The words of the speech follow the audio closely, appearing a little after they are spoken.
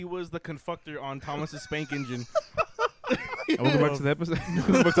He was the conductor on Thomas's Spank Engine. Welcome back to the episode.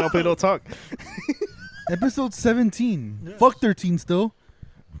 Welcome back to All Play No Talk. Episode 17. Yes. Fuck 13 still.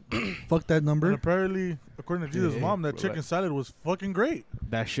 Fuck that And number. apparently, according to Jesus' Yeah, mom, that relax. chicken salad was fucking great.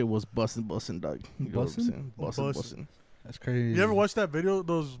 That shit was bussin', dog. You know what I'm Bussin'? saying? Bussin', Bussin'. bussin'. That's crazy. You ever watch that video?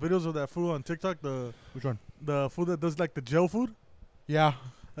 Those videos of that food on TikTok. Which one? The food that does like the gel food. Yeah.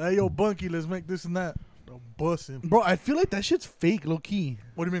 Hey yo, Bunky, let's make this and that. I'm bussin'. Bro, I feel like that shit's fake, low key.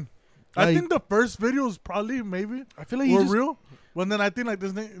 What do you mean? I Like- think the first videos probably maybe I feel like he were just real. But then I think like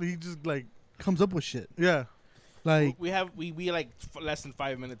this nigga, he just like comes up with shit. yeah. Like, we like less than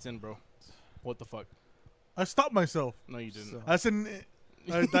 5 minutes in, bro. What the fuck? I stopped myself. No, you didn't. I said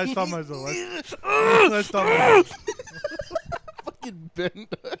I stopped myself. I stopped myself. Fucking Ben.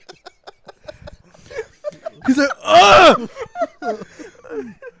 he's like, ah!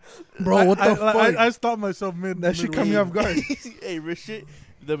 Bro, what the fuck? I stopped myself mid. That shit caught me midway. off guard. Hey, rich shit.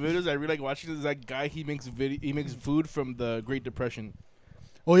 The videos I really like watching is that guy. He makes food from the Great Depression.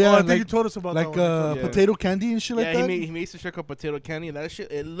 Oh, yeah. I think you like told us about like that one. Yeah. potato candy and shit like that. he made some shit called potato candy. And that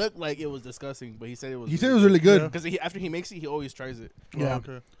shit, it looked like it was disgusting, but he said it was. He said it was really good. Yeah. because after he makes it, he always tries it. Yeah.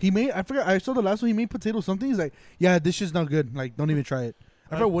 Oh, okay. He made, I forgot, I saw the last one he made potato something. He's like, yeah, this shit's not good. Like, don't even try it.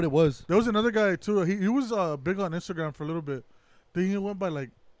 I forgot what it was. There was another guy too. He was big on Instagram for a little bit. Then he went by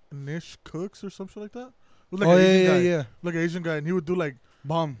like Nish Cooks or some shit like that. It was like Oh, an yeah, Asian yeah, guy. yeah. Like an Asian guy, and he would do like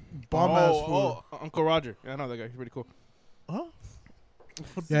Bomb. bomb ass food. Uncle Roger. Yeah, I know that guy. He's pretty cool. Huh?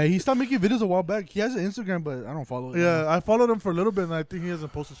 Yeah, he stopped making videos a while back. He has an Instagram, but I don't follow it. Yeah, I followed him for a little bit, and I think he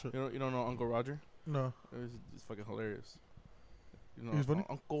hasn't posted shit. You don't know Uncle Roger? No. It's fucking hilarious. You know, He's funny?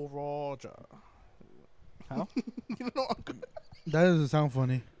 Uncle Roger. How? You don't know Uncle. That doesn't sound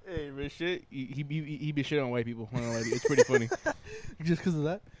funny. Hey, rich shit. He be shit on white people. I don't know, it's pretty funny. Just because of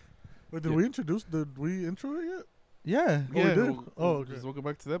that? Wait, did we intro it yet? Yeah. Oh, we did? Oh, okay. Just welcome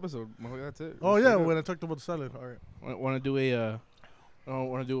back to the episode. That's it. Oh yeah, when I talked about the salad. All right. Want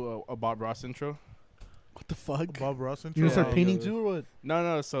to do a Bob Ross intro? What the fuck? Bob Ross You intro. gonna start Yeah. painting too or what?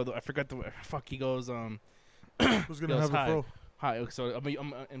 No. So I forgot the fuck. He goes Who's gonna Yes, have hi. a fro? Hi. So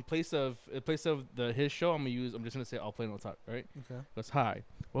I'm in place of his show. I'm just gonna say All Play No Talk. Right? Okay. Goes, hi,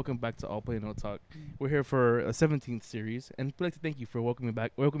 welcome back to All Play No Talk. We're here for a 17th series, and we'd like to thank you for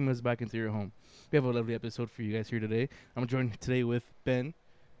welcoming us back into your home. We have a lovely episode for you guys here today. I'm joined today with Ben,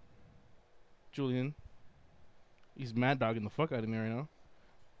 Julian. He's mad dogging the fuck out of me right now.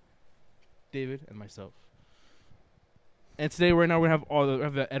 David and myself. And today, right now, we have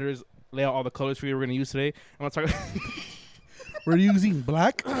the editors lay out all the colors for you. We're gonna use today. I'm gonna talk. We're using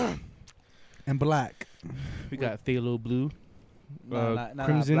black and black. We got phthalo blue,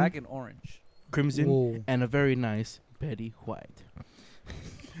 Crimson, black and orange. crimson, Whoa. and a very nice Betty White.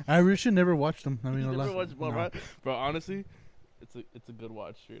 I really should never watch them. I mean, You no never lie. watched Bob No. Ross? Bro, honestly, it's a good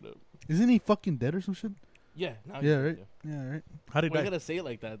watch, straight up. Isn't he fucking dead or some shit? Yeah, now Yeah, you- right. Yeah, right. How did he Why you die? gotta say it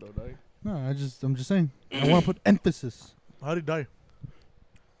like that though, dog? No, I'm just saying. I want to put emphasis. How did he die?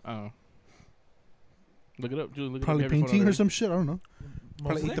 I don't know. Look it up, Julie. Look Probably it up. You have your phone painting or already. some shit. I don't know.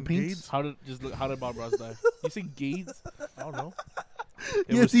 Probably Mostly eat the paints. Gates? How did Bob Ross die? You say Gates? I don't know. It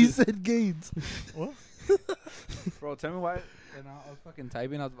Yes, was he just- said Gates. Bro, tell me why. And I was fucking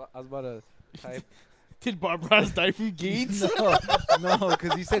typing. I was about to type. Did Bob Ross die from Gates? no,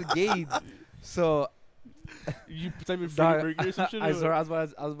 because you said Gades. So You type in dog, Freddie Mercury or some shit? I or swear,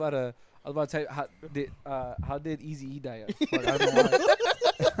 what? I was about to type how did Easy E die? Fuck, I don't know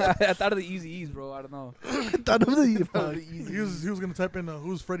why. I thought of the Easy E's, bro. I don't know. Thought of the fuck. He was gonna type in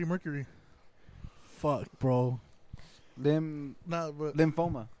who's Freddie Mercury. Fuck, bro. Nah, but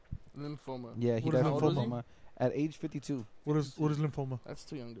Lymphoma. Lymphoma. Yeah, he What is died from lymphoma? lymphoma at age 52. what is lymphoma? That's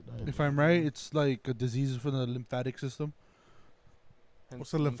too young to die. If I'm right, it's like a disease for the lymphatic system.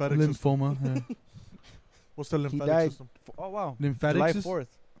 What's the lymphatic system? Lymphoma. Yeah. What's the lymphatic died. system? Oh wow, Lymphatic July system. 4th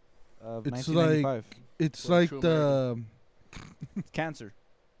of It's 1995. It's Well, like true the Cancer,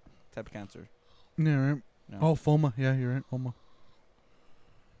 type of cancer. yeah, right. Yeah. Oh, FOMA. Yeah, you're right. FOMA.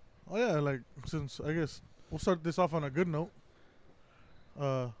 Oh yeah, like since I guess we'll start this off on a good note.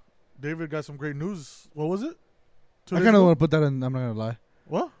 David got some great news. What was it? 2 I days kind of ago? want to put that in. I'm not gonna lie.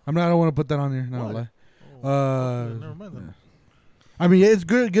 What? I don't want to put that on here. Not Why? gonna lie. Oh, okay, never mind then. yeah. I mean, it's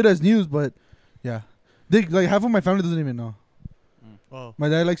good as news, but yeah, like half of my family doesn't even know. Oh, My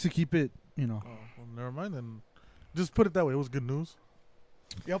dad likes to keep it, you know. well, never mind then. Just put it that way. It was good news.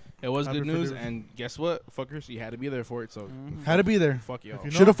 It was Happy good for news, David. and guess what, fuckers? You had to be there for it, so Mhm. Had to be there. fuck y'all. If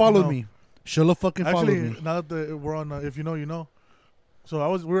you know, Should have followed you know. me. Should have fucking followed Actually, me. now that we're on, if you know, you know.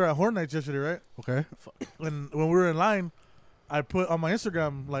 So we were at Horror Nights yesterday, right? Okay. And when we were in line, I put on my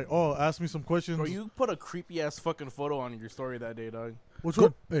Instagram like, "Oh, ask me some questions." Bro, you put a creepy ass fucking photo on your story that day, dog. Which Go,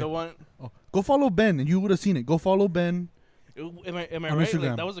 one? hey, The one. go follow Ben, and you would have seen it. Go follow Ben. Am I On right? Instagram.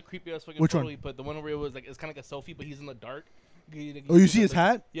 Like, that was a creepy ass fucking Which photo one? he put. The one where it was like it's kind of like a selfie, but he's in the dark. Oh, you see his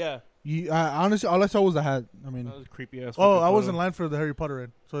hat? Yeah. Honestly, all I saw was the hat. I mean, That was a creepy ass. Oh, fucking I was in photo. line for the Harry Potter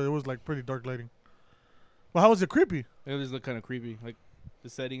end, so it was like pretty dark lighting. But how was it creepy? It was kind of creepy. Like the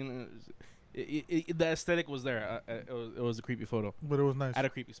setting, the aesthetic was there. It was a creepy photo But it was nice. at a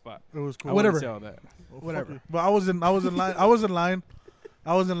creepy spot. It was I cool. Whatever. wouldn't say all that. Well, fuck Whatever. it. But I was in line. I was in line.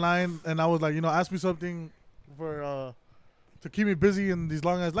 I was in line, and I was like, ask me something for to keep me busy in these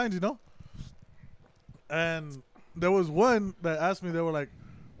long ass lines, And there was one that asked me. They were like,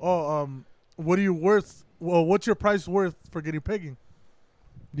 "Oh, what are you worth? Well, what's your price worth for getting pegging?"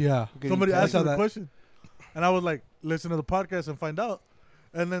 yeah. Somebody I asked saw me the that. question, and I was like, "Listen to the podcast and find out."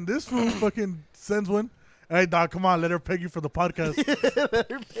 And then this fool fucking sends one. Hey, dog, come on, let her peg you for the podcast.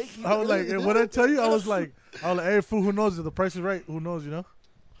 I was like, and what I tell you, I was like, hey, fool, who knows if the price is right? Who knows,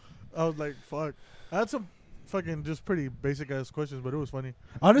 I was like, fuck. I had some fucking just pretty basic ass questions, but it was funny.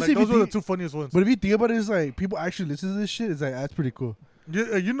 Honestly, Like, if those you were the think, two funniest ones. but if you think about it, it's like people actually listen to this shit. It's like that's pretty cool.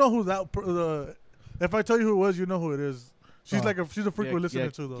 You know who if I tell you who it was, you know who it is. She's Oh. she's a frequent listener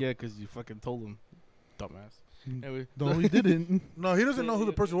too, though. Yeah, because you fucking told him, dumbass. Anyway, No, he didn't. No, he doesn't know who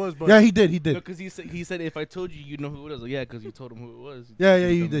the person was, but Yeah, he did. He did. because he said if I told you, you'd know who it was. Like, yeah, because you told him who it was. Yeah,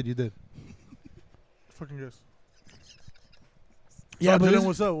 you did. You did. fucking guess. Yeah, So, but Dylan, it's-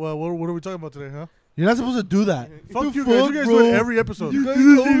 what's up? Well, what are we talking about today, huh? You're not supposed to do that. Fuck The you guys. You guys do bro? it every episode. You guys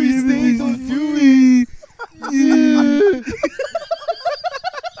always stay so silly. Yeah.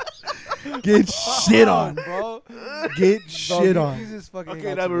 Get shit on. bro. Get shit on.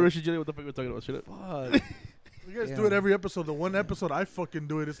 Okay, now we're Richard Julie. What the fuck are we talking about? Shut up. Fuck. You guys Yeah. do it every episode. The one episode I fucking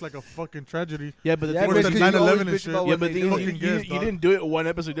do it, it's like a fucking tragedy. Yeah, but the Yeah, thing Worse is, than because you 9/11 always and bitch shit. about yeah, what but they the do. thing is, Fucking you guess, dog. didn't do it one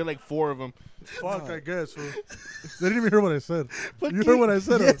episode. You did like 4 of them. Fuck, I guess. Fool. They didn't even hear what I said. Fucking- You heard what I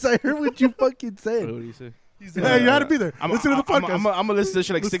said? Yes, I heard what you fucking What said. do you say? Yeah, you had to be there. I'm Listen to the podcast. I'm gonna listen to this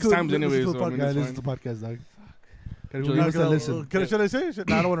shit like Listen 6 to- times listen anyway. to the So I mean, Yeah, it's listen fine. to the podcast, dog. Gotta Julie, give us a Can I- listen. Should I say it?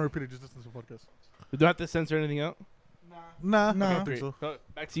 No, I don't want to repeat it. Just listen to the podcast. We don't have to censor anything out. Nah, Nah. I don't Great. think so.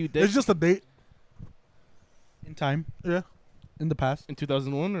 Back to you, Dick. It's just a date. In time, Yeah. in the past, in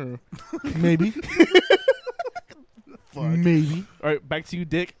 2001 or maybe, maybe. all right. Back to you,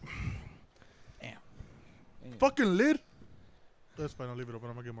 Dick. Fucking lid. That's fine. I'll leave it open.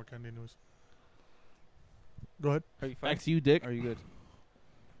 I'm gonna get more candy anyways. Go ahead. Are you fine? Back to you, Dick. Are you good?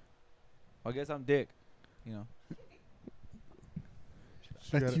 I guess I'm Dick. She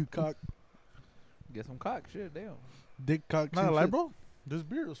got That's it. you, cock, Guess I'm cock. Shit, damn. dick, cock. Not same a lie, shit. bro. This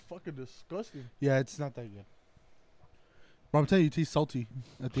beer is fucking disgusting. Yeah, it's not that good. But I'm telling you, it tastes salty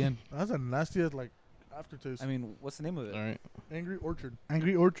at the end. That's a nasty like aftertaste. I mean, what's the name of it? All right. Angry Orchard.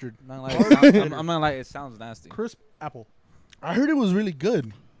 Angry Orchard. I'm not gonna lie, I'm not gonna lie, it sounds nasty. Crisp apple. I heard it was really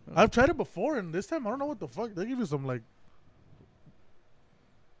good. I've tried it before, and this time I don't know what the fuck. They give you some like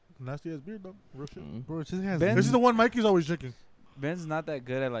nasty ass beer, dog. Real shit. Mm. Bro, it just has. Ben- This is the one Mikey's always drinking. Ben's not that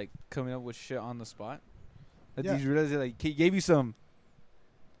good at like coming up with shit on the spot. Like, Yeah. He's realized like he gave you some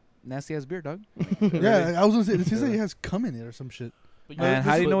nasty ass beer, dog. Yeah, I was gonna say it tastes like it has cum in it or some shit. But And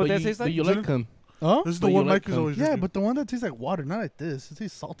how do you know what that but tastes but like? you like cum. Huh? This is the But you one like Mikey's cum. always Yeah, drinking. but the one that tastes like water, not like this. It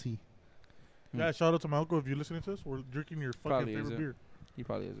tastes salty. Yeah, shout out to my uncle if you're listening to us. We're drinking your fucking Probably favorite isn't. beer. He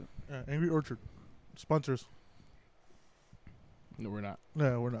probably isn't. Yeah, Angry Orchard. Sponsors. No, we're not.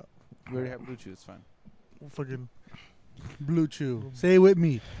 Yeah, we're not. We already have Blue Chew. It's fine. We're fucking. Blue Chew. Say it with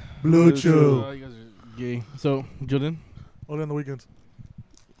me. Blue Chew. You guys are gay. So, Jordan, Only on the weekends.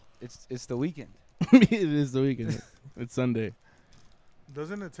 It's the weekend. it is the weekend. It's Sunday.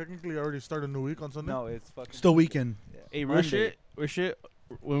 Doesn't it technically already start a new week on Sunday? No, it's fucking. It's the weekend. Hey, Monday. we're shit.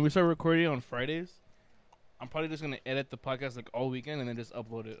 When we start recording on Fridays, I'm probably just gonna edit the podcast like all weekend and then just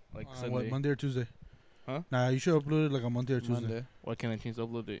upload it like Sunday. What, Monday or Tuesday? Huh? Nah, you should upload it like on Monday or Tuesday. Monday. Why can't I change the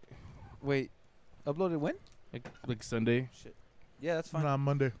upload date? Wait, uploaded when? Like Sunday, Shit. Yeah, that's fine. Nah,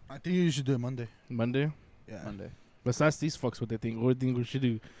 Monday. I think you should do it Monday. Monday. Yeah. Monday. Besides these fucks, what they think? What do you think we should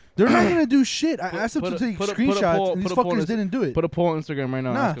do? They're not gonna do shit. I Put- asked them put to a- take put a screenshots, poll- and these put a poll fuckers in- didn't do it. Put a poll on Instagram right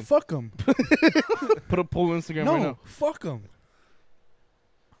now. Nah, Ask 'em. fuck them. Put a poll on Instagram right No, now. fuck them.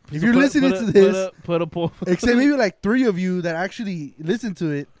 If So you're listening to this, put a poll. except maybe like 3 of you that actually listen to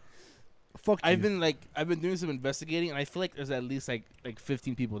it, fuck you. I've been doing some investigating, and I feel like there's at least like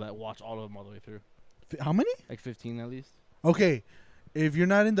 15 people that watch all of them all the way through. How many? Like 15 at least. Okay, if you're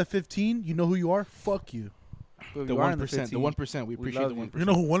not in the 15, you know who you are. Fuck you. But The we are in 1%. The 1%. We appreciate the love you. 1%. You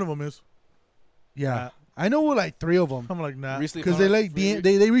know who one of them is? Yeah, Nah. I know like 3 of them I'm like, nah. Recently because found they out- like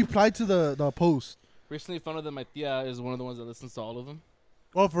they replied to the post. Recently found out that my tia is one of the ones that listens to all of them.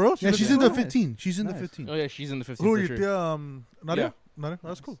 Oh, for real? Yeah, she's listens in to the it? 15. She's in the Nice. 15. Oh yeah, she's in the 15 Who are for you, sure. tia? Nadia? Nadia,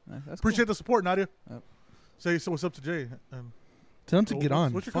 that's cool. That's Appreciate the support, Nadia. Yep. Say so what's up to Jay. And Tell him to get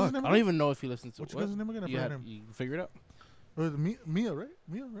on. What's your Fuck. cousin's name? I don't even know if he listens to What's your cousin's name again? I You, forgot her had, name. you figure it out. It was Mia, right?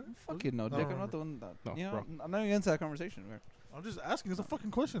 Mia, right? Fuck you, no, I Dick. don't I'm not the one that. No, you know, bro. I'm not even into that conversation. Man. I'm just asking. It's a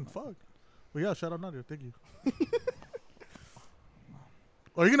fucking question. Fuck. But yeah, shout out Nadia. Thank you.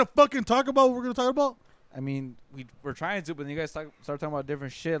 Are you gonna fucking talk about what we're gonna talk about? I mean, we're trying to, but then you guys start talking about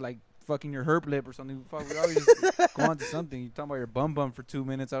different shit, like fucking your herp lip or something. Fuck, we always just go on to something. You talking about your bum for 2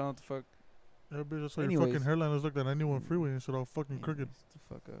 minutes? I don't know what the fuck. Yeah, bitch, I saw your Anyways. fucking hairline was like that 91 freeway and shit all fucking crooked. The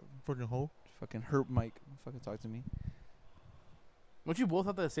fuck up. Fucking hole. Fucking herp Mike. Don't fucking talk to me. Don't you both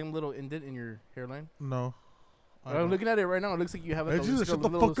have that same little indent in your hairline? No. I'm looking at it right now. It looks like you have it. Hey, Jesus, shut the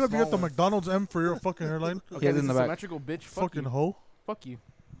fuck up. You got the McDonald's M for your fucking hairline. He has it in the back. Symmetrical bitch. Fuck Fucking you. hoe. Fuck you.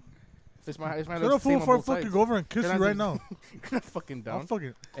 It's my Shut looks up, the same fool, on before I both fucking sides. go over and kiss you Hairline's right just- now. You're not fucking I'm down.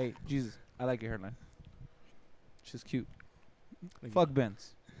 fucking. Hey, Jesus, I like your hairline. She's cute. Thank Fuck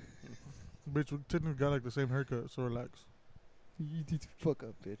Ben's. Bitch, we technically got like the same haircut, so relax. You need to fuck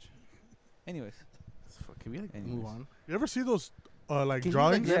up, bitch. Anyways, Fuck, can we like Anyways. move on? You ever see those like Can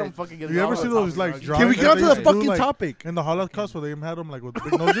drawings? You, like, let 'em fucking get You ever on see the those, topic, like, dog? drawings? Can we get on to the Do, fucking like- topic? In the Holocaust where they had them like with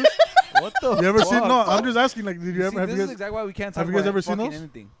big noses? what the? You ever seen? fuck? No, I'm just asking. Like, did you ever See, have this you is guys exactly why we can't talk have you guys about ever seen fucking those?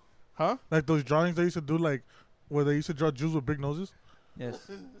 anything. Huh? like those drawings they used to do like where they used to draw Jews with big noses?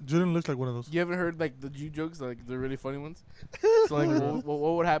 Yes. Julian looks like one of those. You haven't heard like the Jew jokes, like the really funny ones. So like, what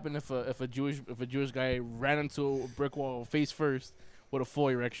would happen if a Jewish guy ran into a brick wall face first with a full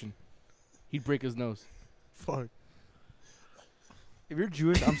erection? He'd break his nose. Fuck. If you're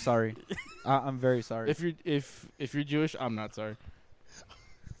Jewish, I'm sorry. I'm very sorry. If you're Jewish, I'm not sorry.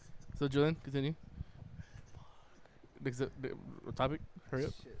 So Julian, continue. Next topic. Hurry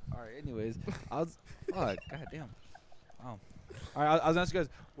up. Shit. All right. Anyways, I was fuck. God damn. Oh. All right. I was asking you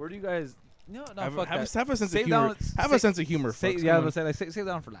guys, where do you guys? No, fuck that. Have a sense of Save humor. down- Have a sense of humor. Say, folks. yeah, Come but on. say, like, save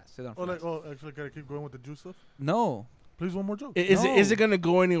down for last. Save down for Oh, last. like, oh, actually, gotta keep going with the Jew stuff. No. Please, one more joke. Is No. it gonna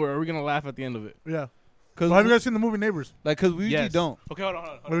go anywhere? Or are we gonna laugh at the end of it? Yeah. Cause Well, have you guys seen the movie Neighbors? we usually Yes. don't. Okay, hold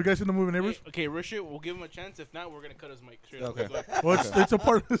on. Have you guys seen the movie Neighbors? Okay, Rishit, we'll give him a chance. If not, we're gonna cut his mic. Straight up. Okay. Go ahead. Well, it's a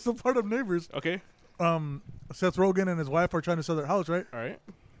part. It's a part of Neighbors. Okay. Seth Rogen and his wife are trying to sell their house, right? All right.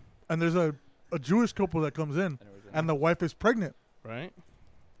 And there's a Jewish couple that comes in, and the wife is pregnant, Right.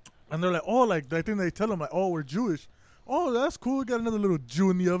 and they're like, oh, like I think they tell him like, oh, we're Jewish. Oh, that's cool. We got another little Jew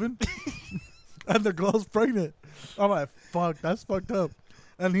in the oven, and the girl's pregnant. I'm like, fuck, that's fucked up.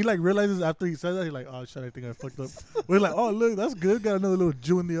 And he like realizes after he said that, he's like, oh shit, I think I fucked up. We're like, oh look, that's good. Got another little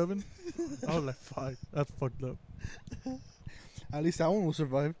Jew in the oven. I was like, fuck, that's fucked up. At least that one will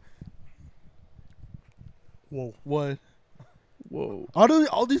survive. Whoa. What? Whoa.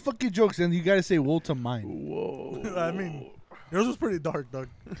 All these fucking jokes, and you gotta say "woe" to mine. Whoa. I mean, yours was pretty dark, Doug.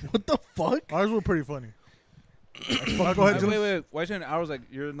 What the fuck? Ours were pretty funny. Fuck, go ahead, Wait, Jim. wait. Why shouldn't I was like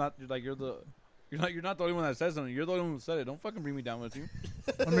you're not you're not the only one that said something. You're the only one who said it. Don't fucking bring me down with you.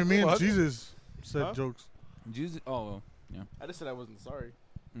 I mean, me and Fuck. Jesus said Huh? jokes, Jesus. Oh. Well. I just said I wasn't sorry.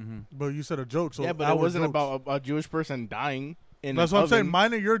 Mm-hmm. but you said a joke. So yeah, but our it wasn't jokes. about a Jewish person dying. In That's an what I'm saying. oven.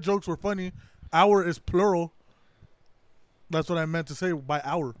 Mine and your jokes were funny. Our is plural. That's what I meant to say by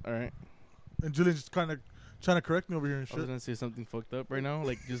our. All right. And Julian's just kind of trying to correct me over here and I was shit. gonna say something fucked up right now,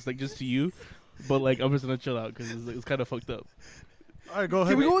 like just to you, but like I'm just gonna chill out because it's kind of fucked up. All right, go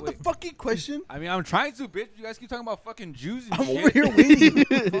ahead. Can we go wait, with the fucking question? I mean, I'm trying to, bitch. You guys keep talking about fucking Jews and I'm shit. over here waiting.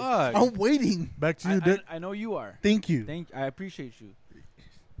 Fuck. I'm waiting. Back to you, Dick. I know you are. Thank you. I appreciate you.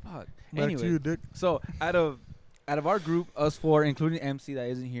 Fuck. Back Anyway, to you, Dick. so out of our group, us four, including MC that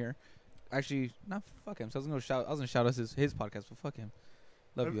isn't here, actually, not fuck him. So I was gonna shout us his podcast, but fuck him.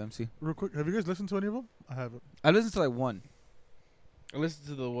 Love you, MC. Real quick, have you guys listened to any of them? I haven't. I listened to like one. I listened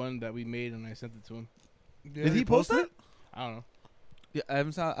to the one that we made and I sent it to him. Did he post it? I don't know. Yeah, I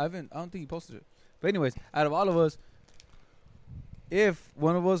don't think he posted it. But anyways, out of all of us, if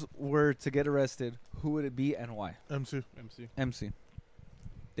one of us were to get arrested, who would it be and why? MC. MC.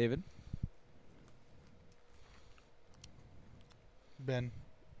 David? Ben.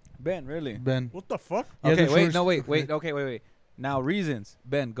 Ben, really? Ben. What the fuck? Yeah, Okay, the wait, shortest- no, wait. Okay, wait. Now, reasons.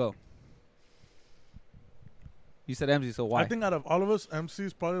 Ben, go. You said MC, so why? I think out of all of us, MC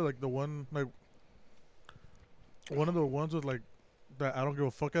is probably like the one, like one of the ones with like that I don't give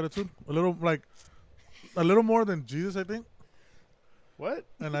a fuck attitude. A little more than Jesus, I think. What?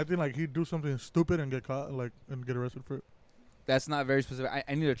 And I think like he'd do something stupid and get caught, like and get arrested for it. That's not very specific.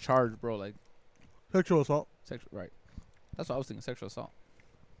 I need a charge, bro. Like, Sexual assault. sexual, right. That's what I was thinking, sexual assault.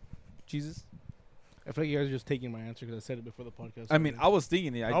 Jesus? I feel like you guys are just taking my answer because I said it before the podcast. I mean, started. I was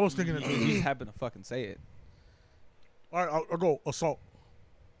thinking it. I was thinking it too. You just happened to fucking say it. All right, I'll go assault.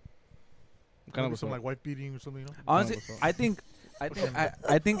 kind Maybe of some assault. like wife beating or something. You know? Honestly, Kind of assault. I think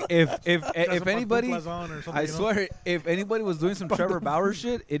I think if anybody, I swear, if anybody was doing some Trevor Bauer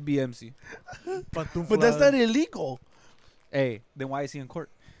shit, it'd be MC. But that's not illegal. Hey, then why is he in court?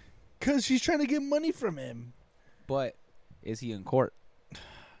 Because she's trying to get money from him. But is he in court?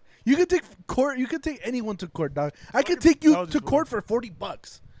 You could take court. You could take anyone to court, dog. I could take you to court for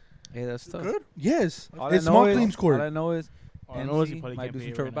 $40. Hey, that's tough. Good. Yes, All I it's know small is- claims court. All I know is All I know is MC you probably might can't do pay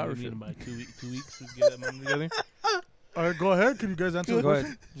some it Trevor right now. Bauer You need shit. about 2 weeks to get that money together. All right, go ahead. Can you guys answer the Go question?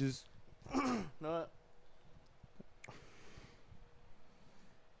 ahead. Just No.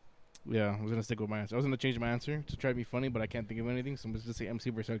 Yeah, I was gonna stick with my answer. I was gonna change my answer to try to be funny, but I can't think of anything, so I'm just gonna say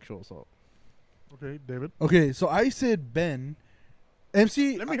MC for sexual assault. Okay, David. Okay, so I said Ben.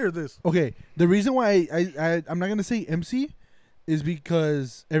 MC. Let me hear this. Okay, the reason why I'm not gonna say MC is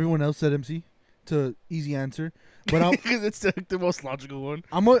because everyone else said MC to easy answer. But Because it's the most logical one.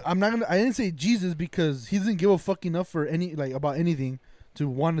 I'm not gonna. I didn't say Jesus because he doesn't give a fuck enough for any about anything to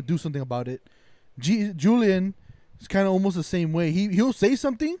want to do something about it. Julian is kind of almost the same way. He'll say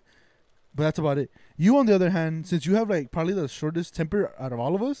something, but that's about it. You, on the other hand, since you have like probably the shortest temper out of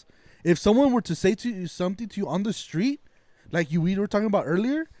all of us, if someone were to say to you something to you on the street, like we were talking about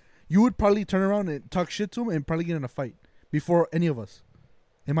earlier, you would probably turn around and talk shit to him and probably get in a fight before any of us,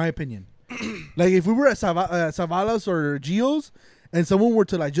 in my opinion. Like if we were at Savalas or Geo's and someone were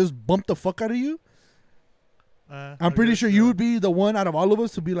to like just bump the fuck out of you, I'm pretty sure you would be the one out of all of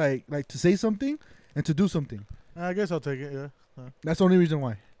us to be like to say something and to do something. I guess I'll take it. Yeah. That's the only reason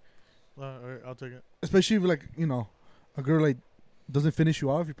why. All right, I'll take it. Especially if like a girl like doesn't finish you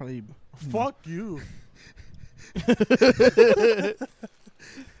off, you probably Fuck you.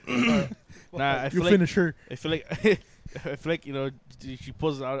 Nah, I you feel like finish her. I feel like she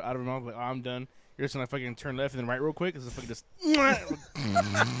pulls it out of her mouth like, oh, I'm done. You're just gonna fucking turn left and then right real quick. It's fucking just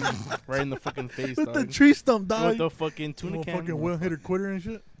right in the fucking face, With dog. the tree stump, With dog. the fucking tuna Little can. fucking will hitter quitter and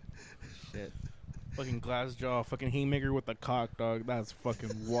shit. shit. Fucking glass jaw, fucking haymaker with the cock, dog. That's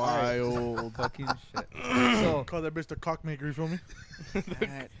fucking wild. Fucking shit. So call that bitch the cockmaker. You feel me?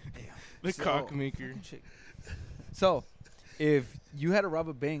 The So- cock maker. Fucking shit. So, if you had to rob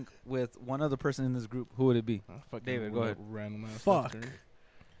a bank with one other person in this group, who would it be? Fucking David, go ahead. Random ass Fuck. fucker.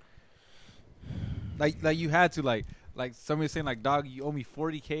 Like you had to like somebody saying like, dog, you owe me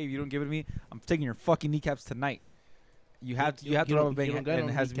 $40K. If you don't give it to me, I'm taking your fucking kneecaps tonight. You have to rob a bank and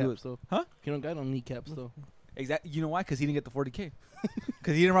it has to be with, though. Huh? You don't got no kneecaps though. exactly. You know why? Because he didn't get the $40K.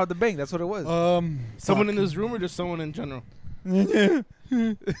 Because he didn't rob the bank. That's what it was. Someone fuck. in this room or just someone in general? in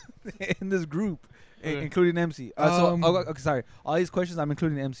this group, Okay. including MC. Okay, sorry. All these questions, I'm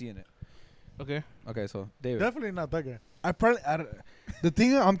including MC in it. Okay. Okay, so David. Definitely not that guy. The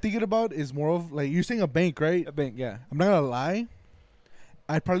thing I'm thinking about is more of like you're saying a bank, right? A bank, yeah. I'm not gonna lie.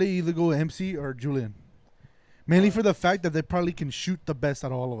 I'd probably either go with MC or Julian. Mainly for the fact that they probably can shoot the best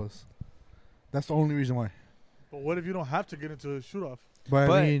out of all of us. That's the only reason why. But what if you don't have to get into a shoot off? But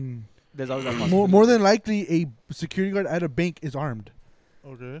But- I mean, There's always that possibility. more than likely, a security guard at a bank is armed.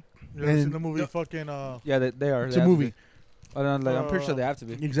 Okay. You ever seen And- the movie fucking Yeah, they are. It's They a have to movie. be. I'm pretty sure they have to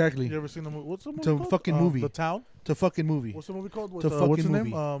be. Exactly. you ever seen the movie? What's the movie It's a called? fucking movie. The Town. It's a fucking movie. What's the movie called? It's a what's his fucking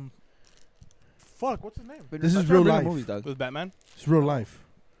name? movie. Fuck, what's his name? This is I'm trying to real bring life. up Movies, dog. With Batman? It's real life.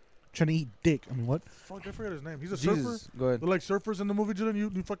 Trying to eat dick. I mean, what? Fuck, I forget his name. He's a surfer. Jesus, go ahead. They're like surfers in the movie, Julian.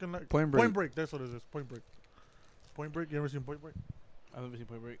 You fucking like Point Break. Point Break. That's what it is. Point Break. Point Break. You ever seen Point Break? I've never seen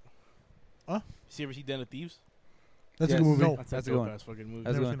Point Break. Huh? You ever see Den of Thieves? That's Yes. a good movie. No. That's That's a a good dope one. ass fucking movie.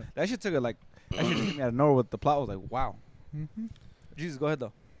 That's Never good. seen it. That shit took it like that shit hit me out of nowhere with the plot. I was like, wow. Mm-hmm. Jesus, go ahead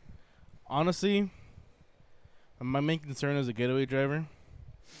though. Honestly, my main concern is a getaway driver.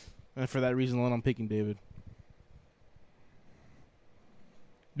 And for that reason alone, I'm picking David.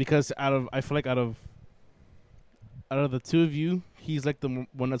 Because I feel like out of the two of you, he's like the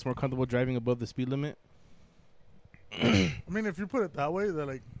one that's more comfortable driving above the speed limit. I mean, if you put it that way, that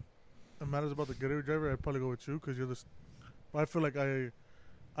like it matters about the getaway driver, I'd probably go with you because you're the. I feel like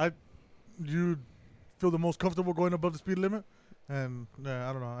you feel the most comfortable going above the speed limit, and yeah,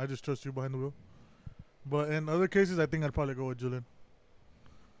 I don't know. I just trust you behind the wheel. But in other cases, I think I'd probably go with Julian.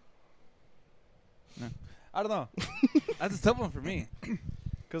 I don't know. That's a tough one for me.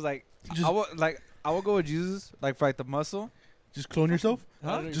 Cause like Just- I would go with Jesus like for like the muscle. Just clone yourself?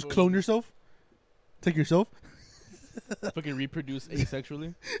 Huh? Just clone yourself? Take yourself? Fucking reproduce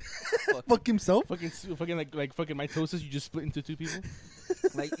asexually. Fuck himself? Fucking like fucking mitosis. You just split into two people.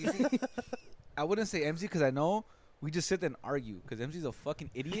 Like you see, I wouldn't say MC because I know we just sit there and argue because MC's a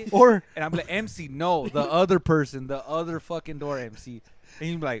fucking idiot. Or And I'm like, MC, no, the other person, the other fucking door MC. And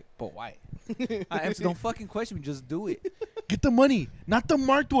you'd be like, but why? MC, don't fucking question me. Just do it. Get the money, not the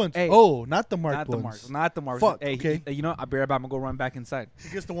marked ones. Hey, oh, not the marked Not ones. the marks. Not the marks. Fuck, Hey, okay. you know, I'll be right back. I'm gonna go run back inside. He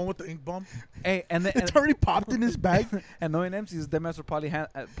gets the one with the ink bomb. Hey, and then It's already popped in his bag. and knowing MC's, them ass will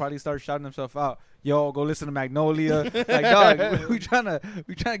probably start shouting himself out. Yo, go listen to Magnolia. Like, dog, we trying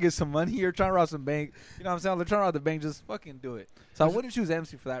to get some money here, trying to rob some bank. You know what I'm saying? They're trying to rob the bank. Just fucking do it. So I wouldn't choose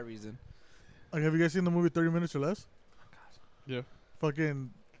MC for that reason. Like, have you guys seen the movie 30 Minutes or Less? Yeah. Fucking,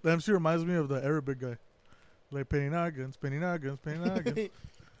 the MC reminds me of the Arabic guy. Like, penny our guns, penny our guns, penny our guns.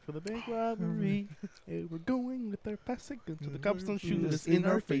 For the bank robbery, hey, we're going with our plastic guns so the cops don't shoot us in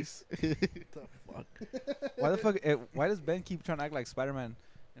our face. Why the fuck? Why does Ben keep trying to act like Spider-Man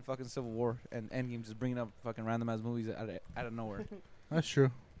in fucking Civil War and Endgame, just bringing up fucking random ass movies out of nowhere? That's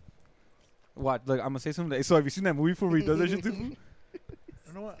true. What? Look, I'm gonna say something. So have you seen that movie where he does that shit too?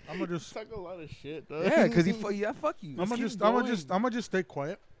 You know what? I'm gonna just, Talk a lot of shit, though. Yeah, because fuck you. I'm gonna just stay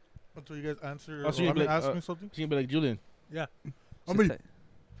quiet until you guys answer. Oh, so or, you're I mean, like, ask me something. She's gonna be like, Julian. Yeah. I Shit mean, tight.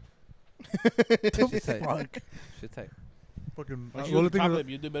 Shit tight. Fuck. Shit tight. fucking. Why don't The you go only with the thing top that- lip?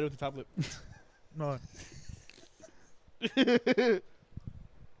 You do better with the top lip. no.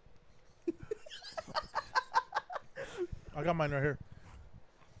 I got mine right here.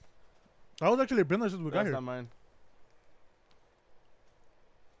 That was actually been there since we got That's here. not mine.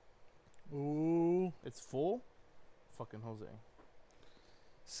 Ooh. It's full. Fucking Jose.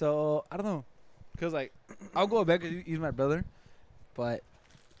 So I don't know, cause like I'll go with Ben because he's my brother, but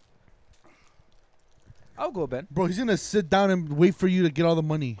I'll go with Ben. Bro, he's gonna sit down and wait for you to get all the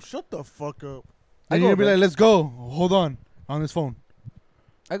money. Shut the fuck up. I And go you're gonna be with like, let's go. Hold on his phone.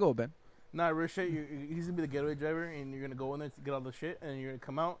 I go with Ben. Nah, real shit. He's gonna be the getaway driver, and you're gonna go in there to get all the shit, and you're gonna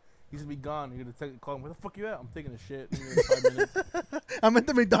come out. He's gonna be gone. You're gonna call him. Where the fuck you at? I'm taking a shit. In 5 minutes. I'm at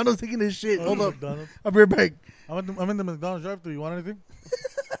the McDonald's taking this shit. Hold up. McDonald's. I'll be right back. I'm in the McDonald's drive-thru. You want anything?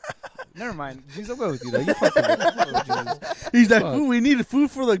 Never mind. Jeez, I'll go with you though. You fucking with Jesus. He's like, Fuck. ooh, we need food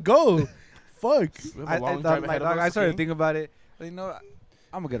for the go. Fuck. We have a I long drive ahead of us, I started okay? thinking about it. But you know,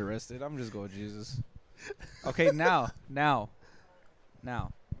 I'm gonna get arrested. I'm just going with Jesus. Okay, now,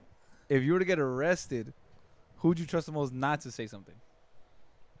 if you were to get arrested, who'd you trust the most not to say something?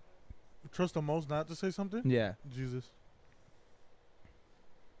 Trust the most not to say something? Yeah. Jesus.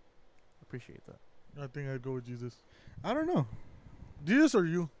 Appreciate that. I think I'd go with Jesus. I don't know. Jesus or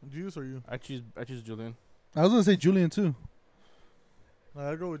you? Jesus or you? I choose Julian. I was gonna say Julian too.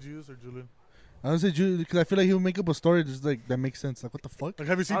 I'd go with Jesus or Julian. I was gonna say Julian because I feel like he'll make up a story just like that makes sense. Like, what the fuck? Like,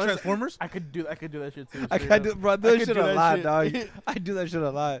 have you seen Honestly, Transformers? I could do that shit too. I straight do, up. bro. I do I that could shit do a that lot, shit. dog. I do that shit a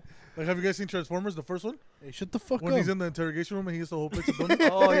lot. Like, have you guys seen Transformers, the first one? Hey, shut the fuck When up. he's in the interrogation room and he eats the whole plate of donuts?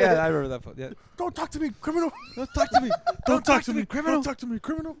 Oh yeah, I remember that. Yeah. Don't talk to me, criminal! Don't talk to me. Don't talk to me, criminal! Don't talk to me,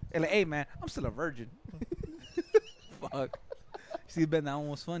 criminal! And like, hey man, I'm still a virgin. Fuck. See, Ben, that one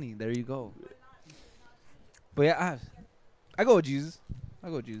was funny. There you go. But yeah, I go with Jesus. I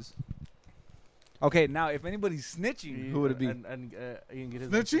go with Jesus. Okay, now if anybody's snitching, who would it be? And you can get his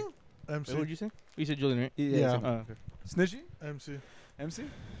Snitching? Wait, MC. what did you say? You said Julian, right? Yeah. Oh, okay. Snitching? MC. MC?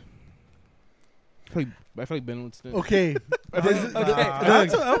 I feel like Ben would snitch. Okay. This- Nah.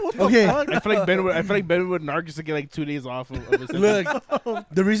 look, okay. I feel like Ben would narc just to get like 2 days off of his sentence. Look,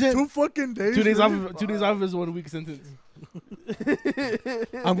 the reason 2 fucking days. 2 days really? off. 2 days off of his 1 week sentence.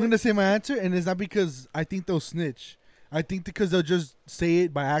 I'm gonna say my answer, and it's not because I think they'll snitch. I think because they'll just say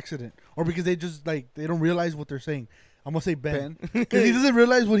it by accident, or because they just like they don't realize what they're saying. I'm gonna say Ben, because he doesn't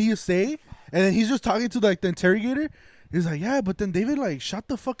realize what he say, and then he's just talking to like the interrogator. He's like, yeah, but then David like shot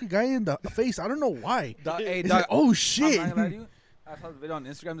the fucking guy in the face. I don't know why. Hey, He's dog, like, oh I'm shit. not gonna lie to you. I saw the video on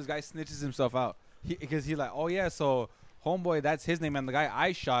Instagram. This guy snitches himself out because he's like, oh yeah, so homeboy, that's his name, and the guy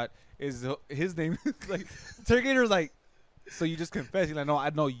I shot is his name. Like, interrogator's like, so you just confess? He's like, no,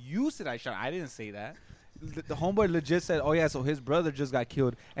 I know you said I shot. I didn't say that. The homeboy legit said, oh yeah, so his brother just got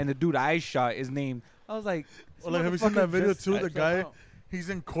killed, and the dude I shot is named. I was like, Well, like, have you seen that motherfucker video just too? The snitched guy, out. he's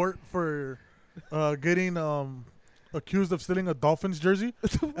in court for getting accused of stealing a Dolphins jersey,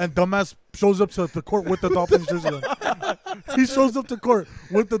 and dumbass shows up to the court with the Dolphins jersey on. He shows up to court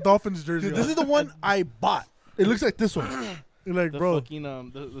with the Dolphins jersey Dude, this on. is the one I bought. It looks like this one. You're like, The bro. fucking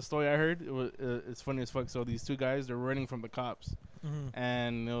the story I heard it's funny as fuck. So these 2 guys, they're running from the cops,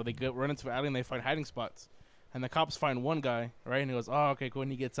 and they run into the alley and they find hiding spots, and the cops find one guy, right, and he goes, oh okay, cool,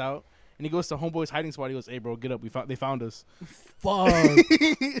 and he gets out and he goes to homeboy's hiding spot. He goes, hey bro, get up, they found us. Fuck.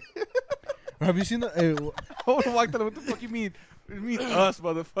 Have you seen the? I would have walked out. What the fuck you mean? You mean us,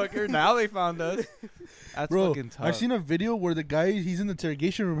 motherfucker? Now they found us. That's Bro, fucking tough. I've seen a video where the guy he's in the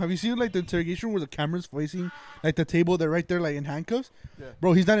interrogation room. Have you seen like the interrogation room where the camera's facing like the table? They're right there like in handcuffs. Yeah.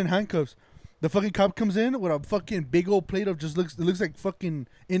 Bro, he's not in handcuffs. The fucking cop comes in with a fucking big old plate of it looks like fucking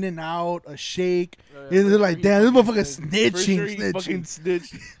In and Out, a shake. And they're like, damn, this motherfucker snitching. Fucking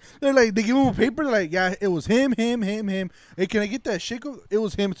snitched. They're like, they give him a paper. They're like, yeah, it was him. Hey, can I get that shake? It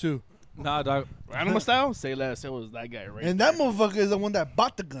was him too. Nah, dog. Animal style? Say less. It was that guy right And there. that motherfucker is the one that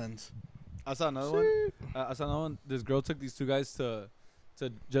bought the guns. I saw another one. I saw another one. This girl took these two guys to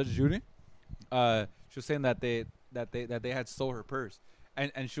Judge Judy. She was saying that they had stole her purse,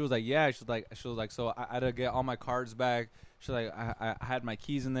 and she was like, yeah. She was like, so I had to get all my cards back. She's like, I had my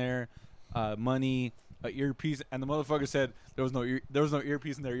keys in there, money, an earpiece, and the motherfucker said there was no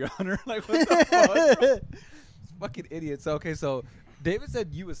earpiece in there, Your Honor. Like, what the fuck? Bro? Fucking idiots. Okay, so David said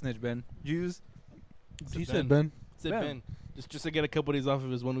you a snitch, Ben. Jews. He said Ben. Said Ben. Ben. Just to get a couple days off of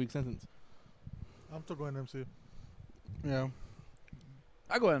his 1 week sentence. I'm still going MC. Yeah.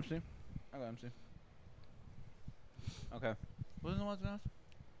 I go MC. Okay. What was the one to ask?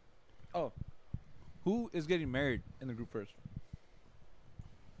 Oh, who is getting married in the group first?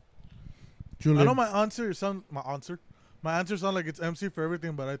 Julian. I know my answer sound like it's MC for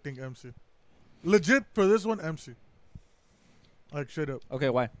everything, but I think MC. Legit for this one, MC. Like straight up. Okay,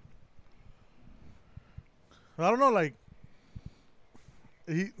 why? I don't know, like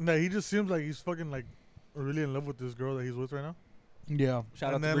he just seems like he's fucking like really in love with this girl that he's with right now. Yeah. Shout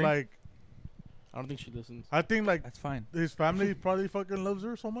out And to then Green. like I don't think she listens. I think like That's fine. his family probably fucking loves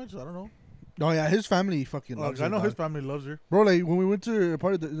her so much. I don't know. Oh yeah, his family fucking Like, loves I her, know dog. his family loves her. Bro, like when we went to a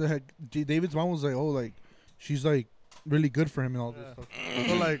party, David's mom was like, "Oh, like she's like really good for him and all this Yeah. stuff."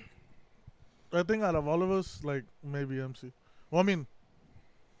 So like, I think out of all of us, like maybe MC. Well, I mean,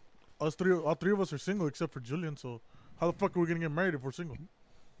 all three of us are single except for Julian. So how the fuck are we gonna get married if we're single?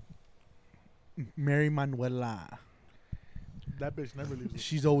 Mary Manuela, That bitch never leaves. Us.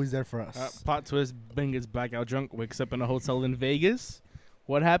 she's always there for us. Plot twist: Ben gets blackout drunk, wakes up in a hotel in Vegas.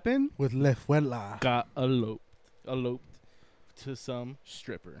 What happened? With Lefuela. Got eloped to some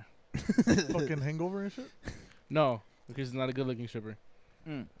stripper. Fucking hangover and shit. No, because it's not a good-looking stripper.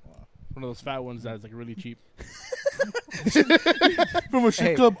 Mm. One of those fat ones that's like really cheap. From a strip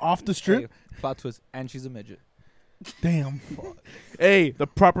Hey. club off the strip. Hey, plot twist, and she's a midget. Damn. Hey, the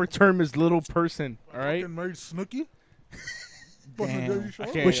proper term is little person. All right. Fucking married Snooki. Damn. Fucking dirty show.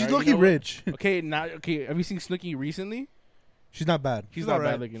 Okay. But she's you know looking what? rich. Okay, now have you seen Snooki recently? She's not bad. She's not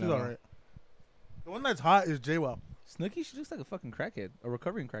alright. bad looking. She's at all. alright. The one that's hot is JWoww. Snooki, she looks like a fucking crackhead, a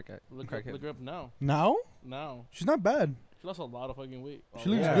recovering crackhead. Look Crackhead. her up now. Now? Now She's not bad. she lost a lot of fucking weight. She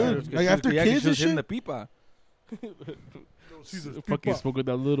looks yeah. good. Yeah, Like after Yeah, 'cause kids she and was hitting shit. the pipa. Caesar's Fucking Pipa. spoke with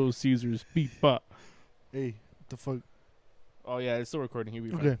that little Caesar's pipa. Hey, the fuck. Oh yeah, it's still recording. Here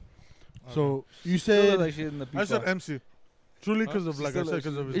we Okay. Okay. So you Still look said like she hitting the pipa. I said MC. Truly because of She like I still said looks-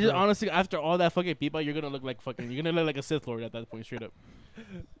 because of his. It's just girl. honestly, after all that fucking pipa, you're gonna look like a Sith Lord at that point, straight up.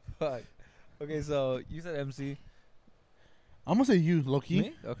 Fuck. Okay, so you said MC. I'm gonna say you, Loki.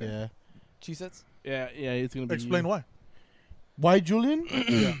 Me? Okay. Yeah. Cheez-Its? Yeah, it's gonna be. Explain why. Why Julian?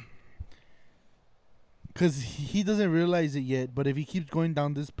 Yeah. Because he doesn't realize it yet, but if he keeps going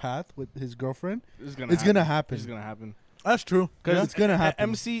down this path with his girlfriend, It's gonna. it's gonna happen. It's gonna happen. That's true. Because It's gonna happen.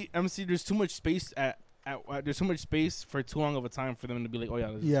 MC, there's too much space there's too much space for too long of a time for them to be like, oh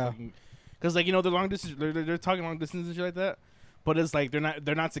yeah, Yeah. Because like they're long distance, they're talking long distance and shit like that, but it's like they're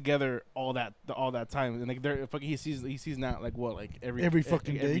not together all that time, and like they're fucking he sees now like what like Every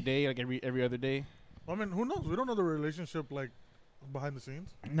fucking every day, like every other day, I mean, who knows? We don't know the relationship like behind the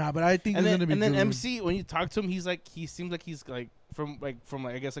scenes. Nah, but I think and it's then gonna be and then Julian. MC when you talk to him, he seems like he's like from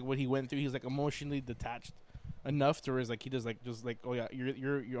I guess like what he went through, he's like emotionally detached enough to where it's like he does like just like oh yeah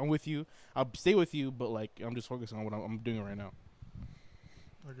you're I'm with you, I'll stay with you, but like I'm just focusing on what I'm doing right now.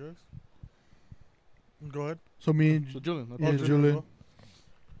 I guess. Go ahead. So me and So Julian, Yeah, Oh, Julian.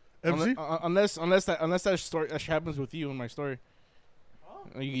 MC. unless that story that shit happens with you in my story,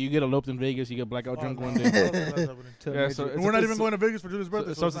 you get eloped in Vegas, you get blackout drunk no. one day. That's happening. Yeah, so And we're not even going to Vegas for Julie's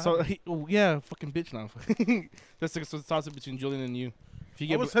birthday. yeah, fucking bitch now. That's like, so it's toss it between Julian and you. If you I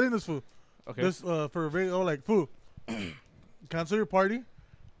get was telling this fool. okay, This for Vegas. Oh, like fool. Cancel your party.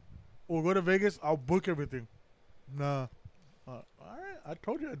 We'll go to Vegas. I'll book everything. Nah. All right. I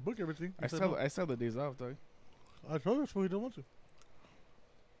told you I'd book everything. I He said still no. I still have the days off, dog. I told you so he didn't want to.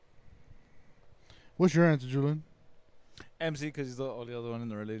 what's your answer, Julian? MC, because he's the only other one in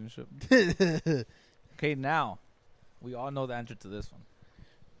the relationship. Okay, now, we all know the answer to this one.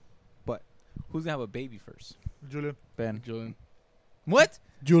 But, who's going to have a baby first? Julian. Ben. Julian, What?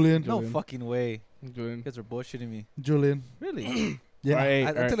 Julian. No Julian. fucking way. Julian. You guys are bullshitting me. Julian. Really? Yeah.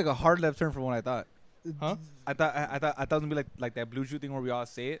 Alright, I took like a hard left turn from what I thought. Huh? I thought it was gonna be like that blue shoe thing where we all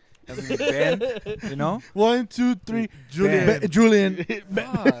say it. That was gonna be Ben, you know? 1, 2, 3. Julian. Julian.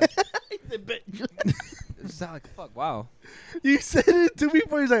 Fuck. It sound like fuck. Wow. You said it to me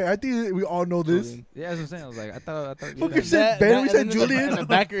before. He's like, I think we all know this. Julian. Yeah, that's what I'm saying. I was like, I thought. Fucking You said Ben, we said and then Julian. In the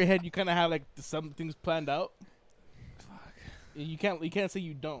back of your head, you kind of have like some things planned out. Fuck. You can't say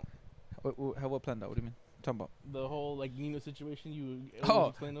you don't. What planned out? What do you mean? Talking about? The whole like Nino situation. You Oh,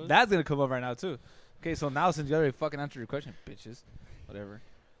 explain those? that's gonna come up right now too. Okay, so now since you already fucking answered your question, bitches, whatever.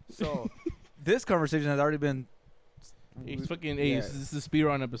 So this conversation has already been. It's fucking. Hey, Yeah. this is the speed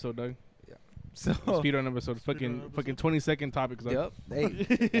run episode, Doug. So Speed run episode. Fucking episode. fucking 20-second topics. Doug. yep.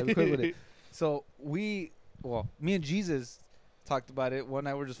 Hey, yeah, be quick with it. So me and Jesus talked about it one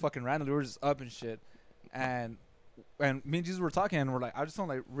night. We're just fucking randomly. We're just up and shit, and me and Jesus were talking, and we're like, I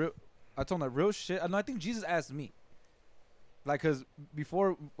told him like real shit. No, I think Jesus asked me, like, cause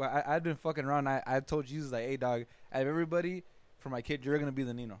before I'd been fucking around. I told Jesus like, hey dog, I have everybody for my kid. You're gonna be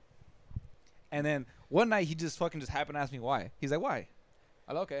the Nino. And then one night he just happened to ask me why. He's like, why?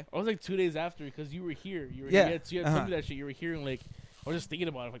 I'm like, okay. I was like 2 days after because you were here. You were Yeah. here. You had told me that shit. You were here and like I was just thinking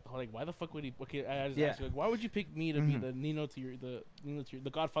about it. Like why the fuck would he? Okay, I just Yeah. asked you, like, why would you pick me to be the Nino to your the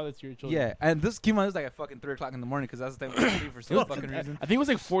Godfather to your children? Yeah, and this came out. It was like at fucking 3 o'clock in the morning because that's the time we sleep for some fucking reason. I think it was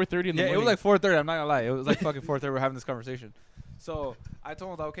like 4:30 in the Yeah, morning. it was like 4:30. I'm not gonna lie. It was like fucking 4:30. We're having this conversation. So I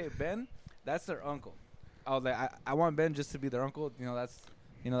told him, okay, Ben, that's their uncle. I was like, I want Ben just to be their uncle.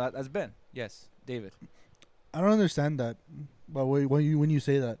 That's Ben. Yes, David. I don't understand that. But when you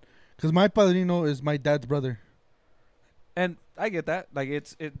say that, because my padrino is my dad's brother, And I get that. Like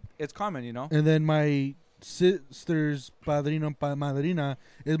it's common, and then my sister's padrino madrina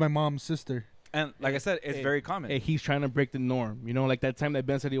is my mom's sister. And like I said, it's Hey, very common. Hey, he's trying to break the norm. You know, like that time that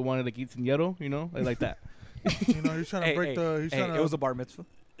Ben said he wanted like quinceañero. You know, like that. You know, he's trying to Hey, break hey, the. He's Hey, trying it to. was a bar mitzvah.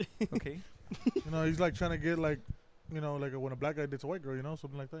 Okay. You know, he's like trying to get like, you know, like when a black guy dates a white girl, you know,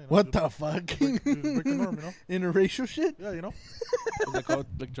 something like that. You know? What Just the fuck? break the norm, you know? Interracial shit? Yeah, you know. Was that called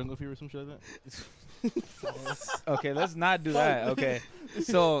like Jungle Fever or some shit like that? Okay, let's not do that. Okay.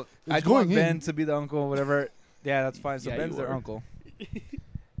 So I It's just want going Ben in. to be the uncle, whatever. Yeah, that's fine. So Yeah, Ben's you their are. uncle.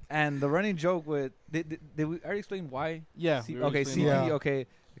 And the running joke with did we already explain why? Yeah. C- we were okay, explaining Yeah. CP. Okay,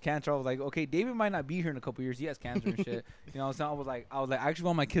 the cancer. I was like, okay, David might not be here in a couple years. He has cancer and shit. You know, so I was like, I actually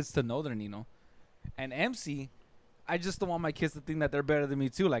want my kids to know they're Nino. And MC, I just don't want my kids to think that they're better than me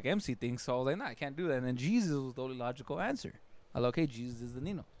too, like MC thinks. So I was like, nah, I can't do that. And then Jesus was the only logical answer. I was like, okay, Jesus is the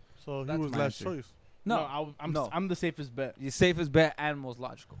Nino. So he That's was my last answer. choice. No, I'm the safest bet. the safest bet and most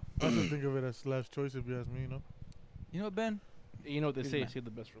logical. I should think of it as last choice if you ask me, you know. You know what, Ben? You know what they He's say? mad. Save the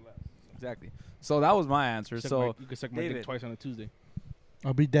best for last. Exactly. So that was my answer. Suck So my- you can suck my dick David. twice on a Tuesday.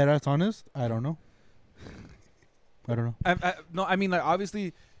 I'll be dead ass honest. I don't know. I don't know. no, I mean like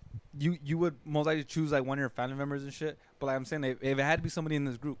obviously, you would most likely choose like one of your family members and shit. But like I'm saying, if it had to be somebody in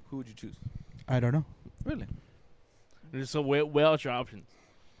this group, who would you choose? I don't know. Really? So weigh out your options.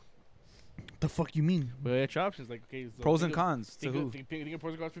 What the fuck you mean? Weigh out your options. Like okay, so Pros think and of- cons to Think who? of, think of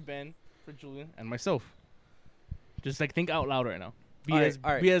pros and cons for Ben, for Julian, and myself. Just like think out loud right now. Be Alright, as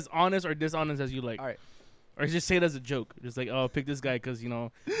alright. be as honest or dishonest as you like. All right. Or just say it as a joke. Just like, oh, pick this guy because he's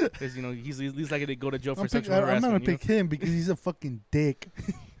at least likely to go to jail for I'm sexual not gonna harassment. pick him because he's a fucking dick.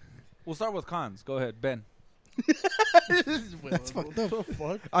 We'll start with cons. Go ahead, Ben. That's fucked up. What the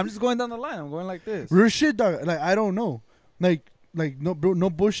fuck? I'm just going down the line. I'm going like this. Real shit, dog. Like I don't know. Like no, bro, no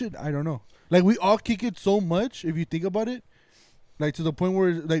bullshit. I don't know. Like we all kick it so much if you think about it. Like to the point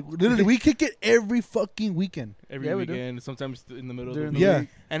where like literally we kick it every fucking weekend. Every Yeah, we do. weekend, sometimes in the middle During of the the Yeah. week.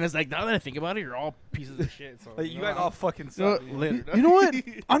 And it's like, now that I think about it, you're all pieces of shit. So, Like, you know, guys all fucking You know, suck. Later. you know what?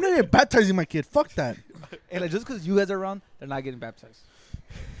 I'm not even baptizing my kid. Fuck that. Hey, like just because you guys are around, they're not getting baptized.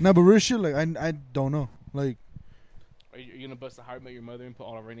 Nah, but real shit. Like I don't know. Like Are you gonna bust a How I Met Your Mother and put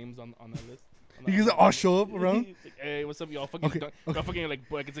all of our names on that list? you guys all show up around. Like, hey, what's up, y'all? Fucking, Okay, y'all fucking like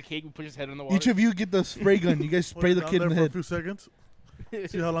it's a cake. We push his head in the water. Each of you get the spray gun. You guys spray Put it the down kid in there the for a head. few seconds.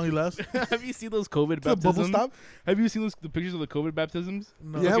 See how long he lasts. Have you seen those COVID The bubble baptisms? stop. Have you seen the pictures of the COVID baptisms?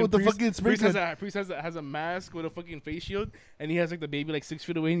 No. Yeah, with the priest- fucking spray priest gun. has a mask with a fucking face shield, and he has like the baby like 6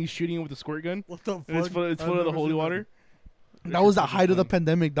 feet away, and he's shooting him with a squirt gun. What the fuck? And it's full I've of the never holy seen water. That was the height of the pen.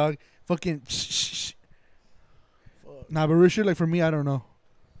 pandemic, dog. Fucking. Fuck. Nah, but real shit. Like for me, I don't know.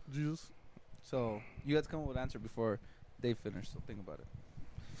 Jesus. So you guys come up with an answer before they finish. So think about it.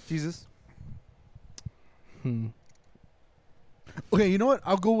 Jesus. Okay, you know what?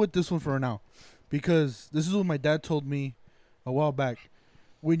 I'll go with this one for now, because this is what my dad told me a while back.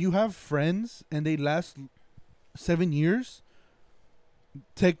 When you have friends and they last 7 years,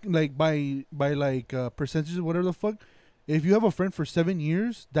 take like by like percentages, whatever the fuck. If you have a friend for 7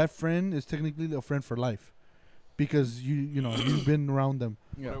 years, that friend is technically a friend for life, because you know you've been around them.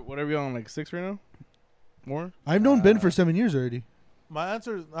 Yeah. What are we on, like 6 right now? More? I've known Ben for 7 years already. My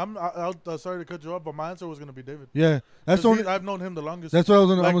answer, sorry to cut you off, but my answer was gonna be David. Yeah, that's 'Cause the only. I've known him the longest. That's what I was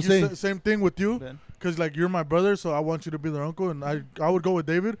gonna, like I'm gonna say. Same thing with you, Ben. because like you're my brother, so I want you to be their uncle, and I would go with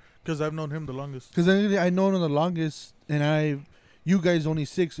David because I've known him the longest. Because I know him the longest, and you guys only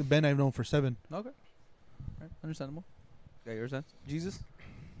 6. And Ben I've known for 7. Okay. Right. Understandable. Yeah, yours, then. Jesus.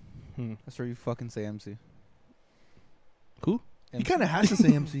 Hmm. That's where you fucking say MC. Who? He kind of has to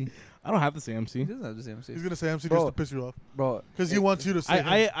say MC. I don't have to say He MC. doesn't have to say MC. He's gonna say MC Bro. just to piss you off, Bro. because he wants you to say.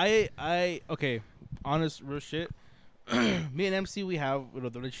 him. I okay, honest real shit. Me and MC, we have the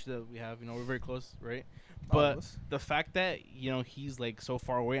relationship that we have. We're very close, right? But the fact that he's like so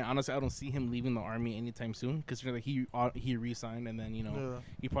far away, honestly, I don't see him leaving the army anytime soon. Because like he re-signed, and then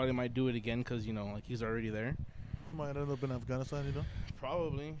he probably might do it again because like he's already there. Might end up in Afghanistan,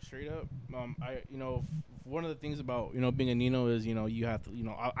 Probably straight up. One of the things about being a Nino is you have to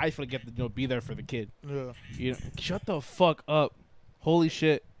I feel like you have to be there for the kid. Yeah. Shut the fuck up. Holy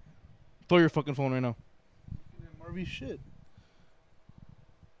shit. Throw your fucking phone right now. Marvy shit.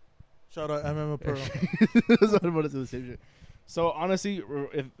 Shout out MMA Pearl. That's what I'm about to say the same shit. So honestly,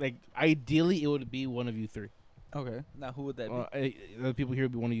 if ideally it would be one of you 3. Okay. Now, who would that be? The people here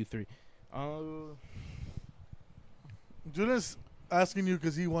would be one of you 3. Julius asking you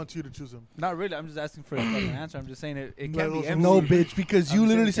because he wants you to choose him. Not really. I'm just asking for a fucking answer. I'm just saying it can't be No, MC. No, bitch, because I'm you saying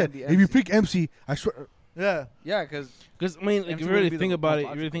literally it said can't be if you MC. pick MC, I swear. Yeah. Yeah, because Because I mean, like, MC if you really would be think the about it,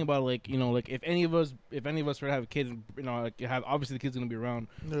 most if you really think about like like if any of us were to have a kid, like have obviously the kid's gonna be around.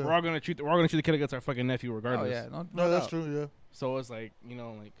 Yeah. We're all gonna treat the kid against our fucking nephew oh regardless. yeah, No, that's doubt. true. Yeah. So it's like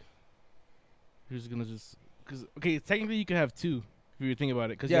like who's gonna just because technically you could have 2 if you think about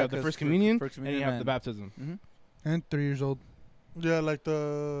it because you Yeah, have the 'cause first for- communion, first and you communion have the and- baptism. Mm-hmm. And 3 years old. Yeah, like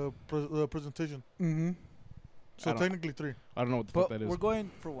the presentation. Mm-hmm. So I don't- technically 3. I don't know what the fuck But that is. we're going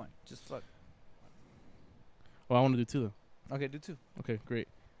for 1. Just fuck. Well, I want to do 2 though. Okay, do 2. Okay, great.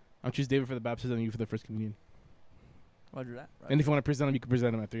 I'll choose David for the baptism and you for the first communion. Roger that. And if you want to present him, you can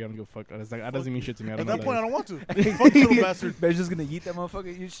present him at 3. I don't give a fuck. That doesn't mean shit to me. I At don't know that point, I what don't want to. Fuck the little bastard. Ben's just gonna yeet that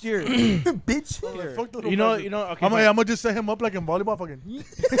motherfucker. You steer. Bitch. I'm like, Here. fuck the that little is. bastard. Okay. I'm gonna just set him up like in volleyball. Fucking.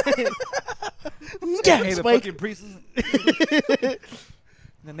 Hey, the fucking priest is in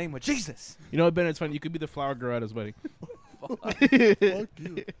the name of Jesus. You know what, Ben? It's funny. You could be the flower girl at his wedding. Fuck you. What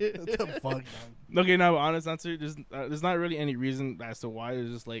the fuck, man? Okay, now, honest answer. There's not really any reason as to why.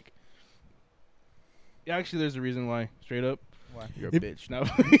 It's just like, yeah, actually, there's a reason why. Straight up, Why? you're a If- bitch. Now,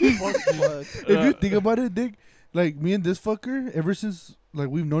 If you think about it, Dick, like me and this fucker, ever since like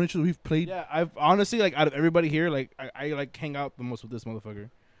we've known each other, we've played, yeah, I've honestly like out of everybody here, like I like hang out the most with this motherfucker.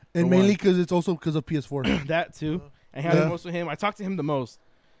 and for mainly one. because it's also because of PS4. That too. I hang out Yeah. the most with him. I talk to him the most.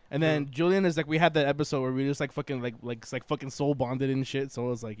 And then Julian is like, we had that episode where we just like fucking like fucking soul bonded and shit. So it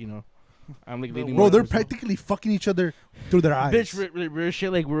was like, I'm like leading Bro, more they're towards him. practically fucking each other through their eyes. Bitch, real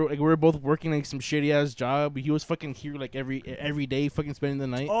shit. Like we're both working like some shitty ass job. He was fucking here like every day, fucking spending the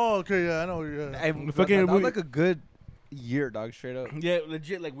night. Oh, okay, yeah, I know. Yeah. Hey, Fucking that was we- like a good year, dog. Straight up. Yeah,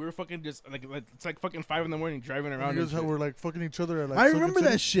 legit. Like we were fucking just like it's like fucking 5 a.m. driving around. You and guys shit. were like fucking each other at like. I Circuit remember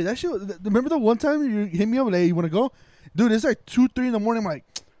City? that shit. That shit. Remember the one time you hit me up like, hey, you want to go? Dude, it's like 2-3 in the morning. I'm like,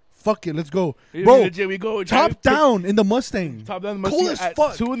 fuck it, let's go. Yeah, Bro, legit, we go Top down in the Mustang. Top down the Cold Mustang as at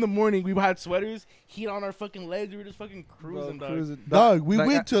fuck. 2 a.m. We had sweaters, heat on our fucking legs. We were just fucking cruising, dog. Dog, we Like,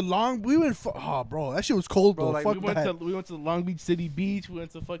 went to Long. We went. Oh, bro, that shit was cold, Bro, bro. like, Fuck We that. went to Long Beach City Beach. We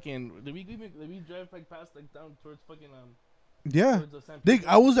went to fucking. Did we drive like past like down towards fucking Yeah. towards the San Dick,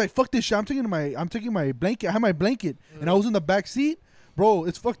 Francisco? I was like, fuck this shit. I'm taking my blanket. I had my blanket, and I was in the back seat. Bro,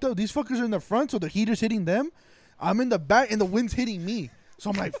 it's fucked up. These fuckers are in the front, so the heater's hitting them. I'm in the back, and the wind's hitting me. So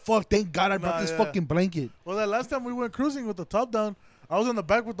I'm like, fuck, thank God I brought Nah, this yeah. fucking blanket. Well, that last time we went cruising with the top down, I was in the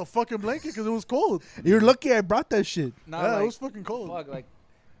back with the fucking blanket because it was cold. You're lucky I brought that shit. Nah, Yeah, like, it was fucking cold. fuck, like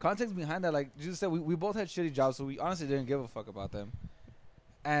context behind that, like you just said, we both had shitty jobs, so we honestly didn't give a fuck about them.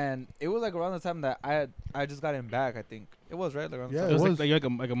 And it was like around the time that I just got him back. I think it was right. Like around the Yeah, time. It was was.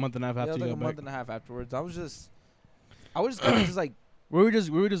 like a month and a half Yeah, it after was you like a got month back. and a half afterwards. I was just kind of just like, We were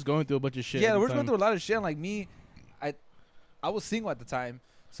just going through a bunch of shit. yeah, at the we're just going time. through a lot of shit. And like me, I was single at the time,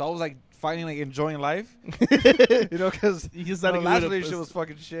 so I was like finally like enjoying life, you know, because You just the started last relationship was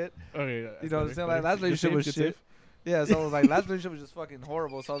fucking shit. Okay, You know what I'm saying? Like last relationship was shit. Yeah, so I was like, last relationship was just fucking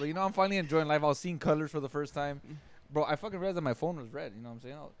horrible. So I was like, I'm finally enjoying life. I was seeing colors for the first time. Bro, I fucking realized that my phone was red. You know what I'm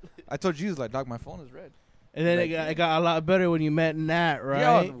saying? I told you, like, dog, my phone is red. And then Like, it got a lot better when you met Nat,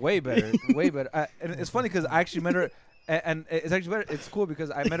 right? Yeah, way better. Way better. And it's funny because I actually met her, and it's actually better. It's cool because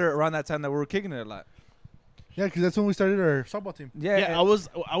I met her around that time that we were kicking it a lot. Yeah, because that's when we started our softball team. Yeah, Yeah, and- I was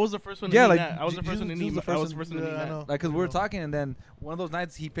the first one. Yeah, To meet like, Nat. I was the first one to Jesus meet. was the I first was the one- first one to meet Yeah, I Nat. know. like, because we were talking, and then one of those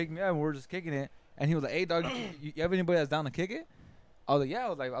nights he picked me up and we were just kicking it, and he was like, "Hey, dog, you have anybody that's down to kick it?" I was like, yeah. I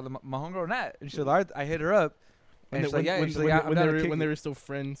was like, my homegirl Nat. And she's like, alright. I hit her up. And she's like, yeah. She's like, yeah. When they were still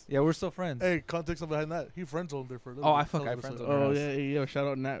friends. Yeah, we're still friends. Hey, context behind that. He friend zoned there for a little Oh, bit. I fuck, I That was friend the zoned second. her. Oh yeah. Shout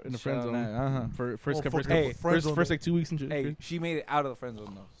out Nat in the friend Shout out zone. Nat, uh-huh. For Oh, first hey, first like 2 weeks and shit. Hey, she made it out of the friend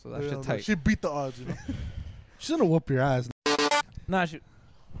zone though, so that shit tight. She beat the odds, you know. She's gonna whoop your ass. Nah, she.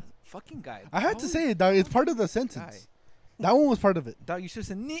 Fucking guy. I had to say it, dog. It's part of the sentence. Guy. That one was part of it, Dog, you should have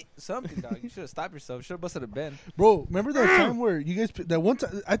said "Neat" something, dog. You should have stopped yourself. Should have busted a bend. bro. Remember that time where you guys that one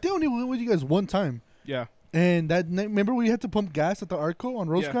time? I think I only went with you guys one time, Yeah. and that night, remember we had to pump gas at the Arco on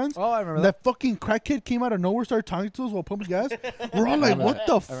Rosecrans. Oh, I remember that. That fucking crackhead came out of nowhere, started talking to us while pumping gas. We're all like, remember "What that.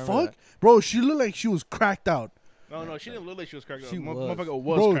 the I remember fuck, that. bro?" She looked like she was cracked out. No, she didn't look like she was cracked out. She was. Motherfucker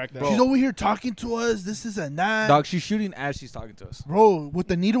was Bro, cracked out. she's over here talking to us. This is and that. Dog, she's shooting as she's talking to us. Bro, with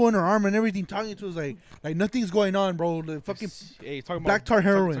the needle in her arm and everything, talking to us like nothing's going on, bro. The fucking Hey, talking black about tar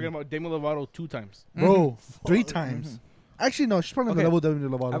heroin. Talking about Demi Lovato 2 times. bro, 3 times. Actually, no, she's probably on the Okay. level of Demi I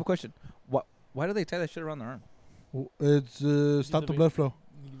have a Lovato. question. Why do they tie that shit around their arm? It's stop the blood flow.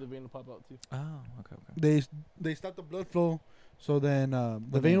 The vein will pop out too. Oh, okay. They stop the blood flow, so then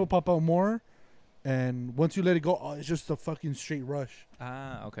the vein will pop out more, and once you let it go, it's just a fucking straight rush.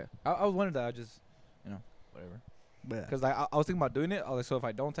 Ah, okay. I was wondering that. I just, whatever. Because I was thinking about doing it. I was like, so if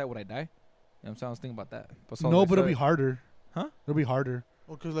I don't tie, would I die? You know what I'm saying? I was thinking about that. But so I was No, like, but it'll so- be harder. Huh? It'll be harder.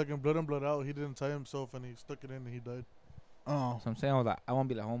 Well, because like in Blood and Blood Out, he didn't tie himself and he stuck it in and he died. Oh, So I'm saying I was like, I want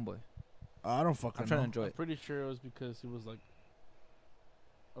to be like homeboy. I don't fucking I'm trying to know. enjoy I'm it. pretty sure it was because he was like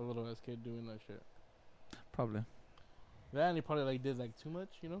a little ass kid doing that shit. Probably. That and he probably like did like too much,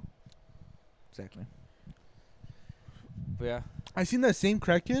 you know? Exactly. But yeah. I seen that same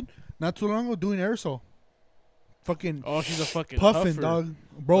crackhead not too long ago doing aerosol. Fucking Oh, she's a fucking puffing, huffer. dog.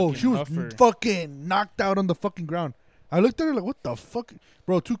 Bro, Fucking she was huffer. fucking knocked out on the fucking ground. I looked at her like, what the fuck?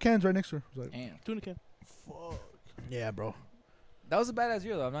 Bro, 2 cans right next to her. I was like, Damn. Tuna can. Fuck. yeah, bro. That was a badass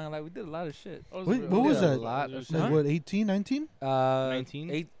year though. I'm not gonna lie. We did a lot of shit. Wait, what was that? Lot It of Like, Huh? what, 18, 19?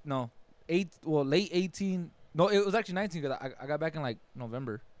 19? 8, no. 8, well, late 18. No, it was actually 19 because I got back in like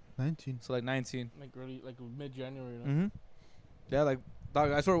November. 19. So like 19. Like early, like mid-January. No? Mm-hmm. Yeah, like,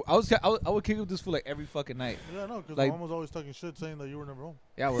 dog, I swear, I would kick up this fool like every fucking night. Yeah, no, because Like- mom was always talking shit saying that you were never home.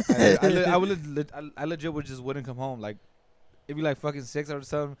 Yeah, I legit would just wouldn't come home. Like, it'd be like fucking 6 or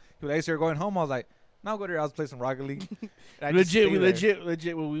something. He would like, "You're going home." I was like, "No, I'll go to your house, play some Rocket League." And I'd just stay there.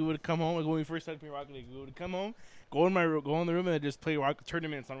 Legit. When we would come home, like when we first started playing Rocket League, we would come home, go in the room, and then just play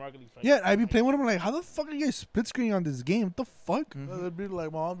tournaments on Rocket League. Yeah, I'd be playing with him like, how the fuck are you guys split screening on this game? What the fuck? Mhm. They'd be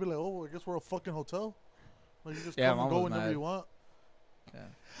like, my mom would be like, oh, I guess we're a fucking hotel. Like, you just Yeah, come and mom go was whenever mad. you want. Yeah.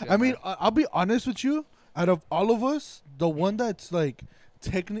 I mean, I'll be honest with you. Out of all of us, the one that's like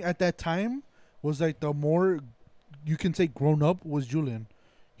technically at that time was like the more you can say grown up was Julian.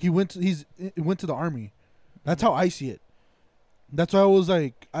 He went to the army. That's how I see it. That's why I was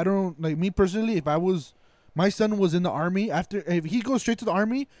like, I don't like me personally. If my son was in the army if he goes straight to the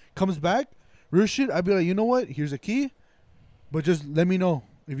army, comes back, real shit, I'd be like, you know what? Here's a key, but just let me know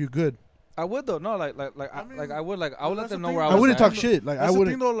if you're good. I would though. No, I mean, would let that's them the know thing. where I I was. wouldn't at. talk shit. Like That's I the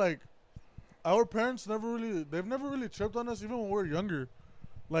wouldn't. thing though, like, our parents they've never really tripped on us even when we were younger.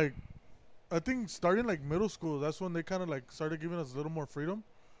 Like, I think starting like middle school, that's when they kind of like started giving us a little more freedom.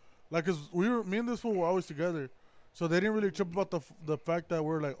 Like, cause me and this fool were always together, so they didn't really trip about the fact that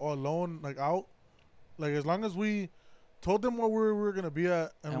we're like all alone, like out. Like, as long as we told them where we were gonna be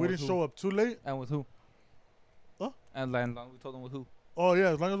at, and we with didn't who? show up too late. And with who? Huh? And like, we told them with who? Oh yeah,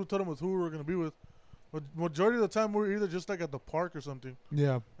 as long as we told them with who we were gonna be with. But majority of the time, we were either just like at the park or something.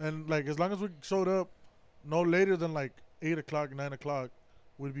 Yeah. And like, as long as we showed up no later than like 8 o'clock, 9 o'clock,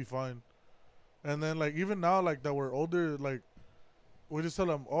 we'd be fine. And then like, even now, like that we're older, like we just tell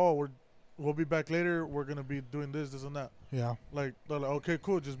them, oh, we'll be back later. We're gonna be doing this, this, and that. Yeah. Like, they're like, okay,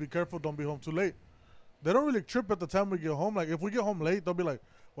 cool. Just be careful. Don't be home too late. They don't really trip at the time we get home. Like, if we get home late, they'll be like,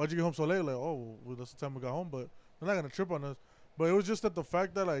 why'd you get home so late? Like, oh, well, that's the time we got home. But they're not gonna trip on us. But it was just that the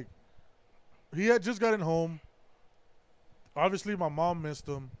fact that like, he had just gotten home. Obviously, my mom missed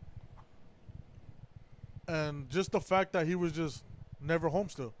him. And just the fact that he was just never home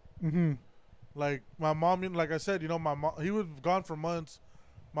still. Mm-hmm. Like, my mom, like I said, my mom, he was gone for months.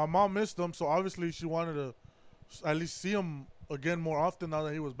 My mom missed him, so obviously she wanted to at least see him again more often now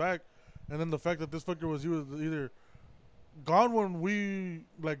that he was back. And then the fact that this fucker he was either gone when we,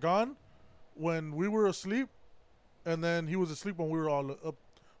 like, gone when we were asleep, and then he was asleep when we were all up,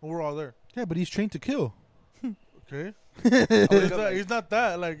 when we were all there. Yeah, but he's trained to kill. Okay. He's not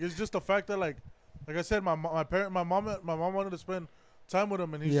that. Like, it's just the fact that, like I said, my mom wanted to spend time with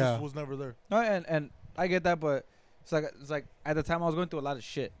him, and he just was never there. No, and I get that, but it's like at the time I was going through a lot of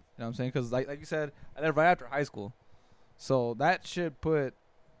shit. You know what I'm saying? Because like you said, I left right after high school, So that shit put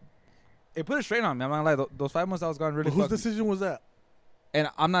a strain on me. I'm not gonna lie. Those 5 months I was gone really But whose fucked me. decision was that? And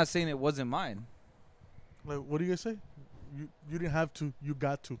I'm not saying it wasn't mine. Like, what do you guys say? You didn't have to. You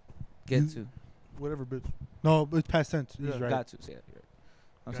got to. Get You- to. Whatever, bitch. No, it's past tense. Yeah. He's right. Got to say it.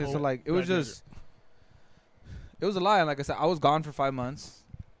 I'm saying Yeah. so like it was Gotcha. just it was a lie. And like I said, I was gone for 5 months,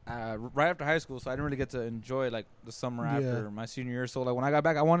 right after high school, so I didn't really get to enjoy like the summer Yeah. after my senior year. So like when I got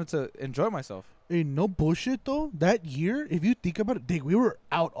back, I wanted to enjoy myself. Hey, no bullshit though. That year, if you think about it, Dick, we were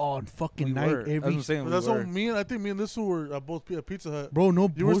out on fucking We night were. That's what every. I'm saying. But We that's were. what me and I think me and this were at both at Pizza Hut. Bro,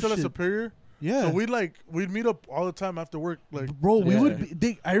 no You were bullshit. still at Superior. Yeah. So we'd meet up all the time after work. Like, Bro, we Yeah. would be,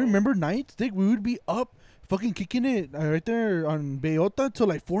 Dick, I remember nights, Dick, we would be up fucking kicking it right there on Bayota till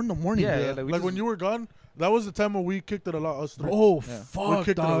like 4 in the morning. Yeah, yeah, like, we like when just- you were gone, that was the time when we kicked it a lot. Us three. Oh, Yeah. we fuck, kicked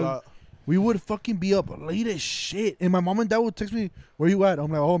it a dog. lot. We would fucking be up late as shit. And my mom and dad would text me, where you at?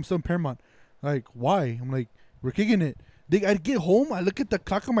 I'm like, oh, I'm still in Paramount. Like, why? I'm like, we're kicking it. Dick, I'd get home, I look at the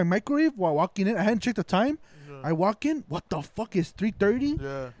clock on my microwave while walking in. I hadn't checked the time. Yeah. I walk in, what the fuck is 3:30?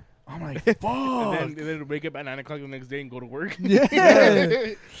 yeah. I'm like, fuck. And then wake up at 9 o'clock the next day and go to work. yeah.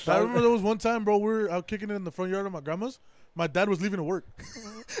 I remember there was one time, bro. We were out kicking it in the front yard of my grandma's. My dad was leaving to work.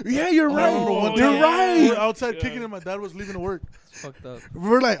 Yeah, you're I right. remember one You're time We right. were outside Yeah. kicking it. My dad was leaving to work. It's fucked up.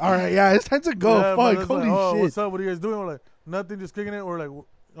 We're like, all right, yeah, it's time to go. Yeah, my Fuck, dad's holy like, oh, shit. what's up? What are you guys doing? We're like, nothing, just kicking it. Or like,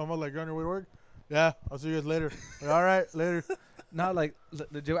 I'm like, you're on your way to work? Yeah, I'll see you guys later. Like, all right, later. Not like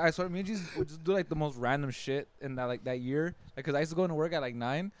legit. I swear, me and Jesus would just do like the most random shit in that year. Like, cause I used to go into work at like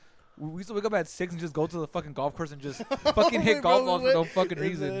 9. We used to wake up at 6 and just go to the fucking golf course and just fucking hit golf balls for no fucking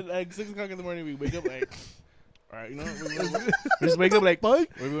reason. Like 6 o'clock in the morning, we wake up like, all right, you know, we just wake up like, what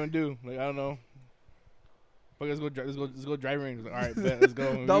are we gonna do? Like, I don't know. Fuck, let's go driving range. Like, all right, bet, let's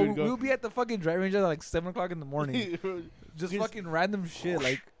go. No, We would we'll be at the fucking driving range at like 7 o'clock in the morning. Just fucking random shit.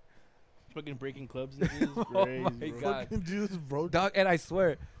 Like, fucking breaking clubs. And shit. It's Oh crazy, my bro. God. Fucking Jesus, bro. dog, and I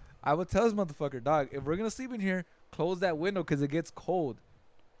swear, I would tell this motherfucker, dog, if we're gonna sleep in here, close that window because it gets cold.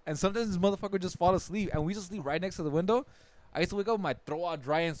 And sometimes this motherfucker just fall asleep, and we just sleep right next to the window. I used to wake up with my throat all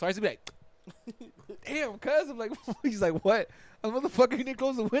dry, and so I used to be like, damn, cuz. I'm like, he's like, what? I'm motherfucker, you didn't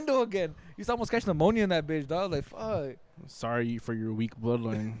close the window again. You used to almost catch pneumonia in that bitch, dog. Like, fuck. Sorry for your weak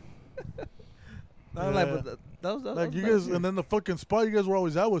bloodline. I'm like, Yeah. but that was Like, you nice guys, shit. and then the fucking spot you guys were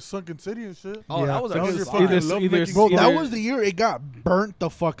always at was Sunken City and shit. Oh, Yeah. that was That a was good your spot. fucking Either- love either- making Bro, spot. that was the year it got burnt the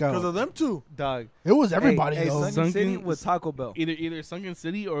fuck out. Because of them two. Dog. It was everybody Hey, though. Sunken City Sunken- with Taco Bell. Either Sunken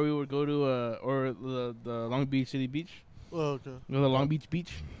City or we would go to or the Long Beach City Beach. Oh, okay. You know, the Long Beach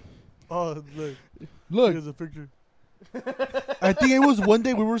Beach. Oh, look. Look, Here's a picture. I think it was one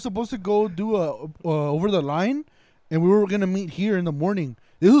day we were supposed to go do a over the line, and we were gonna meet here in the morning.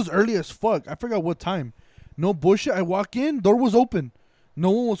 This was early as fuck. I forgot what time. No bullshit. I walk in, door was open. No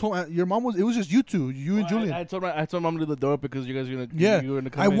one was home. Your mom was. It was just you two, you and Julian. I told mom to leave the door up because you guys were gonna. Yeah. You were gonna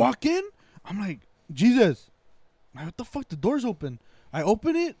come I in. walk in. I'm like, Jesus. I'm like, what the fuck? The door's open. I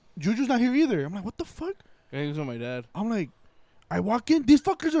open it. Juju's not here either. I'm like, what the fuck? Yeah, he was with my dad. I'm like, I walk in. These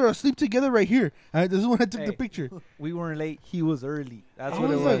fuckers are asleep together right here. This is when I took the Hey. picture. We weren't late. He was early. That's I what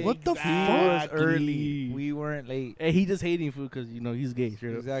it was was. like, what the He fuck? was early. Exactly. We weren't late. Hey, he just hating food because he's gay.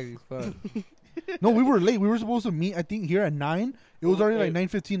 Straight up. Exactly. Fuck. No, we were late. We were supposed to meet. I think here at 9. It was already like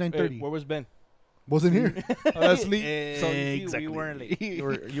 9:15, Hey, 9:30. where was Ben? Wasn't here. Asleep. So Exactly. we weren't late. You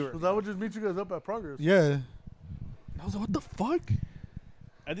were. So that would just meet you guys up at Progress. Yeah. I was like, what the fuck?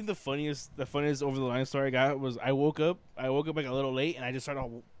 I think the funniest over the line story I got was I woke up like a little late and I just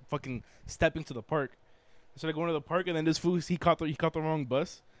started fucking stepping to the park. I started going to the park and then this fool he caught the wrong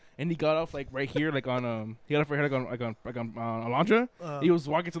bus and he got off like right here like on he got off right here like on Alondra. He was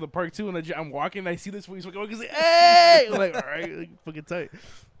walking to the park too and legit, I'm walking and I see this fool he's fucking like, hey, I'm like, all right, like, fucking tight.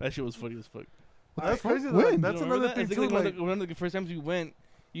 That shit was funny as fuck. That's crazy. Though. When? Like, You that's don't remember another that? thing I think too. like Like, one of the first times we went,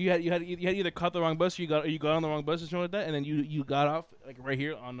 you had either caught the wrong bus or you got on the wrong bus or something like that, and then you got off like right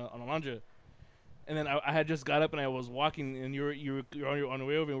here on Alondra, and then I had just got up and I was walking and you're on the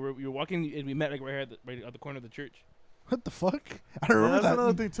way over and you were walking and we met like right at the corner of the church. What the fuck? I don't yeah, remember that's that.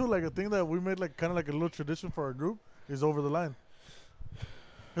 another thing too. Like a thing that we made like kind of like a little tradition for our group is over the line.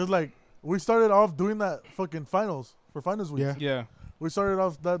 It's like we started off doing that fucking finals for finals week. Yeah. Yeah, We started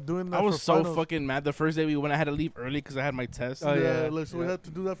off doing that. I was for so finals. fucking mad the first day we went. I had to leave early because I had my test. Oh, yeah, yeah. like, so we Yeah. had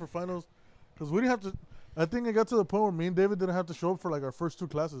to do that for finals because we didn't have to. I think it got to the point where me and David didn't have to show up for like our first 2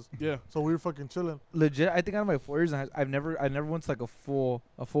 classes, Yeah, so we were fucking chilling. Legit. I think out of my 4 years, I've never went to like a full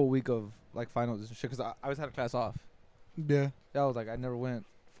week of like finals and shit because I always had a class off. Yeah. That was like I never went.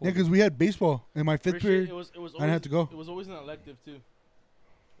 Full Yeah, because we had baseball in my 5th First year, period. it was I didn't always, have to go. It was always an elective too.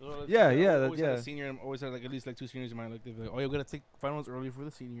 It was always- Yeah, I yeah, always had yeah. a senior. And always had like at least like 2 seniors in my elective. Like, oh, you're gonna take finals early for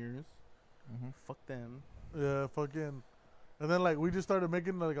the seniors. Mhm. Fuck them. Yeah, fucking. And then like we just started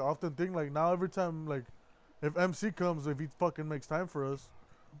making like an often thing. Like now every time like if MC comes, if he fucking makes time for us,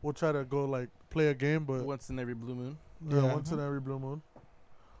 we'll try to go like play a game. But Once in every blue moon. yeah, once in every blue moon.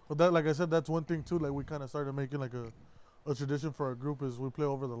 But that, like I said, that's one thing too. Like we kind of started making like a tradition for our group is we play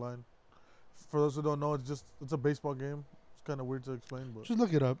over the line. For those who don't know, it's a baseball game. It's kind of weird to explain, but Just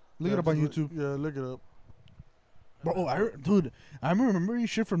look it up. Look yeah, it up on just YouTube. Yeah, look it up. Bro, dude, I'm remembering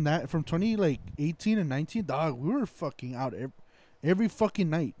shit from 2018 and 19. Dog, we were fucking out every fucking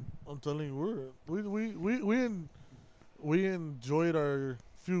night. I'm telling you, we enjoyed our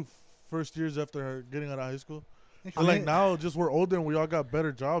few first years after getting out of high school. And like now, just we're older and we all got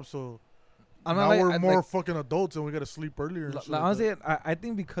better jobs, so I'm now not we're like, more fucking adults and we gotta sleep earlier. And Like, shit like honestly, that. I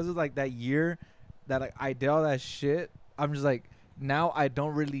think because of like that year that like I did all that shit, I'm just like now I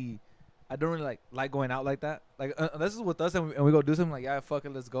don't really like going out like that. Like this is with us and we go do something like yeah fuck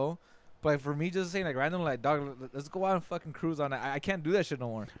it let's go. But like, for me just saying like random like dog let's go out and fucking cruise on it. I can't do that shit no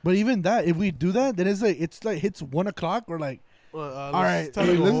more. But even that, if we do that, then it's like hits 1 o'clock. We're like, Well, all right, it's time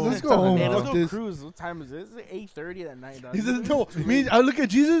to hey, go home. let's go home. Hey, let's Fuck go this. cruise. What time is it? It's 8:30 at night, dog. He says, no, I look at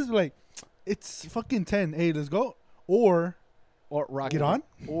Jesus like, it's fucking 10. Hey, let's go. Or Or rock get on.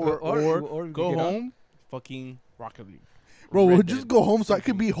 Or we go get on. home, fucking Rocket League. Bro, Red we'll Dead. just go home so I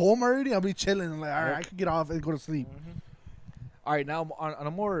could be home already. I'll be chilling. I'm like, all right, I can get off and go to sleep. All right, now on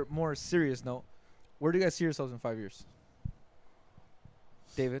a more serious note, where do you guys see yourselves in 5 years?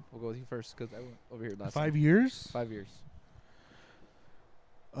 David, we'll go with you first because I went over here last 5 time. years? 5 years.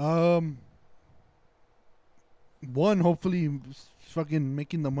 One, hopefully fucking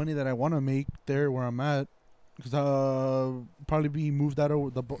making the money that I want to make there where I'm at. Because probably be moved out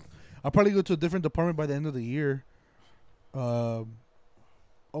of I'll probably go to a different department by the end of the year. Probably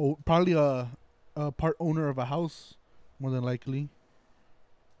a part owner of a house, more than likely.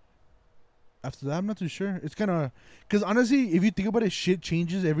 After that, I'm not too sure. It's kind of... Because honestly, if you think about it, shit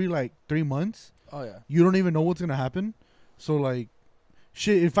changes every, 3 months. Oh yeah. You don't even know what's going to happen. So,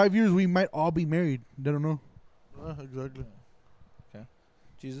 shit, in 5 years, we might all be married. They don't know. Exactly.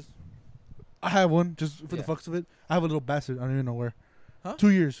 Jesus. I have one, just for Yeah. the fucks of it. I have a little bastard. I don't even know where. Huh? 2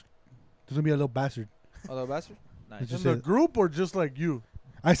 years. There's going to be a little bastard. Oh, the bastard. Nice. It's In just the it. group or just like you?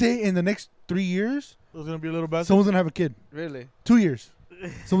 I say in the next 3 years, There's gonna be a little bastard. someone's going to have a kid. Really? 2 years.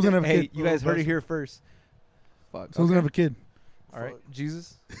 Someone's going to have a Hey, kid. you guys heard it bastard. here first. Fuck. Someone's going to Okay. have a kid. All right,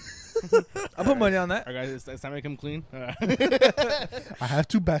 Jesus. I put money on that. All right, guys, it's time to come clean. I have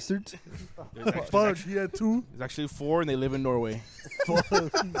 2 bastards. Fuck, he had two. There's actually 4, and they live in Norway.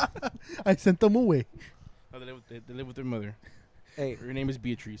 I sent them away. Oh, they live with their mother. Hey, Her name is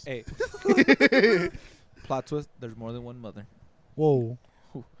Beatrice. hey. Plot twist: there's more than one mother. Whoa.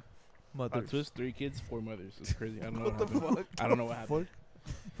 Mother. Twist, 3 kids, 4 mothers. It's crazy. I don't know what happened. I don't know what happened.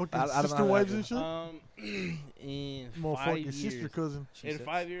 Fucking I don't know sister how that wives and shit. In 5 Motherfucking years. sister cousin. In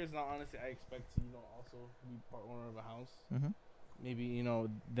 5 years, now honestly, I expect to also be part owner of a house. Mm-hmm. Maybe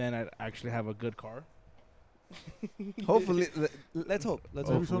then I'd actually have a good car. Hopefully, let's hope. Let's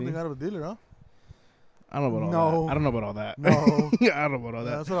Maybe hope. something out of a dealer, huh? I don't know about all No. that. I don't know about all that. No. I don't know about all Yeah,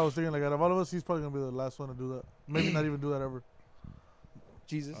 that. that's what I was thinking. Like out of all of us, he's probably gonna be the last one to do that. Maybe not even do that ever.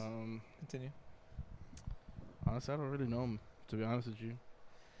 Jesus. Honestly, Continue. I don't really know him. To be honest with you,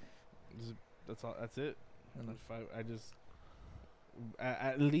 that's all. That's it. If I just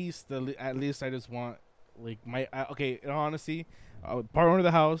at least I just want okay. In all honesty, part owner of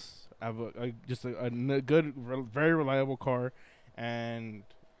the house. I have a good, very reliable car, and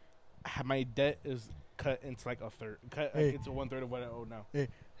my debt is cut into like a third. Cut Hey. into 1/3 of what I owe now.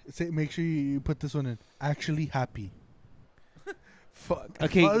 Make sure you put this one in. Actually happy. Fuck.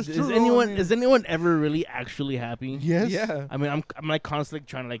 Okay, Well, it's is true, though, anyone I mean- is anyone ever really actually happy? Yes. Yeah. I mean, I'm like constantly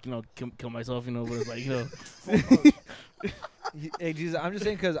trying to kill myself, but it's like Hey, Jesus, I'm just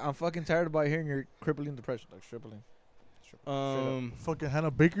saying because I'm fucking tired about hearing your crippling depression, like crippling. Fucking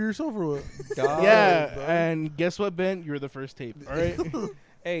Hannah Baker yourself or what? yeah. dog. And guess what, Ben? You're the first tape. All right.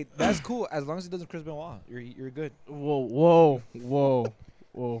 Hey, that's cool as long as it doesn't Chris Benoit. You're good. Whoa.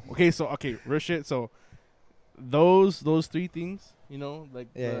 Okay, real shit. So those 3 things,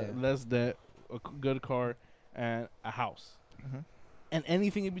 Yeah. less debt, a good car, and a house, Mhm. and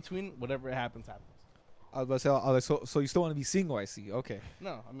anything in between, whatever happens. I was about to say, so you still want to be single? I see. Okay,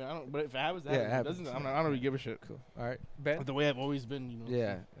 No, I mean I don't. But if it happens, Yeah, it it happens. doesn't. I don't really give a shit. cool. All right, Ben. The way I've always been,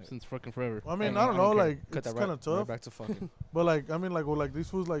 Yeah. since fucking forever. I mean, Hey, I don't I know. don't care. Like, Cut it's that kind of right tough. back to fucking. But like, I mean, like these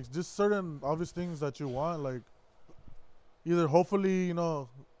foods, like just certain obvious things that you want, like either hopefully,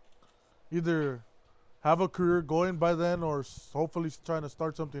 either have a career going by then, or hopefully trying to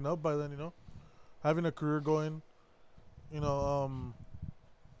start something up by then. Having a career going,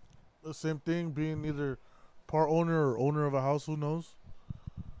 the same thing, being either part owner or owner of a house, who knows?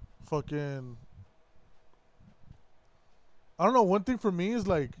 Fucking, I don't know. One thing for me is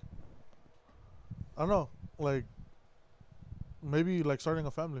like, I don't know, like maybe like starting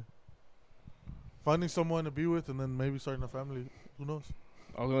a family, finding someone to be with, and then maybe starting a family. Who knows?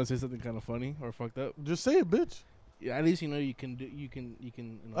 I was gonna say something kind of funny or fucked up. Just say it, bitch. Yeah, at least you know you can do. You can. You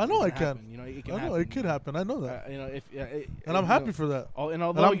know, I know it I can. happen, You know it can. I know happen, it could happen. I know that, You know if and I'm happy for that. And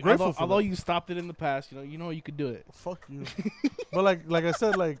I'm grateful for although that. you stopped it in the past, you know you could do it. Fuck you. But like I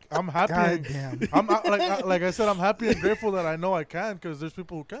said, like I'm happy. God damn. Like I said, I'm happy and grateful that I know I can, because there's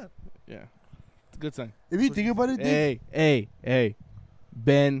people who can't. Yeah, it's a good sign. If you think about it, dude, Hey,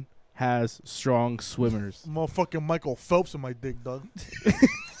 Ben has strong swimmers. Motherfucking Michael Phelps in my dick, dog.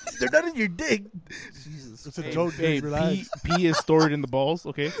 they're not in your dick. Jesus, it's a joke. Hey, Dude, relax. pee is stored in the balls.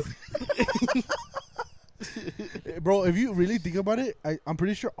 Okay. Bro, if you really think about it, I'm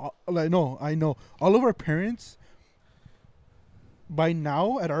pretty sure. I know all of our parents by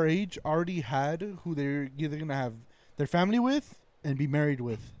now at our age already had who they're either gonna have their family with and be married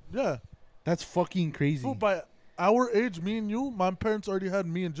with. Yeah. That's fucking crazy. Fool, by our age, me and you, my parents already had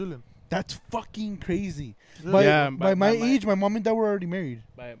me and Julian. That's fucking crazy. Yeah. By, Yeah, by my age, my mom and dad were already married.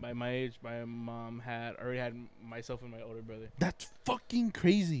 By my age, my mom already had myself and my older brother. That's fucking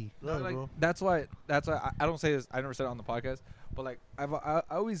crazy. Yeah, like, bro. that's why I don't say this. I never said it on the podcast, but like I don't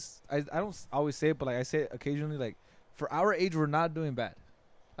always say it, but like I say it occasionally. Like for our age, we're not doing bad.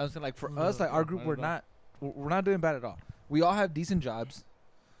 I was saying like for us, like our group, we're not doing bad at all. We all have decent jobs.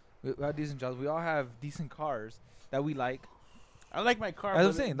 We have decent jobs. We all have decent cars that we like. I like my car. As I'm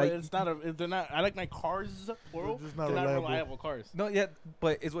but saying, but like- it's not they're not. I like my cars, plural. They're just not They're not reliable. reliable cars. No, yeah,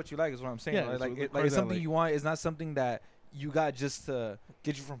 but it's what you like. Is what I'm saying. Yeah, right? it's Like what the like cars it's I something like. you want. It's not something that you got just to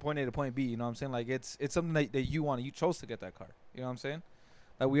get you from point A to point B. You know what I'm saying? Like it's something that you want. You chose to get that car. You know what I'm saying?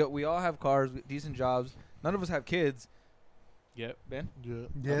 Like we all have cars, decent jobs. None of us have kids. Yep. Ben. Yeah.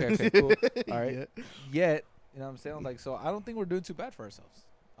 Yeah. Okay, cool. All right. Yet, you know what I'm saying? Like, so I don't think we're doing too bad for ourselves.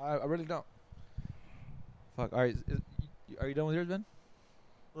 I really don't. Fuck. All right. Are you done with yours, Ben?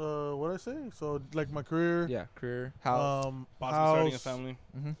 What I say? So like my career. Yeah. Career. House. Possibly starting a house, family.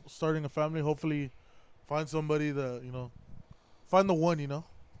 Mm-hmm. starting a family. Hopefully, find somebody that find the one.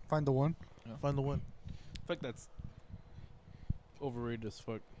 Find the one. Find the one. I feel like that's overrated as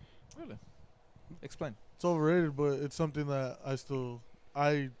fuck. Really? Explain. It's overrated, but it's something that I still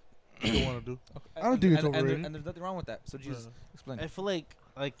want to do. Okay. I don't think it's overrated. And there's nothing wrong with that. So just explain. I feel like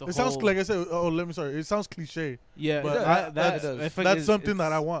the It whole. sounds like I said. Oh, let me sorry. It sounds cliche, Yeah, but does. that, It does. I feel like that's something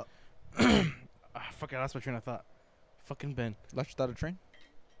that I it's- want. Fuck, I lost my train of thought. Fucking Ben. Lost without a train.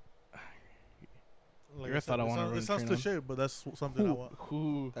 You're a thought I wanna run It sounds train on. cliche, but that's something I want.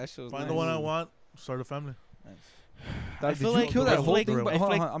 Who? That shows. Find the one I want. Start a family. I feel like kill I that feel whole like- thing? I But feel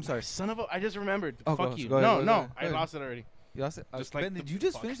hold on, like- I'm sorry. Son of a! I just remembered. Oh, Fuck you. go ahead, No, go no, ahead. I lost it already. You lost it? Just like Ben, the did you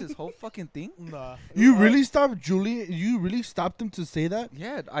just fuck. finish this whole fucking thing? Nah. You really stopped Julian? You really stopped him to say that?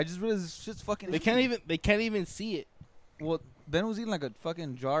 Yeah, I just realized this shit's fucking. They can't even see it. Well, Ben was eating like a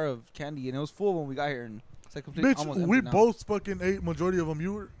fucking jar of candy, and it was full when we got here, and it's like completely almost Bitch, empty we now. both fucking ate majority of them.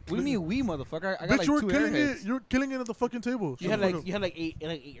 You were. What do you mean we, motherfucker? I got Bitch, like you were two killing airheads. it. You were killing it at the fucking table. You Shut had the fuck like up. you had like eight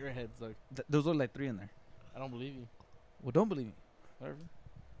airheads. Like There was only like 3 in there. I don't believe you. Well, don't believe me. Whatever.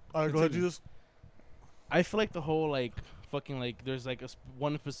 All right, go ahead. Continue. You just. I feel like the whole like fucking like there's like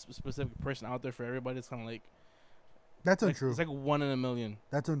one specific person out there for everybody. It's kind of like That's untrue. It's like 1 in a million.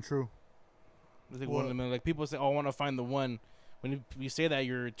 That's untrue. It's like 1 in a million. Like people say, "Oh, I want to find the one." When you say that,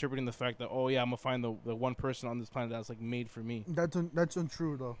 you're interpreting the fact that, "Oh yeah, I'm gonna find the one person on this planet that's like made for me." That's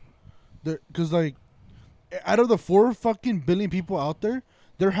untrue though. Because like, out of the 4 fucking billion people out there,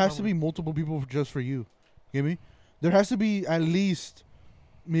 there has to be multiple people just for you. Get me? There has to be at least,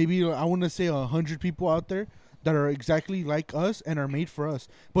 maybe I want to say 100 people out there that are exactly like us and are made for us.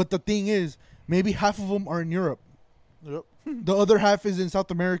 But the thing is, maybe half of them are in Europe. Yep. The other half is in South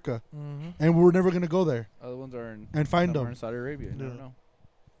America, Mm-hmm. and we're never gonna go there Other ones are in and find somewhere them. in Saudi Arabia. You never Yeah. know.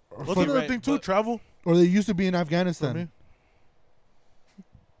 Or, What's fuck- another right, thing too? but- Travel. or they used to be in For me. Afghanistan.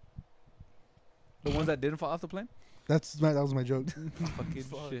 The ones that didn't fall off the plane? That was my joke. Fucking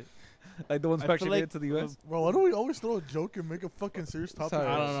shit. Like the ones I who feel actually like made it to the U.S. Bro, why do we always throw a joke and make a fucking serious topic? Sorry.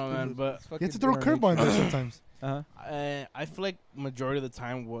 I don't know, man, Stupid. but It's You have fucking to throw a human curveball in nature. there sometimes. Uh-huh. I feel like majority of the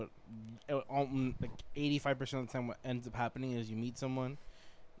time, like 85% of the time, what ends up happening is you meet someone,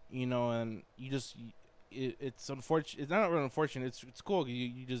 and you just it's unfortunate. It's not really unfortunate. It's cool.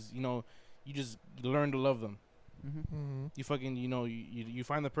 You just learn to love them. Mm-hmm. Mm-hmm. You fucking you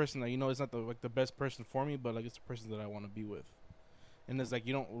find the person that it's not the best person for me, but like it's the person that I want to be with. And it's like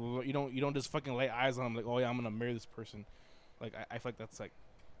you don't just fucking lay eyes on them like, oh yeah, I'm gonna marry this person. Like I feel like that's like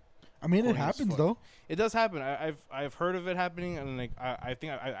I mean, it corny as happens fuck. though. It does happen. I've heard of it happening, and like I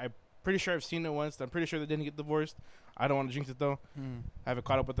think I'm pretty sure I've seen it once. I'm pretty sure they didn't get divorced. I don't want to jinx it though. I haven't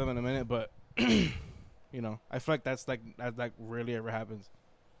caught up with them in a minute, but you know, I feel like that's like that rarely ever happens.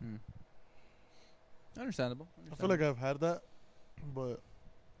 Understandable. I feel like I've had that, but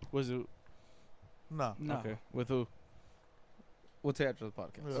Was it nah. No. okay with who? We'll take it after the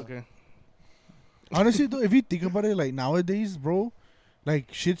podcast. Yeah. Okay, Honestly, though, if you think about it, like nowadays, bro,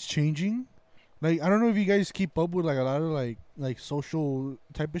 like shit's changing. Like I don't know if you guys keep up with like a lot of like social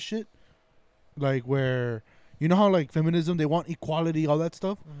type of shit, like where you know how like feminism they want equality, all that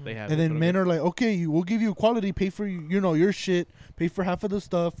stuff, they have. and it, then but men okay. are like, okay, we'll give you equality, pay for you know your shit, pay for half of the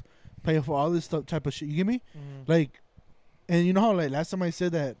stuff, pay for all this stuff type of shit. You get me? Like, and you know how like last time I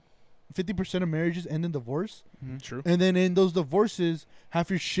said that 50% of marriages end in divorce, True. and then in those divorces, half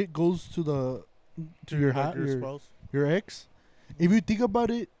your shit goes to the your like your spouse. your ex. If you think about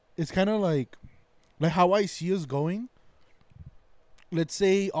it, it's kind of like how I see us going. Let's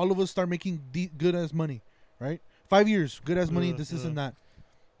say all of us start making good ass money, right? 5 years, good ass money. Yeah, This yeah. and that.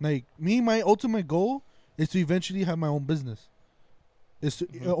 Like me, my ultimate goal is to eventually have my own business. Is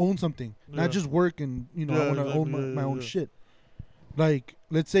to own something, Yeah. not just work and I want to exactly. own my own shit. Like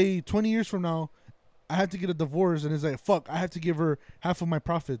let's say 20 years from now, I have to get a divorce, and it's like fuck, I have to give her half of my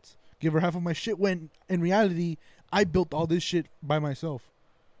profits, give her half of my shit. When in reality, I built all this shit by myself.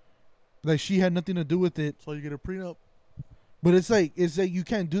 Like she had nothing to do with it. So you get a prenup. But it's like you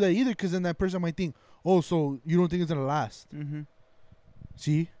can't do that either, because then that person might think, oh, so you don't think it's gonna last?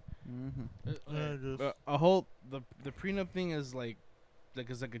 See? Yeah, I guess. A whole the prenup thing is like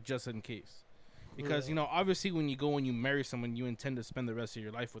it's like a just in case, because Yeah. obviously when you marry someone, you intend to spend the rest of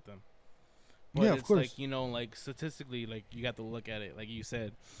your life with them. But Yeah, of it's course. like like statistically, like you got to look at it like you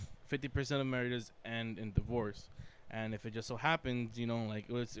said, 50% of marriages end in divorce, and if it just so happens, like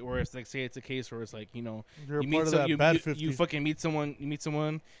it's like say it's a case where it's like You're you a meet part of some, that you, bad you, 50. you fucking meet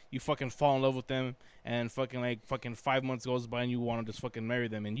someone, you fucking fall in love with them, and fucking 5 months goes by and you want to just fucking marry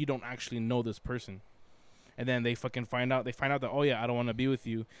them, and you don't actually know this person, and then they fucking find out that, oh yeah, I don't want to be with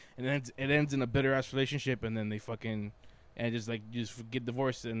you, and then it ends in a bitter ass relationship, and then they fucking and just get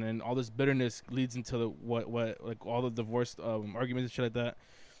divorced, and then all this bitterness leads into what like all the divorce arguments and shit like that,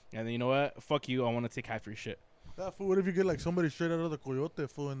 and then you know what, fuck you, I want to take half your shit. That fool, what if you get like somebody straight out of the coyote,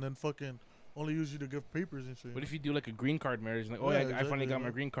 fool, and then fucking only use you to give papers and shit? What if you do like a green card marriage? Like, oh Yeah, yeah, I finally exactly, got my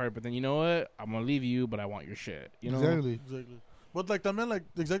yeah. green card, but then you know what? I'm gonna leave you, but I want your shit. You know? Exactly. Exactly. But like that man, like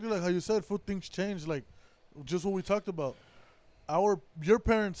exactly like how you said, food things change. Like just what we talked about. Your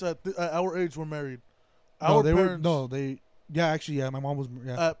parents at our age were married. Our parents, My mom was,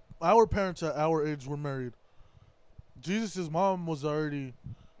 yeah. our parents at our age were married. Jesus' mom was already,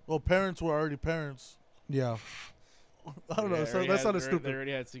 parents were already parents. Yeah. I don't know. So that sounded stupid. They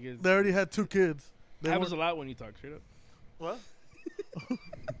already had 2 kids. They already had 2 kids. They happens a weren't- lot when you talk straight up. What?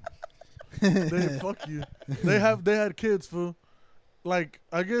 They fuck you. They had kids, fool. Like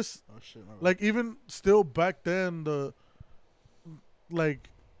I guess, Oh shit. like even still back then, the like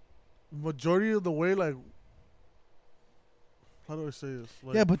majority of the way, like how do I say this?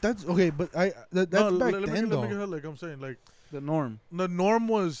 Like, Yeah, but that's okay. But that's no, back let me then get though. her, like I'm saying, like The norm. the norm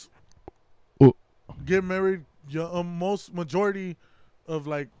was Oh. get married. Most majority of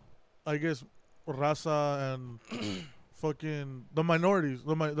like, I guess, raza and fucking the minorities,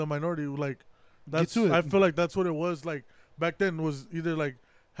 the minority, like that's. to it. I feel like that's what it was like back then. Was either like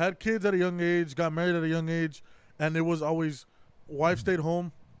had kids at a young age, got married at a young age, and it was always wife stayed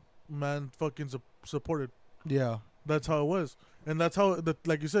home, man fucking supported. Yeah. That's how it was, and that's how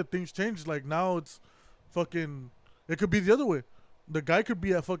like you said, things changed. Like now it's fucking. It could be the other way. The guy could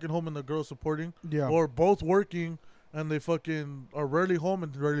be at fucking home and the girl supporting, Yeah. or both working and they fucking are rarely home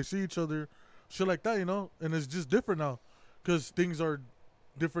and rarely see each other, shit like that, And it's just different now, because things are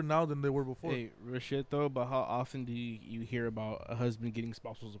different now than they were before. Hey, real shit though. But how often do you hear about a husband getting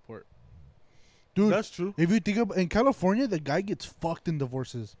spousal support? Dude, That's true. if you think about in California, the guy gets fucked in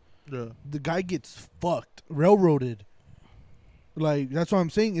divorces. Yeah, The guy gets fucked, railroaded. Like that's what I'm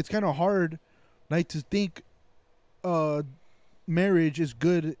saying. It's kind of hard, like to think, marriage is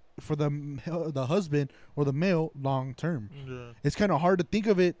good for the husband or the male long term. yeah, It's kind of hard to think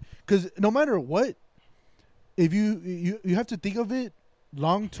of it because no matter what, if you have to think of it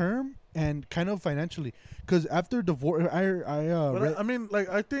long term and kind of financially. Because after divorce, but I mean, like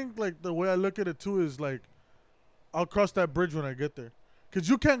I think like the way I look at it too is like, I'll cross that bridge when I get there, because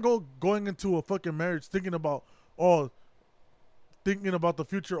you can't going into a fucking marriage thinking about the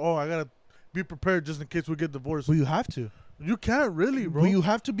future. Oh, I gotta be prepared just in case we get divorced. well, you have to. You can't really, bro. Well, you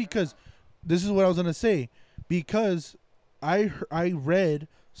have to, because this is what I was gonna say. Because I read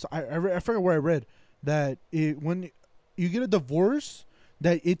So I forgot where I read that when you get a divorce,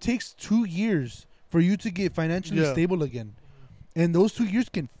 that it takes 2 years for you to get financially Yeah. stable again, and those 2 years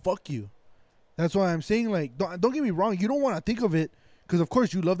can fuck you. That's why I'm saying, like, don't get me wrong. You don't want to think of it because, of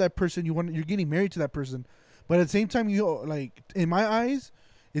course, you love that person. You're getting married to that person, but at the same time, you like, in my eyes,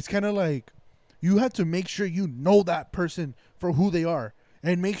 it's kind of like you have to make sure you know that person for who they are,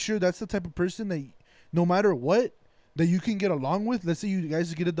 and make sure that's the type of person that, no matter what, that you can get along with. Let's say you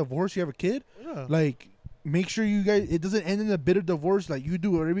guys get a divorce, you have a kid, Yeah. like, make sure you guys, it doesn't end in a bitter divorce. Like, you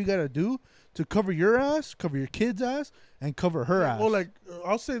do whatever you gotta do to cover your ass, cover your kid's ass, and cover her ass. Well, like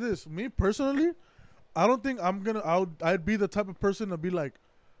I'll say this, me personally, I don't think I'd be the type of person to be like,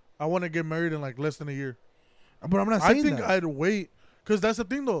 I want to get married in like less than a year. But I'm not I saying think that. I'd wait, because that's the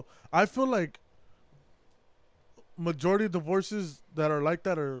thing though. I feel like majority of divorces that are like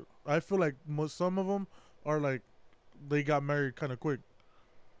that are, I feel like some of them are like they got married kind of quick.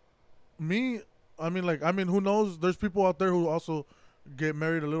 I mean, who knows? There's people out there who also get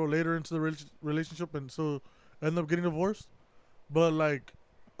married a little later into the relationship and so end up getting divorced. But like,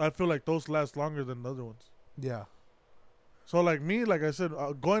 I feel like those last longer than the other ones. Yeah. So like me, like I said,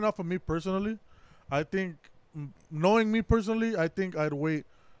 going off of me personally, I think, knowing me personally, I think I'd wait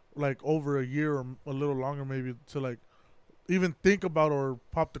like over a year or a little longer maybe to like even think about or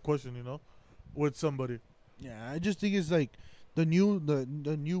pop the question, with somebody. Yeah, I just think it's like the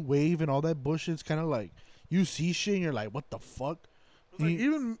new wave and all that bullshit's kind of like, you see shit and you're like, what the fuck? Like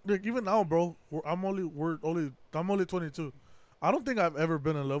even now, bro, I'm only 22. I don't think I've ever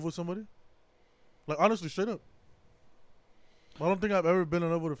been in love with somebody. Like, honestly, straight up, I don't think I've ever been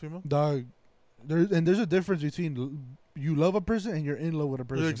in love with a female. Dog, there's a difference between you love a person and you're in love with a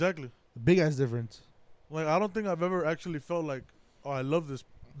person. Yeah, exactly. Big ass difference. Like, I don't think I've ever actually felt like, oh, I love this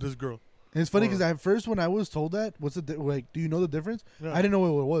girl. And it's funny Or- because at first when I was told that, like, do you know the difference? Yeah. I didn't know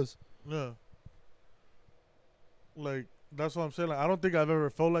what it was. Yeah. Like, that's what I'm saying. Like, I don't think I've ever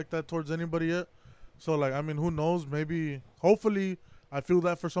felt like that towards anybody yet. So, like, I mean, who knows? Maybe, hopefully, I feel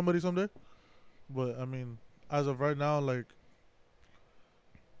that for somebody someday. But, I mean, as of right now, like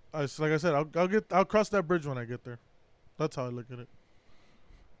I said, I'll cross that bridge when I get there. That's how I look at it.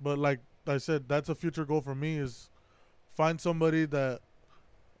 But, like I said, that's a future goal for me, is find somebody that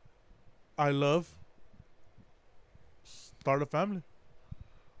I love, start a family.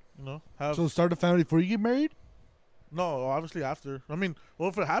 So start a family before you get married? No, obviously after. I mean, well,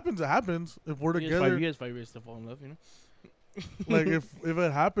 if it happens, it happens. If we're He has together, 5 years, 5 years to fall in love. like if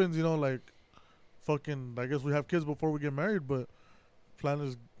it happens, like, fucking, I guess we have kids before we get married. But plan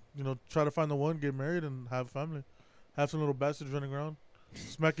is, try to find the one, get married, and have a family, have some little bastards running around,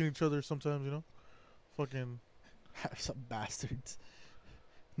 smacking each other sometimes. Fucking. Have some bastards.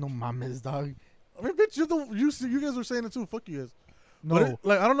 No mames, dog. I mean, bitch, you guys were saying it too. Fuck you guys. No. But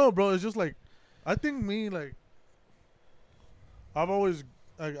like, I don't know, bro. It's just like, I think me, like, I've always,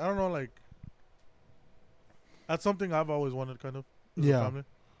 like, I don't know, like, that's something I've always wanted, kind of. Is a family.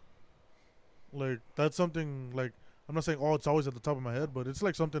 Like, that's something, like, I'm not saying, oh, it's always at the top of my head, but it's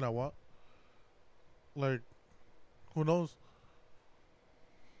like something I want. Like, who knows?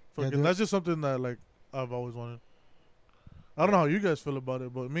 Yeah, Fucking, that's just something that, like, I've always wanted. I don't know how you guys feel about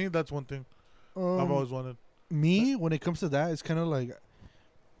it, but me, that's one thing I've always wanted. Me, when it comes to that, it's kind of like,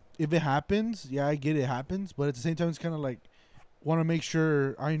 if it happens, yeah, I get it happens, but at the same time, it's kind of like, want to make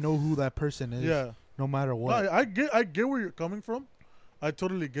sure I know who that person is. Yeah. No matter what. No, I get where you're coming from. I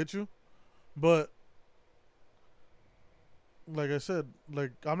totally get you. But like I said,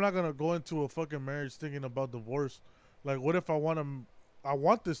 like, I'm not gonna go into a fucking marriage thinking about divorce. Like, what if I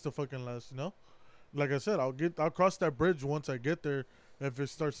want this to fucking last, Like I said, I'll cross that bridge once I get there, if it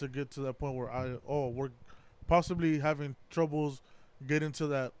starts to get to that point where we're possibly having troubles getting to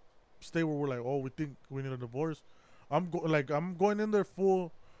that state where we're like, oh, we think we need a divorce. I'm going in there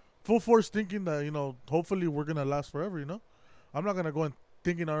full force thinking that, hopefully we're gonna last forever, I'm not gonna go in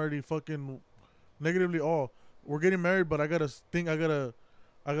thinking already fucking negatively, oh, we're getting married, but I gotta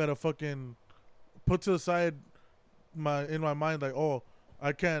fucking put to the side in my mind, like, oh,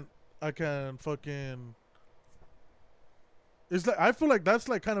 I can't fucking. It's like, I feel like that's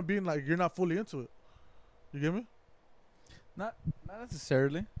like kind of being like, you're not fully into it. You get me? Not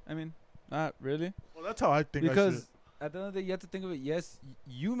necessarily. I mean, not really. Well, that's how I think. Because at the end of the day, you have to think of it. Yes,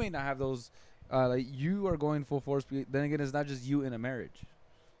 you may not have those. Like, you are going full force. But then again, it's not just you in a marriage.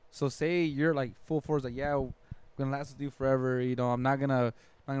 So say you're like full force, like, yeah, I'm gonna last with you forever. I'm not gonna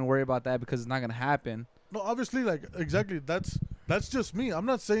worry about that because it's not gonna happen. No, obviously, like, exactly. That's just me. I'm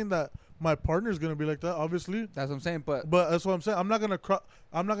not saying that my partner's gonna be like that. Obviously, That's what I'm saying. But that's what I'm saying. I'm not gonna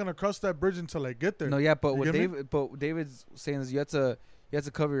cross that bridge until I get there. no, yeah. But You what get me? David's saying is you you have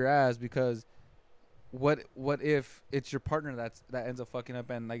to cover your ass because what if it's your partner that ends up fucking up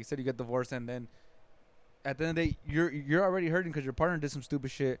and like you said you get divorced and then at the end of the day you're already hurting because your partner did some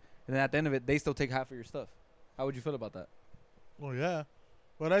stupid shit and then at the end of it they still take half of your stuff. How would you feel about that? Well, yeah,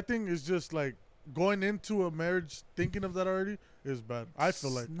 but I think it's just like going into a marriage thinking of that already is bad. I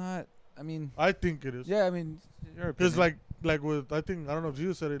feel like It's not. I mean, I think it is. yeah. I mean, your Because opinion. like with I think I don't know if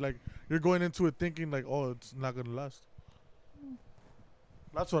Jesus said it, like you're going into it thinking like, oh, it's not gonna last.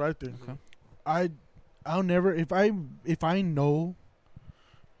 That's what I think. Okay. I'll never if I know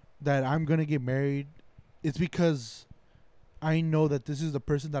that I'm gonna get married, it's because I know that this is the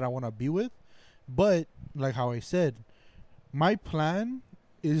person that I want to be with. But like how I said, my plan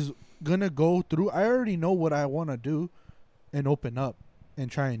is gonna go through. I already know what I want to do, and open up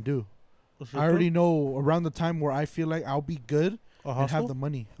and try and do. I already know around the time where I feel like I'll be good a and hostel. have the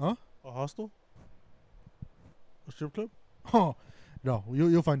money. Huh? A hostel. A strip club. Oh, no,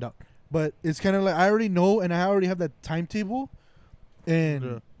 you'll find out. But it's kind of like I already know, and I already have that timetable, and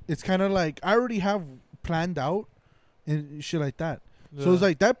Yeah. it's kind of like I already have planned out and shit like that. So it's Yeah.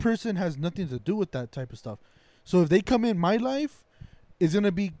 like that person has nothing to do with that type of stuff. So if they come in my life, it's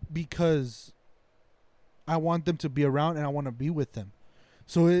gonna be because I want them to be around and I want to be with them.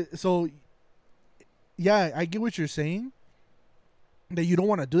 So yeah, I get what you're saying. That you don't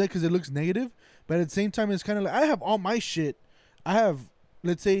want to do that because it looks negative, but at the same time, it's kind of like I have all my shit. I have,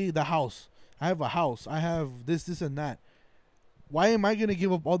 let's say, the house. I have a house. I have this, and that. Why am I gonna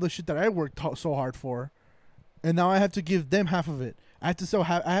give up all the shit that I worked so hard for, and now I have to give them half of it? I have to sell.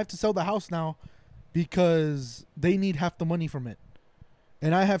 I have to sell the house now because they need half the money from it,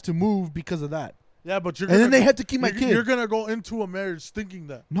 and I have to move because of that. Yeah, but you're. And gonna then they go- have to keep my you're, kid. You're gonna go into a marriage thinking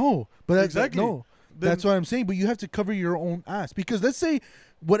that. No, but Exactly. no. Then- That's what I'm saying. But you have to cover your own ass because let's say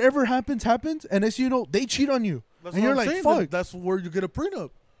whatever happens, and as you know, they cheat on you, That's and what you're I'm like, saying, fuck. then That's where you get a prenup.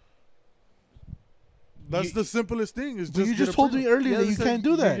 That's You- the simplest thing. Is But just you get just a told prenup. me earlier that you said- can't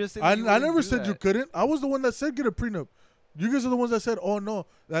do that. just said I you wouldn't never do said you that. couldn't. I was the one that said get a prenup. You guys are the ones that said, "Oh no,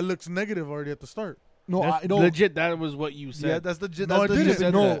 that looks negative already at the start." No, That's I no. legit. That was what you Yeah, said. that's legit. No, I that's legit didn't.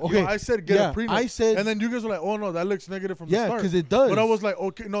 said No, that. okay. Yo, I said get Yeah, a prenup. I said- and then you guys were like, "Oh no, that looks negative from the Yeah, start." because it does. But I was like,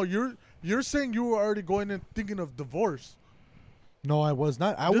 "Okay, no, you're saying you were already going in thinking of divorce." No, I was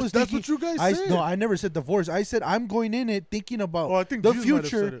not. I That's- was. that's thinking, what you guys I, said. No, I never said divorce. I said I'm going in it thinking about Oh, I think the Jesus might have said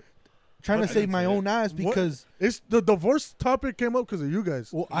future, it. trying I to save didn't my say own ass What? because It's the divorce topic came up because of you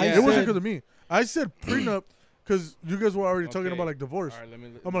guys. well, Yeah. I It wasn't said because of me. I said prenup because you guys were already talking Okay. about like divorce. All right, let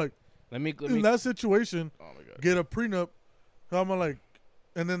me. I'm like, let me. in that situation, Oh my god. get a prenup. I'm like,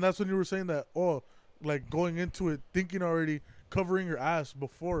 and then that's when you were saying that, oh, like going into it thinking already, covering your ass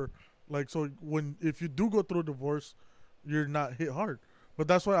before, like, so when if you do go through a divorce, you're not hit hard. But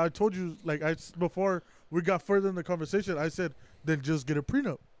that's why I told you, like, before we got further in the conversation, I said, then just get a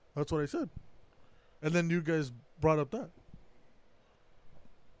prenup. That's what I said, and then you guys brought up that.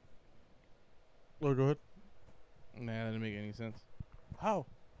 Oh, go ahead. Nah, that didn't make any sense. How?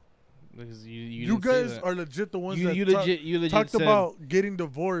 Because you You didn't say guys that. are legit the ones You, that you legit talked said, about getting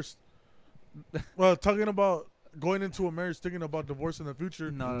divorced. Well, talking about going into a marriage, thinking about divorce in the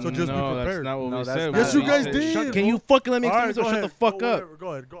future. No, So just be no, that's prepared. not what No, we that's said. not Yes, We you guys said- did, Shut, bro. can you fucking let me All explain right, so go shut ahead. the fuck Go, up? whatever. Go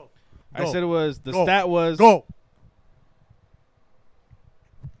ahead. Go. I Go. said it was the Go. stat was Go.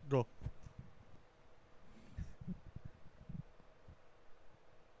 Go.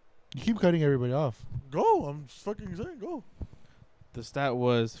 you keep cutting everybody off. Go. I'm just fucking saying. Go. the stat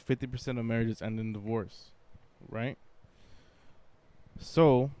was 50% of marriages end in divorce, right?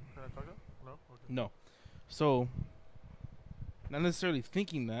 So Can I talk now? No. Okay. no, so not necessarily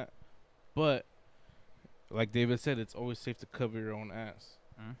thinking that, but like David said, it's always safe to cover your own ass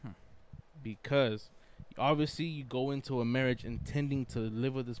Mhm. because obviously you go into a marriage intending to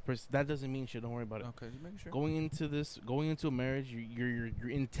live with this person. That doesn't mean shit. Don't worry about it. Okay, just making sure. Going into a marriage,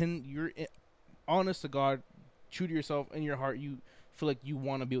 honest to God, true to yourself in your heart, you feel like you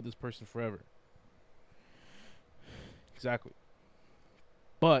want to be with this person forever. Exactly.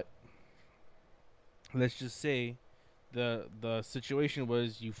 But let's just say the situation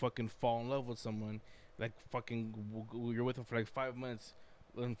was you fucking fall in love with someone, like fucking you're with them for like 5 months,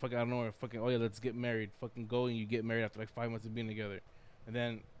 and fucking I don't know, fucking oh yeah, let's get married. Fucking go and you get married after like 5 months of being together, and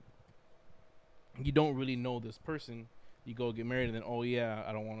then you don't really know this person. You go get married, and then oh yeah,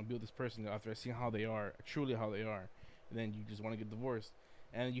 I don't want to be with this person after I see how they are, truly how they are, and then you just want to get divorced.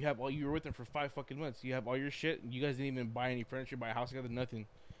 And you were with them for 5 fucking months. You have all your shit. You guys didn't even buy any furniture, buy a house together, nothing.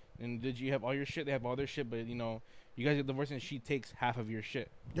 And did you have all your shit? They have all their shit, but you know, you guys get divorced, and she takes half of your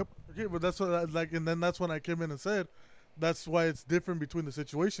shit. Okay, but that's what and then that's when I came in and said, that's why it's different between the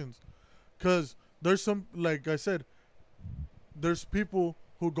situations, because there's some, like I said, there's people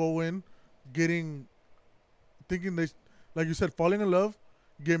who go in thinking they, like you said, falling in love,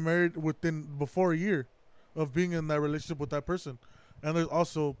 get married before a year of being in that relationship with that person. And there's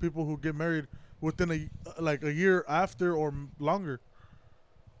also people who get married within a year after or longer.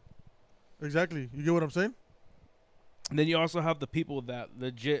 Exactly. You get what I'm saying? And then you also have the people that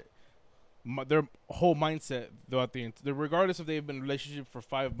legit, their whole mindset throughout regardless if they've been in a relationship for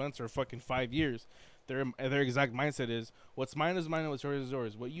 5 months or fucking 5 years, their exact mindset is what's mine is mine and what's yours is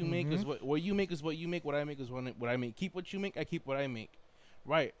yours. What you make is what you make is what you make. What I make is what I make. Keep what you make. I keep what I make.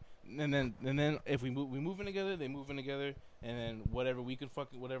 Right. And then if we move in together, they move in together, and then whatever we can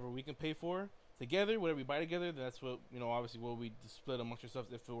pay for together, whatever we buy together, that's what, obviously what we split amongst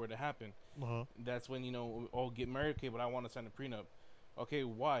ourselves if it were to happen. That's when, we all get married. Okay, but I want to sign a prenup. Okay,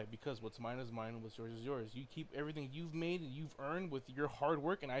 why? Because what's mine is mine and what's yours is yours. You keep everything you've made and you've earned with your hard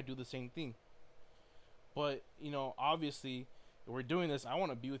work, and I do the same thing. But, obviously, if we're doing this, I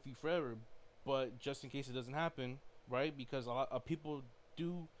want to be with you forever. But just in case it doesn't happen, right? Because a lot of people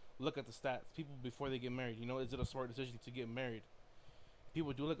do look at the stats. People before they get married, is it a smart decision to get married?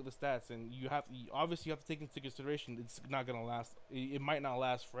 People do look at the stats, and you have to take into consideration it's not gonna last. It might not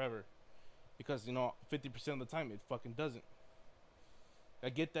last forever, because 50% of the time it fucking doesn't. I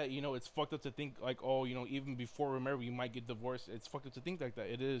get that, it's fucked up to think like, oh, even before we're married we might get divorced. It's fucked up to think like that.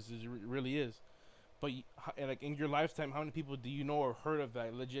 It really is. But like in your lifetime, how many people do you know or heard of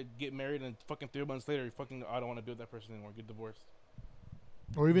that legit get married and fucking 3 months later I don't want to be with that person anymore, get divorced?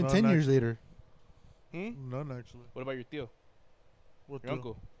 Or even 10 years later. None, actually. What about your tío? What your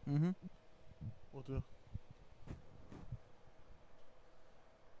uncle? Mm-hmm. What tío?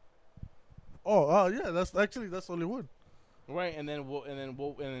 Oh, yeah, that's only one. Right, and then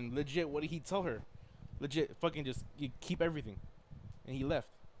legit, what did he tell her? Legit, fucking just you keep everything, and he left.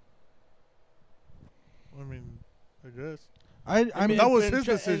 I mean, I guess. I mean, that was his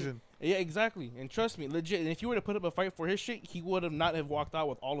decision. Yeah, exactly. And trust me, legit. And if you were to put up a fight for his shit, he would have not have walked out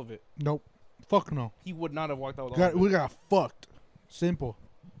with all of it. Nope. Fuck no. He would not have walked out with all of it. We got fucked. Simple.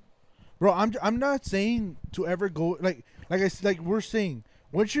 Bro, I'm not saying to ever go like we're saying,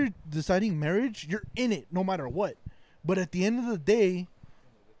 once you're deciding marriage, you're in it no matter what. But at the end of the day,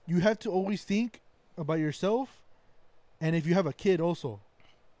 you have to always think about yourself, and if you have a kid also.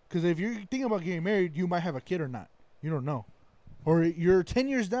 Because if you're thinking about getting married, you might have a kid or not. You don't know. Or you're 10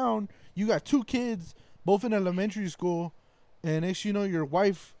 years down, you got 2 kids, both in elementary school, and next you know, your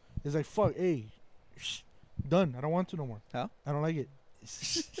wife is like, fuck, hey, done. I don't want to no more. Huh? I don't like it.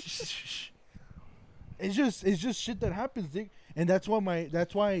 It's just shit that happens, Dick. And that's why my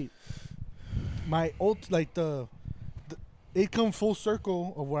it come full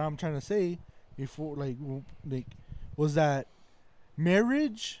circle of what I'm trying to say before, like was that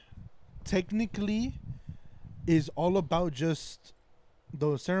marriage technically is all about just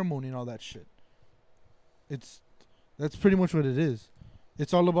the ceremony and all that shit. That's pretty much what it is.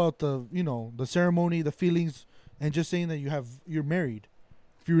 It's all about the ceremony, the feelings, and just saying that you're married.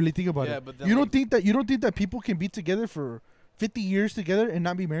 If you really think about it, but then you don't think that people can be together for 50 years together and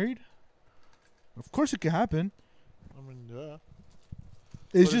not be married? Of course it can happen. I mean, yeah.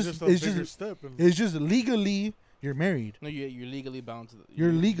 It's But just a bigger step. it's just legally you're married. No, you're legally bound to.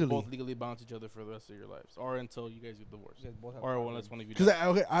 You're legally both legally bound to each other for the rest of your lives, or until you guys get divorced, or unless one of you. Because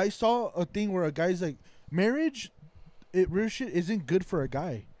dies. I saw a thing where a guy's like, marriage, real shit isn't good for a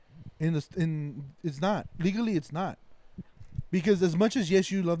guy. It's not legally. It's not, because as much as yes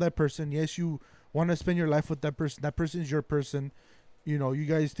you love that person, yes you want to spend your life with that person. That person is your person. You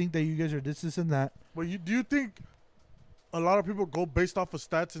guys think that you guys are this and that. But do you think a lot of people go based off of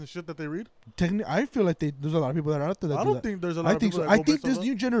stats and shit that they read? Technically, I feel like there's a lot of people that are out there that I do don't that. think there's a lot I of think people so. that I go think based this on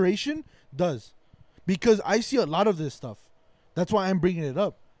new generation does, because I see a lot of this stuff. That's why I'm bringing it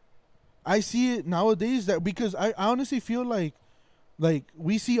up. I see it nowadays because I honestly feel like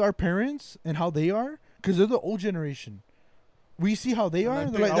we see our parents and how they are, because they're the old generation. We see how they And I are.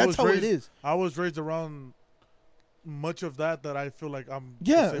 think Like, that's how it is. I was raised around much of that I feel like I'm.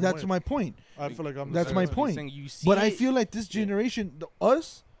 Yeah, the same that's way. my point. I feel like I'm. the That's same my way. point. Saying you see But I it, feel like this generation, the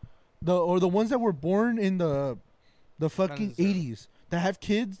ones that were born in the fucking necessarily. 80s, that have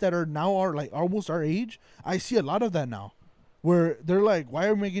kids that are now like almost our age, I see a lot of that now, where they're like, why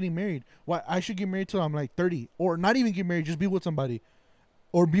am I getting married? Why I should get married till I'm like 30, or not even get married, just be with somebody,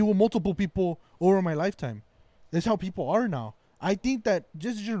 or be with multiple people over my lifetime. That's how people are now. I think that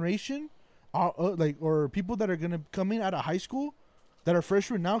this generation, or people that are gonna come in out of high school, that are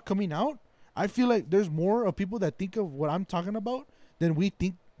freshmen now coming out, I feel like there's more of people that think of what I'm talking about than we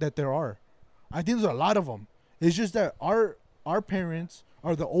think that there are. I think there's a lot of them. It's just that our parents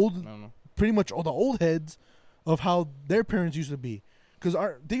are the old, I don't know. pretty much all the old heads of how their parents used to be. Because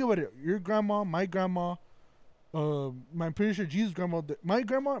think about it, your grandma, my grandma, I'm pretty sure Jesus' grandma, my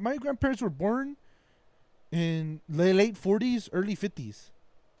grandparents were born in the late 40s, early 50s.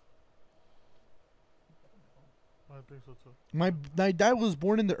 I think so too. My dad was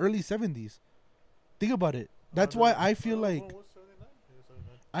born in the early 70s. Think about it. That's why I feel like What's 79? Yeah,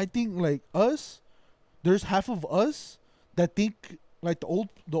 79. I think like us, there's half of us that think like the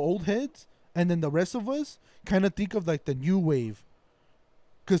old heads, and then the rest of us kind of think of like the new wave.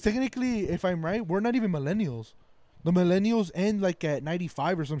 Because technically, if I'm right, we're not even millennials. The millennials end like at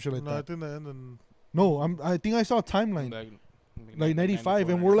 95 or some shit like No, I that. think they end in. No, I think I saw a timeline like 95,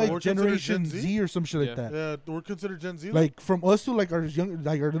 and we're like We're considered Generation Gen Z? Z or some shit like Yeah. that. Yeah, we're considered Gen Z. Like from us to like our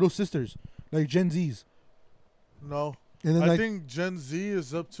our little sisters, like Gen Zs. No, And then I like think Gen Z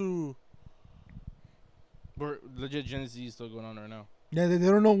is up to. We're legit Gen Z is still going on right now. yeah, they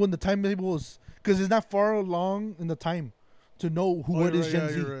don't know when the timetable is, because it's not far along in the time to know Oh, what you're is right, Gen yeah,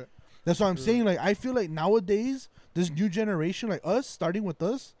 Z. you're right. That's what I'm You're saying. Like, I feel like nowadays, this new generation, like us, starting with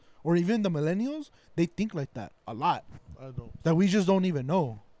us, or even the millennials, they think like that a lot. I don't. That we just don't even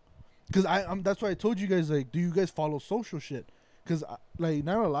know. Because that's why I told you guys, like, do you guys follow social shit? Because, like,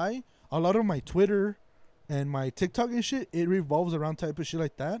 not gonna lie, a lot of my Twitter and my TikTok and shit, it revolves around type of shit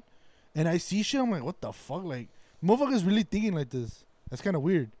like that. And I see shit, I'm like, what the fuck? Like, motherfuckers really thinking like this. That's kind of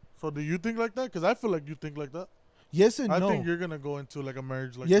weird. So do you think like that? Because I feel like you think like that. Yes and I no. think you're gonna go into like a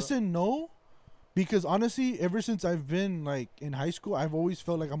marriage like Yes that. and no, because honestly, ever since I've been like in high school, I've always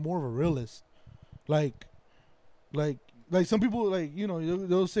felt like I'm more of a realist. Like some people, like, you know,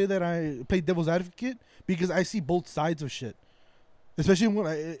 they'll say that I play devil's advocate because I see both sides of shit. Especially when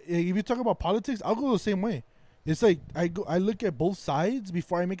if you talk about politics, I'll go the same way. It's like I look at both sides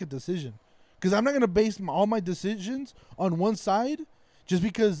before I make a decision, because I'm not gonna base all my decisions on one side just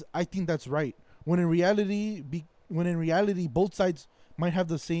because I think that's right. When in reality, both sides might have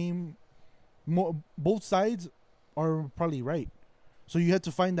the same. Both sides are probably right, so you have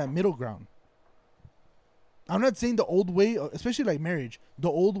to find that middle ground. I'm not saying the old way, especially like marriage, the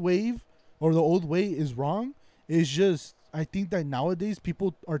old wave or the old way is wrong. It's just I think that nowadays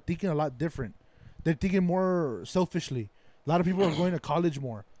people are thinking a lot different. They're thinking more selfishly. A lot of people are going to college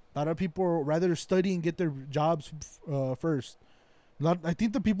more. A lot of people are rather study and get their jobs first. I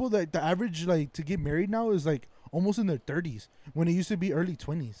think the people that the average like to get married now is like almost in their 30s when it used to be early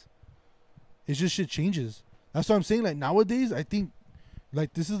 20s. It's just shit changes. That's what I'm saying. Like nowadays, I think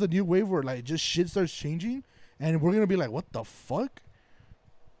like this is the new wave where like just shit starts changing, and we're gonna be like, what the fuck?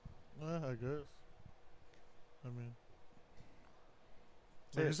 I guess. I mean,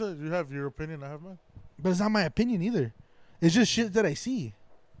 like you said, you have your opinion. I have mine. But it's not my opinion either. It's just shit that I see.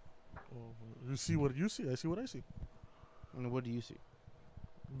 Well, you see what you see. I see what I see. And what do you see?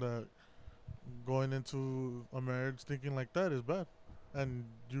 That going into a marriage thinking like that is bad, and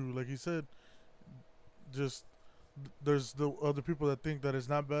you, like you said, just there's the other people that think that it's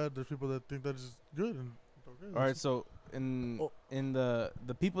not bad. There's people that think that it's good. And okay, All right, so in the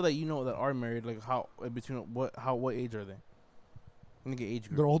people that you know that are married, like how between what age are they? Let me get age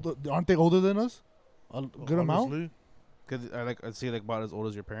They're group. older. Aren't they older than us? A good amount. obviously, Cause I'd say like about as old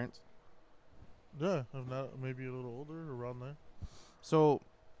as your parents. yeah, if not maybe a little older, around there. So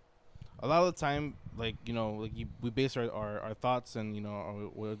a lot of the time, like, you know, like we base our thoughts and, you know,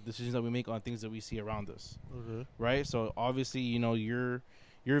 our decisions that we make on things that we see around us, Okay. right? So obviously, you know, your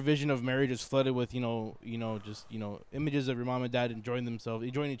vision of marriage is flooded with, just, images of your mom and dad enjoying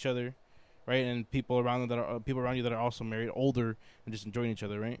each other, right? And people around you that are also married, older, and just enjoying each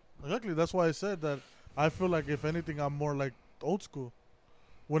other, right? Exactly. That's why I said that. I feel like if anything, I'm more like old school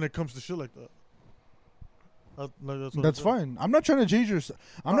when it comes to shit like that. That's what That's I'm saying. fine. I'm not trying to change your.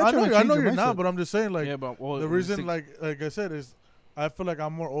 I'm not I trying know, to I change know your you're not, mindset. but I'm just saying, like, yeah, but the reason, like I said, is I feel like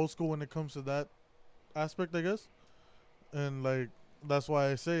I'm more old school when it comes to that aspect, I guess, and like that's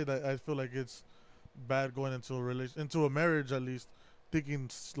why I say that I feel like it's bad going into into a marriage, at least thinking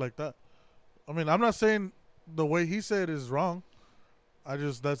like that. I mean, I'm not saying the way he said is wrong.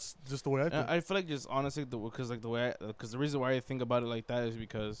 That's just the way I think. I feel like just honestly, because the reason why I think about it like that is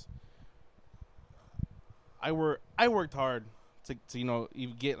because I worked hard to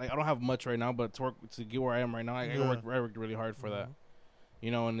even get, like, I don't have much right now, but to get where I am right now, I worked really hard for that,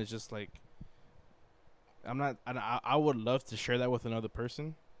 and it's just like I would love to share that with another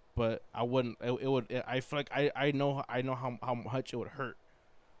person, but I wouldn't. I feel like I know how much it would hurt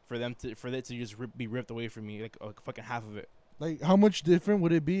for that to just be ripped away from me, like fucking half of it. Like, how much different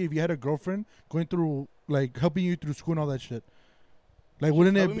would it be if you had a girlfriend going through, like, helping you through school and all that shit? Like,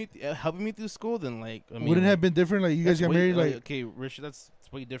 wouldn't helping me through school? Then, like, I mean, wouldn't it have been different? Like, you guys that's got married, like, okay, Richard. That's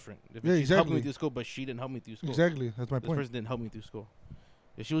it's way different. If Yeah, she's helping me exactly. through school, but she didn't help me through school. Exactly. That's my This point. person didn't help me through school.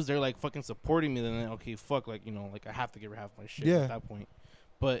 If she was there like fucking supporting me, then okay, fuck, like like I have to give her half my shit Yeah. at that point.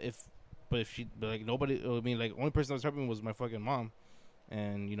 But if like nobody, I mean, like only person that was helping me was my fucking mom,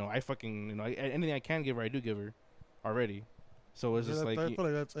 and I fucking anything I can give her, I do give her, already. So it's just like I feel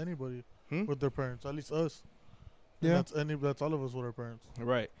like that's anybody Hmm? with their parents, at least us. And Yeah. that's all of us with our parents.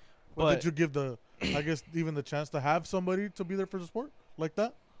 right. But But did you give I guess even the chance to have somebody to be there for the sport like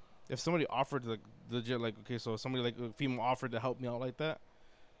that? if somebody offered like legit, like okay, so somebody like a female offered to help me out like that,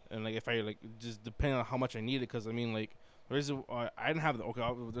 and like if I like just depending on how much I needed, because I mean like the reason I didn't have the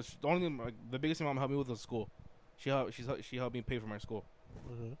the only thing, like, the biggest thing mom helped me with was school. She helped me pay for my school.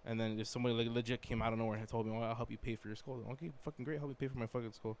 Okay. And then if somebody like legit came out of nowhere and told me, "Oh, I'll help you pay for your school," then, okay, fucking great, help me pay for my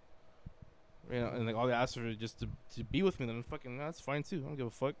fucking school. And like all they asked for is just to be with me, then fucking that's fine too. I don't give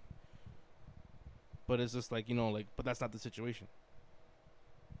a fuck. But it's just like but that's not the situation.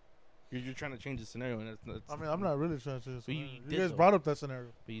 You're trying to change the scenario, and it's I mean, I'm not really trying to say this. But you You did, guys though. brought up that scenario.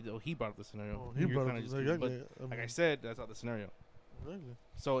 but he brought up the scenario. Oh, he You're brought kinda up just- exactly. But like I said, that's not the scenario. Exactly.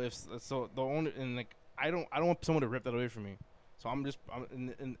 So so the only and like I don't want someone to rip that away from me. So I'm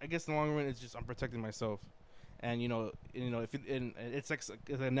and I guess in the long run it's just I'm protecting myself, and if it's like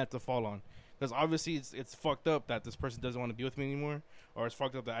it's a net to fall on, because obviously it's fucked up that this person doesn't want to be with me anymore, or it's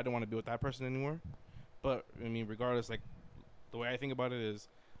fucked up that I don't want to be with that person anymore. But I mean, regardless, like the way I think about it is,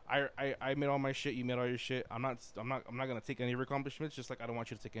 I made all my shit, you made all your shit. I'm not gonna take any of your accomplishments, just like I don't want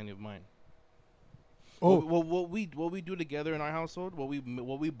you to take any of mine. Oh. What we do together in our household, what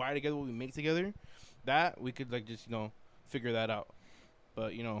we buy together, what we make together, that we could like just figure that out.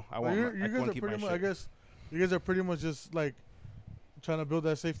 But I Well, want you I guys want are to keep my pretty shit. much. I guess you guys are pretty much just like trying to build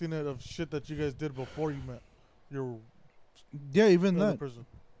that safety net of shit that you guys did before you met your Yeah, even other that. person.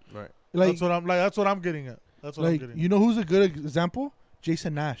 Right. Like, That's what I'm getting at. That's what I'm like getting. you know who's a good example?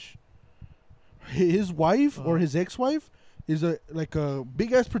 Jason Nash. His wife or Uh-huh. his ex-wife is a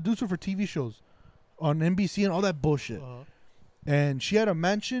big ass producer for TV shows on NBC and all that bullshit. Uh-huh. And she had a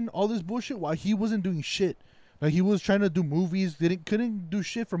mansion, all this bullshit, while he wasn't doing shit. Like he was trying to do movies, couldn't do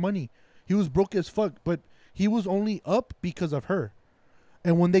shit for money. He was broke as fuck, but he was only up because of her.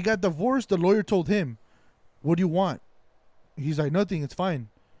 And when they got divorced, the lawyer told him, "What do you want?" He's like, "Nothing. It's fine."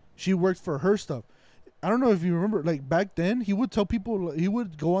 She worked for her stuff. I don't know if you remember, like back then, he would tell people, he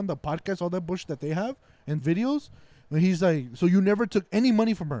would go on the podcast, all that bullshit that they have and videos, and he's like, "So you never took any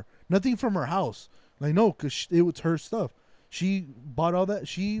money from her, nothing from her house?" Like, no, because it was her stuff. She bought all that.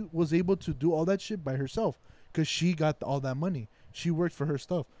 She was able to do all that shit by herself because she got all that money. She worked for her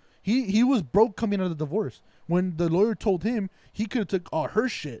stuff. He was broke coming out of the divorce. When the lawyer told him he could have took all her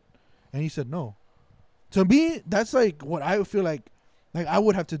shit, and he said no. To me, that's like what I feel like I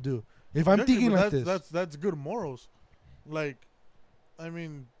would have to do if I'm Exactly, thinking but like this. That's good morals. Like, I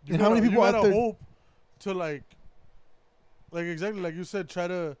mean, And how many people you out gotta there- hope to like exactly like you said, try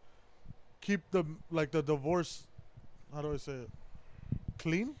to keep the divorce. How do I say it?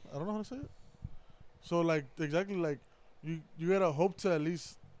 Clean. I don't know how to say it. So like exactly like you gotta hope to at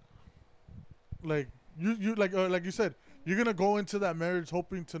least like you like you said, you're gonna go into that marriage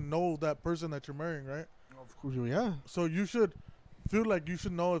hoping to know that person that you're marrying, right? Of course, yeah. So you should feel like you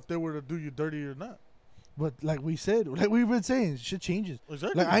should know if they were to do you dirty or not. But like we said, like we've been saying, shit changes.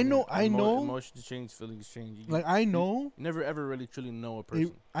 Exactly. Like I know, Emotions change, feelings change. like I know, You never ever really truly know a a,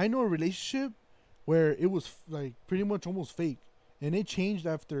 person. I know a relationship where it was like pretty much almost fake, and it changed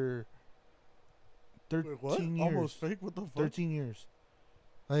after Wait, 13 what? years. Almost fake? What the fuck? 13 years.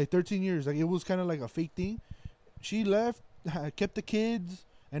 Like 13 years. Like it was kind of like a fake thing. She left, kept the kids,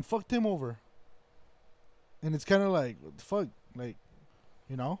 and fucked him over. And it's kind of like, what the fuck? Like,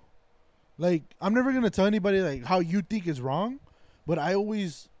 you know? Like, I'm never going to tell anybody like how you think is wrong, but I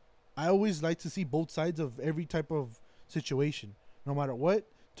always like to see both sides of every type of situation, no matter what,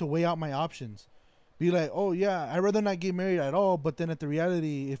 to weigh out my options. Be like, oh yeah, I'd rather not get married at all, but then at the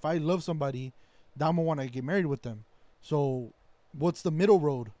reality, if I love somebody, then I'm gonna want to get married with them. So, what's the middle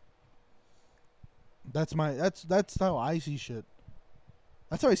road? That's how I see shit.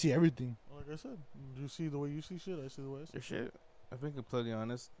 That's how I see everything. Like I said, you see the way you see shit, I see the way I see Your shit. shit. I've been completely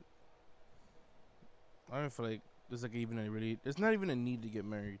honest. I don't feel like there's like even a really. There's not even a need to get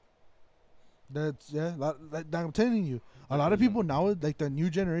married. That's I'm telling you, a lot of people now, like the new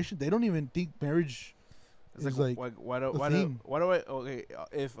generation, they don't even think marriage It's is like, like why a do thing. I okay?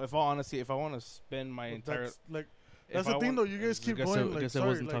 If all honesty, if I want to spend my But entire that's like, if that's I the thing want- though. You guys I keep guess going I like, guess I sorry,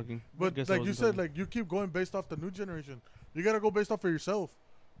 wasn't like, talking. I but guess I like you wasn't said, talking. like you keep going based off the new generation. You gotta go based off of yourself.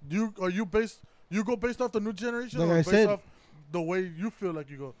 You go based off the new generation, Like or I based said- off the way you feel like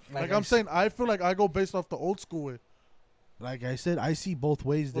you go. Like Like I I'm saying, I feel like I go based off the old school way. Like I said, I see both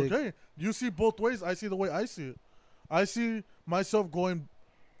ways. Dick. Okay, you see both ways. I see the way I see it. I see myself going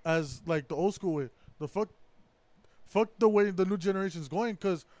as like the old school way. The fuck the way the new generation's going,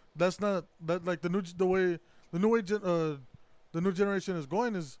 because that's not that like the new generation is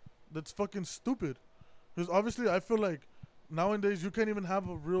going is that's fucking stupid. Because obviously I feel like nowadays you can't even have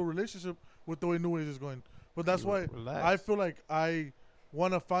a real relationship with the way new age is going. But that's why Relax. I feel like I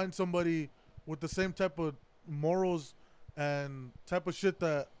want to find somebody with the same type of morals and type of shit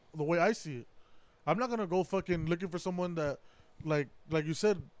that the way I see it. I'm not gonna go fucking looking for someone that like you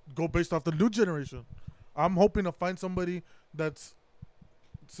said, go based off the new generation. I'm hoping to find somebody that's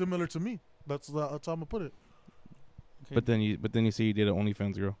similar to me. That's how I'm gonna put it. But then you say you did an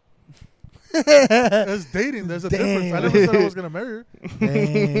OnlyFans girl. That's dating. There's a difference. I never said I was gonna marry her.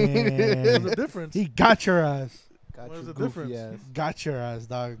 There's a difference. He got your ass. Got What is your the goofy difference? ass. Got your ass,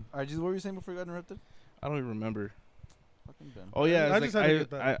 dog. All right, Jesus, what were you saying before you got interrupted? I don't even remember. Fucking Ben. Oh yeah, I it's just like, had to get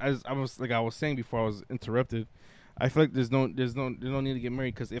that. I was saying before I was interrupted. I feel like there's no need to get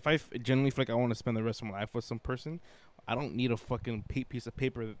married, because if I genuinely feel like I want to spend the rest of my life with some person, I don't need a fucking piece of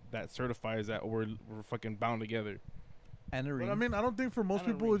paper that certifies that we're fucking bound together. And a ring. But I mean, I don't think for most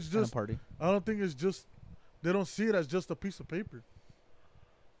And a people ring. it's and a just. party. I don't think it's just. They don't see it as just a piece of paper.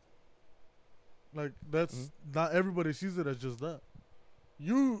 Like that's not everybody sees it as just that.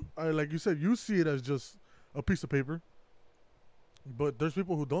 You, like you said, you see it as just a piece of paper. But there's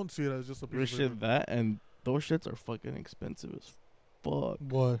people who don't see it as just a piece Real of shit, paper. that and those shits are fucking expensive as fuck.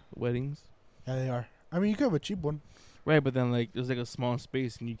 What? Weddings, Yeah, they are. I mean, you could have a cheap one, right? But then like there's like a small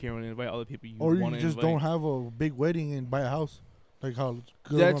space and you can't really invite all the people you or you want to just invite. don't have a big wedding and buy a house, like how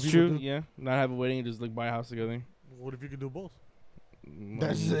good That's people true. do. Yeah, not have a wedding and just like buy a house together. What if you could do both?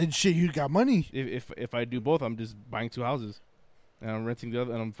 That's shit. You got money. If I do both, I'm just buying two houses, and I'm renting the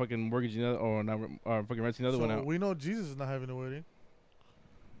other, and I'm fucking mortgaging the other, or I'm fucking renting the other So one out. we know Jesus is not having a wedding.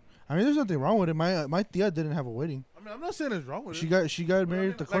 I mean, there's nothing wrong with it. My tia didn't have a wedding. I mean, I'm not saying it's wrong with She it. got But I married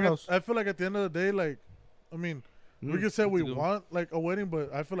mean, at the like, courthouse. I feel like at the end of the day, like, I mean, we can say we want like a wedding,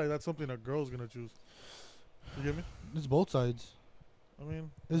 but I feel like that's something a girl's gonna choose. You get me? It's both sides. I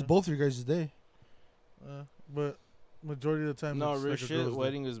mean, It's both your guys' day. but majority of the time, No, it's real like a shit. girl's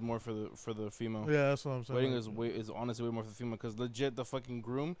Wedding is more for the female. day. Yeah, that's what I'm saying. Wedding is honestly way more for the female, because legit the fucking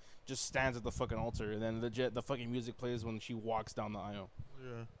groom just stands at the fucking altar, and then legit the fucking music plays when she walks down the aisle.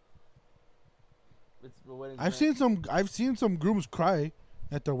 Yeah. I've seen some grooms cry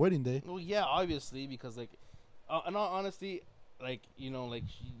at their wedding day. Well, yeah, obviously, because like, in all honesty, like like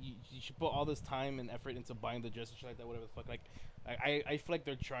she put all this time and effort into buying the dress and shit like that, whatever the fuck. Like, I feel like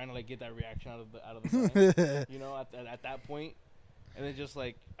they're trying to like get that reaction out of the sign, at that point, and then just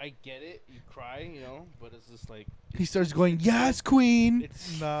like I get it, you cry, but it's just like He starts going, "Yes, queen."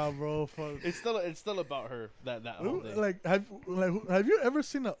 it's Nah, bro. Fuck. it's still about her that whole day. Like, have you ever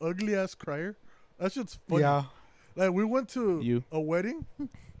seen an ugly ass crier? That shit's funny. Yeah. Like, we went to You. a wedding.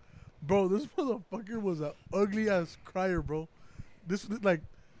 Bro, this motherfucker was an ugly ass crier, bro. This, like,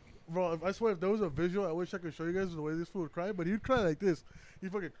 bro, I swear if there was a visual, I wish I could show you guys the way this fool would cry, but he'd cry like this. He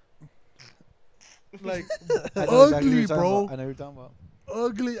fucking, like, I know exactly what ugly, you're talking bro. about. I know what you're talking about.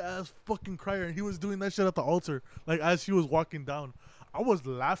 Ugly ass fucking crier. And he was doing that shit at the altar, like, as he was walking down. I was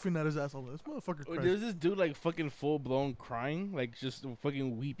laughing at his ass. I was like, this motherfucker cries. There's this dude like fucking full blown crying, like just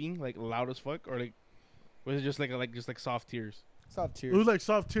fucking weeping, like loud as fuck, or like was it just like soft tears? Soft It tears. was like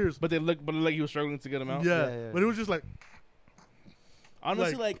soft tears. But like he was struggling to get them out. Yeah, Yeah. but it was just like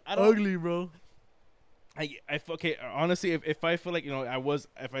Honestly, like, like I don't. ugly, bro. Okay. Honestly, if I feel like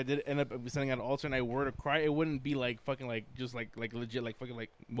if I did end up standing at an altar and I were to cry, it wouldn't be like fucking like just like legit like fucking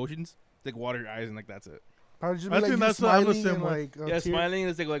like motions. It's like water your eyes and like that's it. Probably just I be think you that's what I'm smiling the same and, way. like, a Yeah, tear. smiling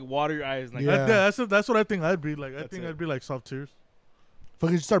is like water your eyes and like Yeah. That's what I think I'd be like. I That's think it. I'd be like soft tears.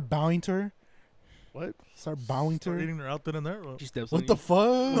 Fucking start bowing to her. What? Start bowing to Start her. eating her out then and there. Bro. She steps What on the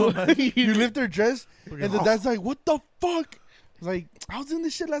you. fuck? You lift her dress, Fucking- and the dad's like, "What the fuck?" It's like, I was doing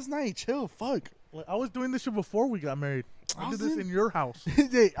this shit last night. Chill, fuck. Like, I was doing this shit before we got married. I did this in your house.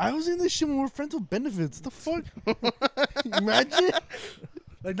 Hey, I was in this shit when we were friends with benefits. The fuck? Imagine.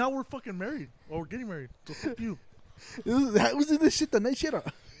 Like, now we're fucking married. Or we're getting married. So fuck you. I was in this shit the night she had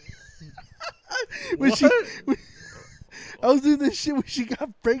a- What? I was doing this shit when she got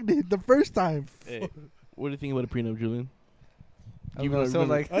pregnant the first time. Hey, what do you think about a prenup, Julian? I was gonna say,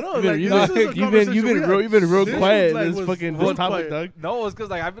 like, I know. You've been, like, you've this been, is a you've conversation been we had. real This quiet. was, like, This was fucking real this topic, quiet. dog. no, it's because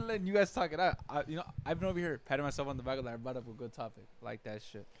like I've been letting you guys talk it out. I've been over here patting myself on the back like I brought up a good topic, like that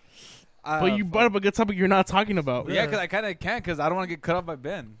shit. But you brought up a good topic you're not talking about. Yeah, because I kind of can't, because I don't want to get cut off by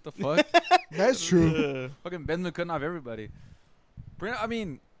Ben. The fuck, That's true. fucking Ben's been cutting off everybody. I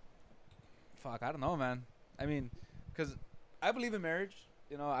mean, fuck, I don't know, man. I mean, because I believe in marriage.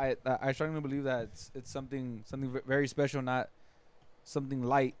 You know, I strongly believe that it's something very special, not something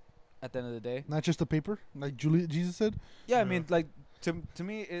light. At the end of the day, Not just a paper, like Jesus said. yeah. I Yeah. mean, like to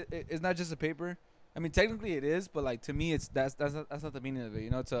me, it's not just a paper. I mean, technically it is, but like to me, that's not the meaning of it. You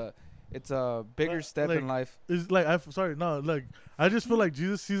know, it's a bigger Like- step like, in life. It's like I just feel like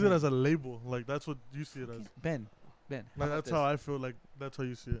Jesus sees it as a label. Like that's what you see it as. Ben. Like how about that's this? how I feel. Like that's how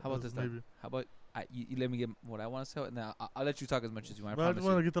you see it. How about as this then? maybe. How about you let me get what I want to say, and then I'll let you talk as much as you want. No, I I just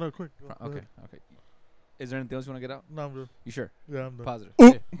promise want to you. get that out quick. Go Okay, ahead. okay. Is there anything else you want to get out? No, I'm good. You sure? Yeah, I'm done. Positive.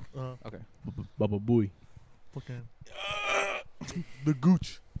 Oh. Yeah. Uh, Baba Booey. fucking the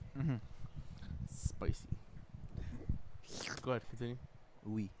gooch. Mm-hmm. Spicy. Go ahead, continue.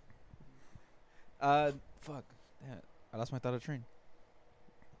 Oui. Fuck. Damn it. I lost my thought of train.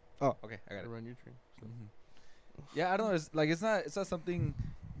 Oh, okay. I got it. Run your train. Mhm. Yeah, I don't know. It's not something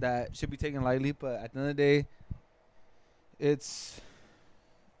that should be taken lightly, but at the end of the day,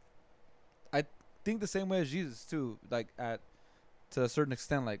 I think the same way as Jesus too. Like to a certain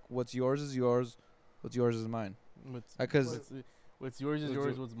extent, like what's yours is yours, what's yours is mine. Because What's yours is What's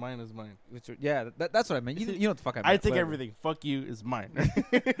yours. your- What's mine is mine. that's what I meant. You know what the fuck I meant. I take whatever. everything. Fuck you is mine.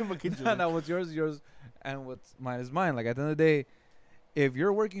 No, what's yours is yours, and what's mine is mine. Like at the end of the day, if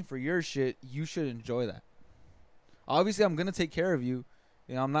you're working for your shit, you should enjoy that. Obviously, I'm gonna take care of you.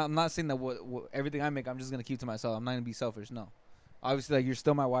 You know, I'm not saying that what everything I make, I'm just gonna keep to myself. I'm not gonna be selfish. No, obviously, like you're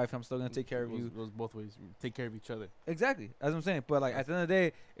still my wife. I'm still gonna take care of you. Goes both ways. Take care of each other. Exactly, as I'm saying. But like at the end of the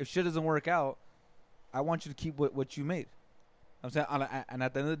day, if shit doesn't work out, I want you to keep what you made. I'm saying, and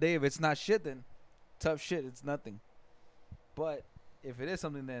at the end of the day, if it's not shit, then tough shit. It's nothing. But if it is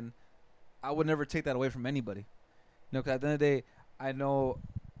something, then I would never take that away from anybody. You know, 'cause at the end of the day, I know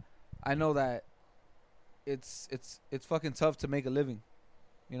that it's fucking tough to make a living.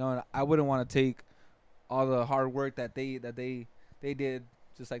 You know, and I wouldn't want to take all the hard work that they did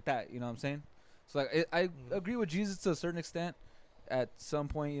just like that. You know what I'm saying? So like I agree with Jesus to a certain extent at some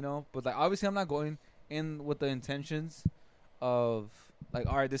point, you know, but like obviously I'm not going in with the intentions of like,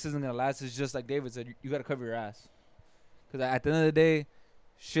 all right, this isn't gonna last. It's just like David said, you gotta cover your ass, because at the end of the day,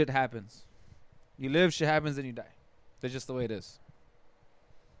 shit happens. You live, shit happens, then you die. That's just the way it is.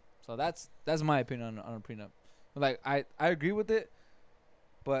 So that's my opinion on a prenup. Like I agree with it,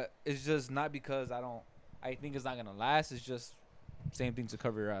 but it's just not because I think it's not gonna last. It's just same thing to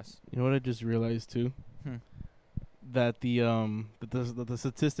cover your ass. You know what I just realized too? That the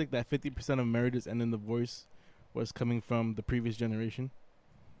statistic that 50% of marriages end in divorce was coming from the previous generation.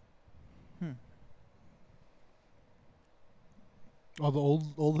 All the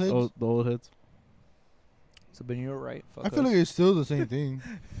old heads. Oh, the old heads. So Ben, you're right. Fuck I feel like it's still the same thing.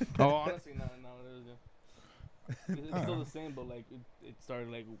 Oh, honestly, no, it is. Yeah. It's still the same, but like it started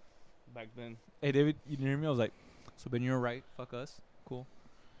like back then. Hey David, you didn't hear me? I was like, so Ben, you're right. Fuck us. Cool.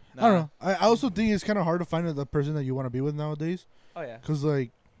 I don't know. I also think it's kind of hard to find the person that you want to be with nowadays. Oh yeah. Because,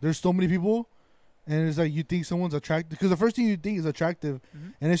 like, there's so many people, and it's like you think someone's attractive. Because the first thing you think is attractive,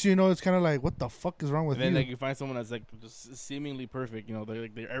 Mhm. and then you know it's kind of like, what the fuck is wrong with And then you? like you find someone that's like just seemingly perfect. You know,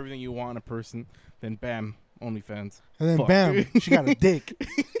 they're everything you want in a person. Then bam, OnlyFans. And then, fuck. bam, she got a dick.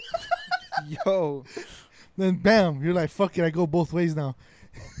 Yo. Then, bam, you're like, fuck it, I go both ways now.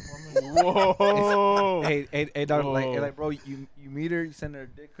 Whoa. Hey, dog. Whoa. Like, bro, you meet her, you send her a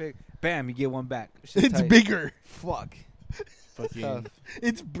dick pic, bam, you get one back. Shit's It's tight. bigger. Fuck. Fucking Tough.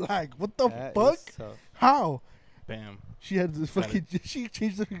 It's black. What the That fuck? is tough. How? bam, She had this Got fucking. She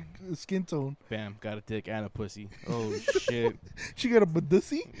changed her skin tone. bam. Got a dick and a pussy. Oh shit. She got a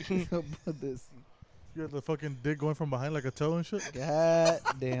badussy. This. You got the fucking dick going from behind like a toe and shit. God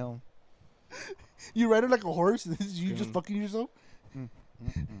damn. You ride her like a horse. You just Mm. fucking yourself.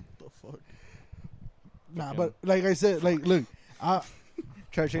 The fuck. Nah, Fucking- but like I said, like look,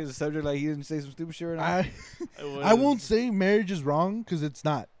 Try to change the subject like he didn't say some stupid shit right now. I won't say marriage is wrong because it's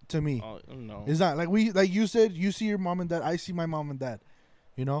not to me. Oh, no. It's not like you said. You see your mom and dad. I see my mom and dad.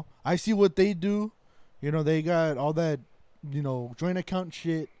 You know, I see what they do. You know, they got all that. You know, joint account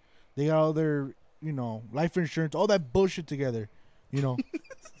shit. They got all their life insurance, all that bullshit together. You know,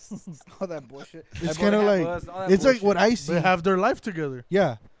 All that bullshit. it's That kind of boy like had buzz, all that it's like bullshit. what I see. They have their life together.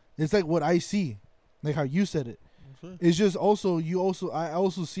 Yeah, it's like what I see, like how you said it. It's just also I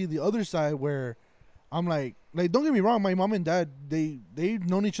also see the other side where I'm like don't get me wrong, my mom and dad they've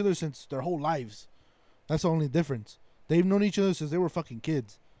known each other since their whole lives. That's the only difference. They've known each other since they were fucking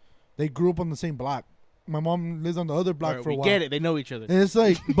kids. They grew up on the same block. My mom lives on the other block Alright, for a we while. get it. They know each other. And it's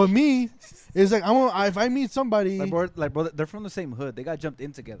like, but me, it's like if I meet somebody, Like bro, they're from the same hood. They got jumped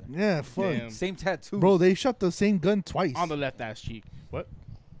in together. yeah, fuck, Damn. Same tattoo. bro, they shot the same gun twice. On the left ass cheek. What?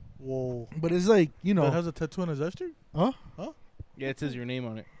 Whoa. But it's like, you That know, has a tattoo on his ass cheek? huh? Yeah, it says your name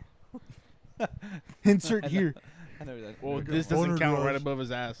on it. Insert here. I never did. Well, Like a this doesn't boner count draws. right above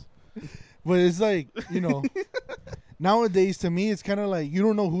his ass. But it's like, you know, nowadays to me, it's kind of like you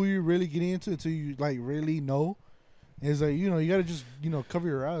don't know who you're really getting into until you like really know. It's like, you know, you gotta just, you know, cover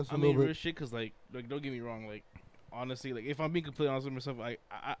your ass a I mean, little real bit. shit, cause like, don't get me wrong, like, honestly, like, if I'm being completely honest with myself,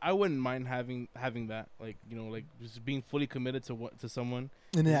 I wouldn't mind having that, like, you know, like, just being fully committed to someone,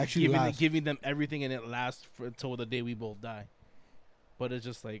 And it actually lasts. giving them everything, and it lasts until the day we both die. But it's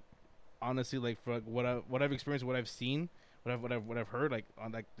just like, honestly, like, for like, what I've experienced, what I've seen, what I've heard, like,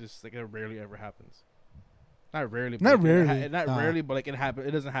 on like just like it rarely ever happens. Not rarely. But Not like, rarely, Not nah. rarely, but like it happen.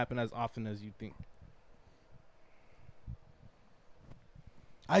 It doesn't happen as often as you think.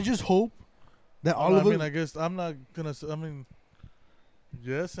 I just hope that all I of mean, us. I guess I'm not gonna. I mean,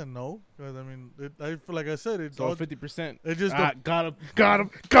 yes and no. 'Cause, I mean, I feel like I said it. So 50%. It just got him.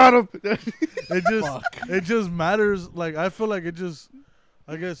 it just it just matters. Like I feel like it just.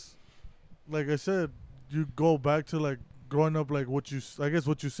 I guess, like I said, you go back to like growing up, like what you. I guess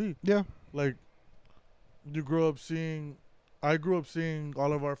what you see. Yeah. Like, you grow up seeing. I grew up seeing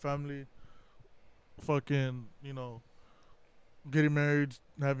all of our family. Fucking, you know. Getting married,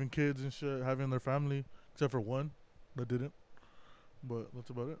 having kids and shit, having their family, except for one that didn't. But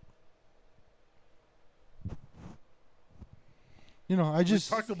that's about it. You know, I just.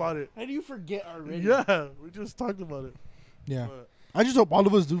 We talked about it. How do you forget already? Yeah, we just talked about it. Yeah. But, I just hope all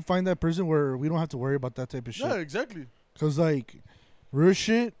of us do find that person where we don't have to worry about that type of shit. yeah, exactly. Cause like, real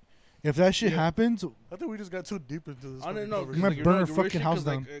shit, if that shit Yeah. happens, I think we just got too deep into this. I don't fucking know. You might burn our fucking house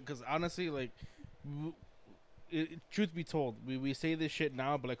down. Because honestly, like, truth be told, we say this shit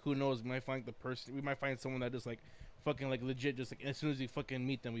now, but like, who knows? We might find the person. We might find someone that just like, fucking like legit. Just like as soon as we fucking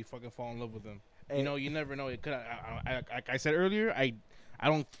meet them, we fucking fall in love with them. You know, you never know. It could. Like I said earlier, I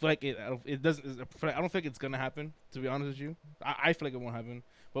don't feel like it. It doesn't. I don't feel like it's gonna happen. To be honest with you, I feel like it won't happen.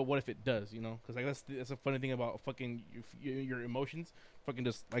 But what if it does? You know, because like that's a funny thing about fucking your emotions. Fucking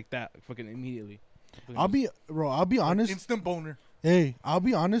just like that. Fucking immediately. I'll be honest. Instant boner. Hey, I'll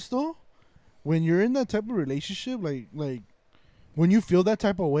be honest though. When you're in that type of relationship, like when you feel that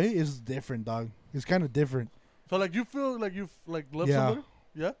type of way, it's different, dog. It's kind of different. So like you feel like you like love Yeah. somebody?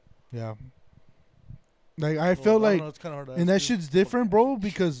 Yeah. Yeah. Like I feel like, it's kind of hard to and that ask you. shit's different, bro.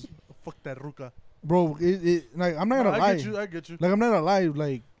 Because, Fuck that ruka. bro, it like I'm not No, gonna lie. I get you. Like I'm not gonna lie.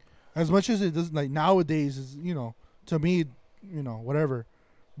 Like as much as it does, like nowadays is, you know, to me, you know, whatever.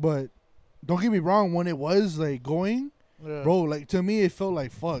 But don't get me wrong. When it was like going, Yeah. bro, like to me it felt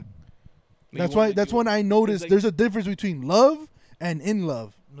like fuck. Like, That's you why. want- That's you- when I noticed like- there's a difference between love and in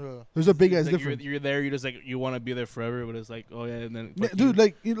love. Yeah. There's a big ass It's like difference. You're there. You're just like you want to be there forever, but it's like oh yeah, and then Yeah, fuck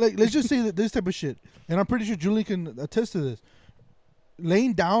dude, you. like let's just say that this type of shit, and I'm pretty sure Julie can attest to this.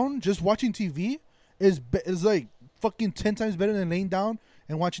 Laying down, just watching TV is like fucking 10 times better than laying down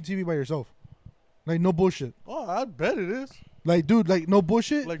and watching TV by yourself. Like no bullshit. Oh, I bet it is. Like dude, like no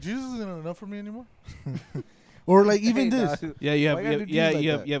bullshit. Like Jesus isn't enough for me anymore. Or like even Hey, this. dog. Yeah, you have, Why you you have gotta do yeah, dudes like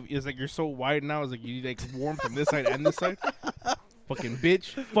you have, that? you have. It's like you're so wide now. It's like you like warm from this side and this side. Fucking bitch,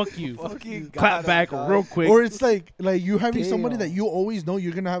 fuck you. Fucking Clap got back him, dog. real quick. Or it's like you having somebody that Damn. you always know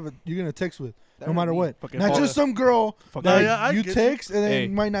you're gonna text with That no would matter be what. fucking Not fall- just some girl Fuck that yeah, I you get you. text and then Hey.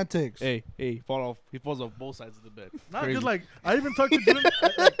 might not text. Hey, he falls off both sides of the bed. Not Crazy. just like I even talked to Julian.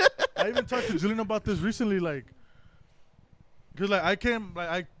 I even talked to Julian about this recently. Like, cause like I came,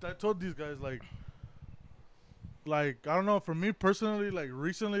 like I told these guys like I don't know. For me personally, like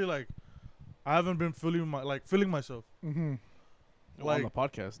recently, like I haven't been feeling myself. Mm-hmm. on like- the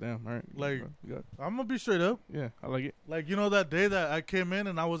podcast. Damn, all right. like- You got- I'm gonna be straight up. yeah, I like it. Like you know that day that I came in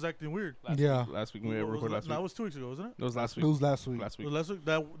and I was acting weird. Yeah. last week we What was recorded that? last No, week. it was 2 weeks ago, wasn't it? That was last It week. was last week. Last week. Last week,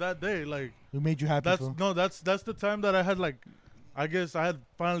 that day, like We made you happy. that's fool. no, that's the time that I had like, I guess I had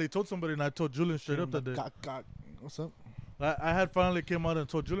finally told somebody, and I told Julian straight up that day. Cock. What's up? I had finally came out and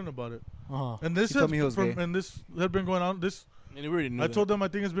told Julian about it, Uh-huh. and this He told me he was from, gay. and this had been going on. This And we already knew I that. told them I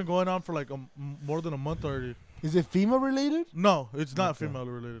think it's been going on for like more than a month already. Is it female related? No, it's not Okay. female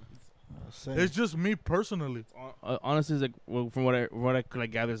related. Same. It's just me personally. Honestly, it's like well, from what I could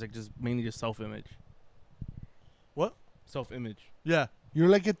like gather, it's like just mainly just self-image. What? Self-image. Yeah, You're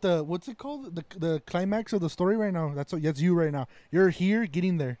like at the what's it called? The climax of the story right now. That's you right now. You're here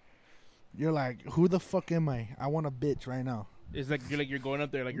getting there. You're like, who the fuck am I? I want a bitch right now. It's like you're going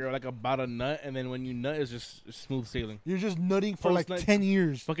up there like you're like about a nut, and then when you nut, it's just smooth sailing. You're just nutting for like Post-nut- 10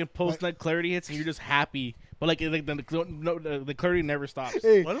 years. Fucking post nut clarity hits, and you're just happy. But like the clarity never stops.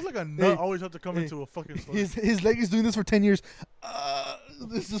 Hey, why does like a nut Hey. always have to come Hey. into a fucking story? his leg is doing this for 10 years.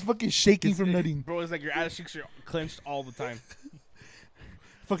 This is fucking shaking from nutting. Bro, it's like your ass cheeks are clenched all the time.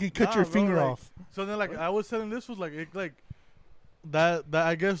 fucking cut Nah, your bro, finger like- off. So then, like, I was telling this was like, that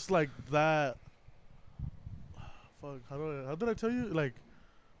I guess like that. Fuck, how did I tell you? Like,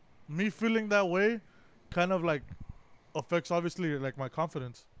 me feeling that way, kind of like affects obviously like my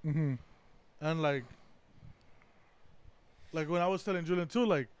confidence, Mm-hmm. and like when I was telling Julian too,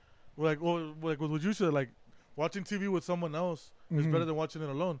 like like what you said, like watching TV with someone else is Mhm. better than watching it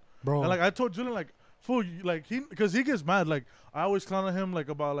alone. Bro. And like I told Julian, like, fool, like because he gets mad. Like I always clown on him, like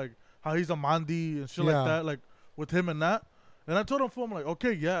about like how he's a mandi and shit Yeah. like that, like with him and that. And I told him, fool, I'm like,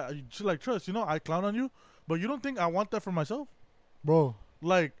 okay, yeah, you should like trust. You know, I clown on you, but you don't think I want that for myself? Bro.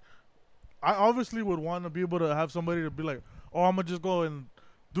 Like, I obviously would want to be able to have somebody to be like, oh, I'm gonna just go and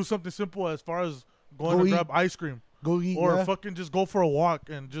do something simple as far as going Go to eat. grab ice cream Go eat. or yeah. fucking just go for a walk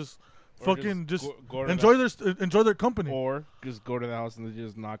and just Or fucking just go to enjoy their company. or just go to the house and they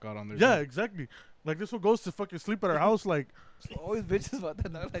just knock out on their Yeah, door. exactly. Like this one goes to fucking sleep at our house, like Always bitches about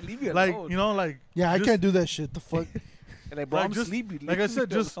that. Dog. Like, leave me like alone. you know, like Yeah, I just- can't do that shit. The fuck. And like, bro, like, I'm just- sleepy. like I Leave said,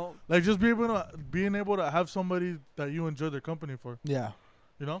 me just- alone. like just being able to have somebody that you enjoy their company for, Yeah.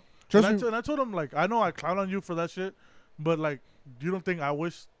 you know. Trust and, me. and I told him like I know I clown on you for that shit, but like you don't think I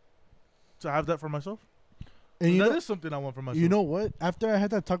wish to have that for myself? And That you is something I want for myself. You know what? After I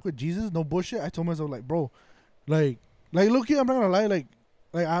had that talk with Jesus, no bullshit, I told myself like, bro, like look here, I'm not gonna lie, like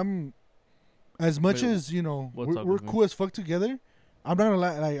I'm as much Wait, as you know what we're, talk we're with me? cool as fuck together. I'm not gonna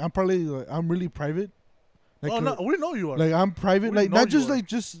lie, like I'm probably like, I'm really private. Like, oh no, we know you are. like I'm private, We like know not you just are. like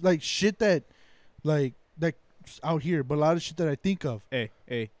just like shit that like out here, but a lot of shit that I think of. Hey,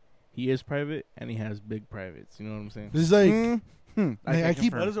 he is private and he has big privates. You know what I'm saying? This is like Hmm. Like, I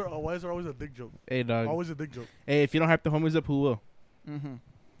keep- why is there always a dick joke? Hey, dog. Always a dick joke. Hey, if you don't hype the homies up, who will? Mm-hmm.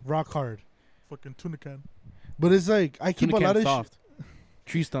 rock hard, Fucking tuna can. but it's like I keep Tuna a lot can of soft.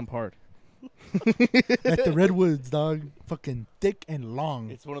 Tree stump hard. shit like the redwoods, dog, fucking thick and long.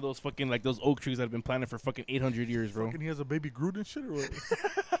 It's one of those fucking like those oak trees that have been planted for fucking 800 years, bro. Fucking he has a baby Groot and shit or what?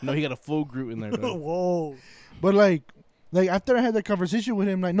 No, he got a full Groot in there, dog. Whoa. But like after I had that conversation with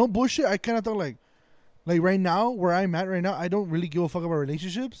him, like no bullshit, I kind of thought like right now where I'm at right now, I don't really give a fuck about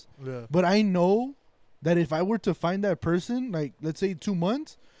relationships. Yeah. But I know that if I were to find that person, like let's say 2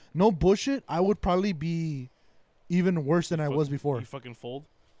 months, no bullshit, I would probably be even worse than I was before. You fucking fold.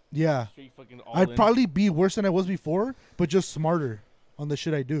 Yeah, Straight fucking all I'd in. probably be worse than I was before, but just smarter on the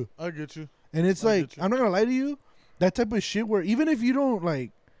shit I do. I get you. And it's I like get you. I'm not gonna lie to you, that type of shit where even if you don't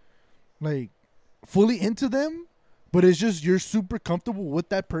like fully into them, but it's just you're super comfortable with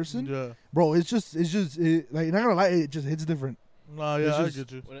that person, Yeah. bro. It's just like not gonna lie, it just hits different. Nah, It's yeah, I just-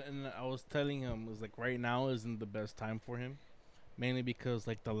 get you. And I was telling him was like right now isn't the best time for him, mainly because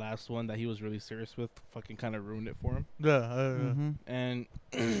like the last one that he was really serious with fucking kind of ruined it for him, Yeah. Mm-hmm. and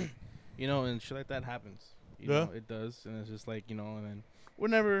you know, and shit like that happens. You Yeah. know, it does, and it's just like, you know, and then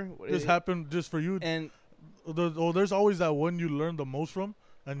whenever This happened just for you. and There's always that one you learn the most from,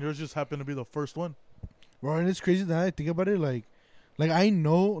 and yours just happened to be the first one. Bro, and it's crazy that I think about it. Like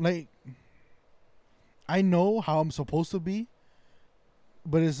I know how I'm supposed to be,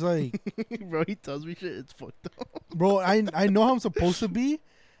 but it's like, bro, he tells me shit. It's fucked up. bro, I know how I'm supposed to be,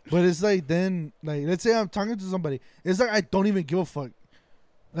 but it's like then like let's say I'm talking to somebody, it's like I don't even give a fuck.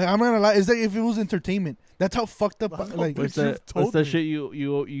 Like I'm not gonna lie, it's like if it was entertainment. That's how fucked up. I know, Like but- What's you've that? told What's that me. shit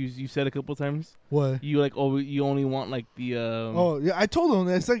you said a couple times? what? You like you only want like the Oh yeah, I told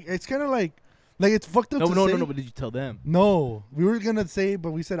them it's like it's kind of like it's fucked up. no to no say. no no. But did you tell them? No, we were gonna say,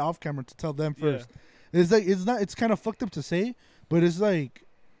 but we said off camera to tell them first. It's like it's not. It's kind of fucked up to say, but it's like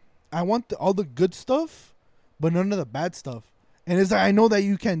I want all the good stuff, but none of the bad stuff. And it's like I know that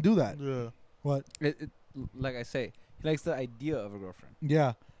you can't do that. Yeah. What? Like I say, he likes the idea of a girlfriend.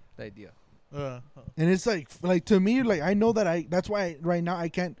 Yeah. The idea. Yeah. And it's like to me, like I know that that's why right now I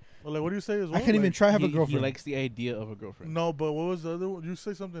can't. Well, like, what do you say as well? I can't even Like, try to have a He girlfriend. likes the idea of a girlfriend. No, but what was the other one? You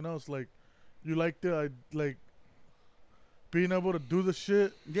say something else. Like, you like like being able to do the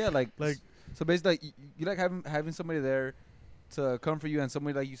shit. Yeah, like Like- so basically, like, you like having somebody there to come for you, and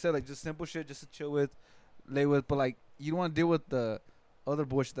somebody like you said, like just simple shit, just to chill with, lay with, but like you don't want to deal with the other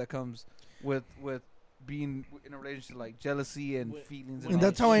bullshit that comes with being in a relationship, like jealousy and Wait, feelings. and all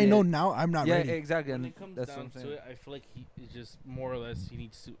that's that how I shit. know now I'm not Yeah, ready. exactly. When And it comes that's what down I'm to saying. it, I feel like he is just more or less he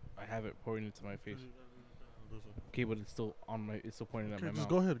needs to. I have it pointing into my face. Okay, but it's still on my. It's still pointing at Okay, my just mouth.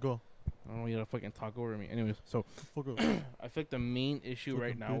 go ahead. Go. I don't want you to fucking talk over me. Anyways, so Fuck up. I feel like the main issue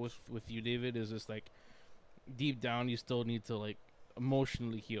right Fucking now bitch. with you, David, is just like deep down you still need to like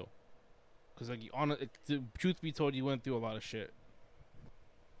emotionally heal, because like the truth be told, you went through a lot of shit.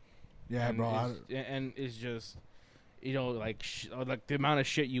 Yeah, and bro. and it's just like like the amount of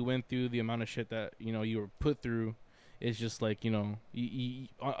shit you went through, the amount of shit that you were put through, it's just like, you know, in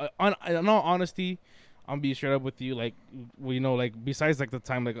all honesty, I'm be straight up with you. Like, well, you know, like besides like the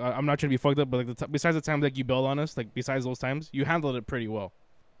time, like I'm not trying to be fucked up, but like besides the time like you bailed on us, like besides those times, you handled it pretty well.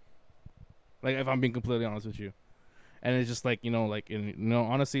 Like if I'm being completely honest with you, and it's just like, you know, like, and, you know,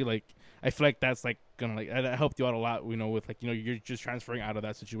 honestly, like I feel like that's like gonna like that helped you out a lot, you know, with like, you know, you're just transferring out of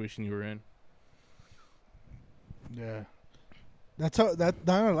that situation you were in. Yeah. That's how not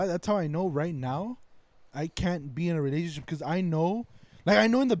gonna lie, that's how I know right now I can't be in a relationship, because I know, like, I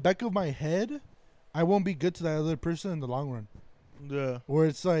know in the back of my head I won't be good to that other person in the long run. Yeah. Where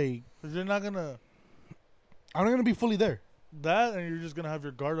it's like, 'Cause you're not gonna I'm not gonna be fully there. that, and you're just gonna have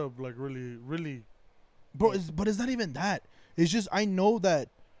your guard up, like really, really. Bro, but it's not even that. It's just I know that,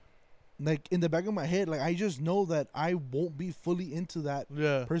 like, in the back of my head, like, I just know that I won't be fully into that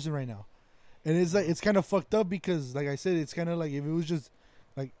Yeah. person right now. And it's like, it's kind of fucked up because, like I said, it's kind of like if it was just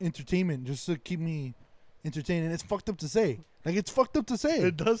like entertainment, just to keep me entertained. And it's fucked up to say. Like, it's fucked up to say.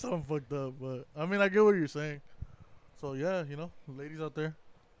 It does sound fucked up, but I mean, I get what you're saying. So yeah, you know, ladies out there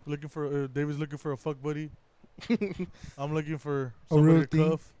looking for David's looking for a fuck buddy. I'm looking for A real somebody to thing.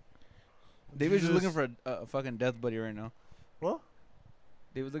 cuff. David's just looking Jesus. for a fucking death buddy right now. What?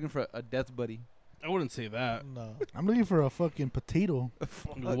 David's looking for a death buddy. I wouldn't say that. No. I'm looking for a fucking potato,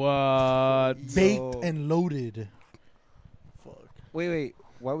 What? baked Yo. and loaded. Fuck. Wait.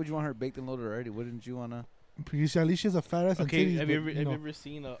 Why would you want her baked and loaded already? Wouldn't you wanna? Because at least she has a fat ass and Okay, titties. have but, you ever know, ever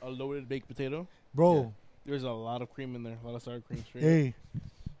seen a loaded baked potato? bro? There's a lot of cream in there, a lot of sour cream. Straight Hey,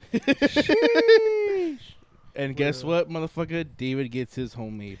 and guess what, motherfucker? David gets his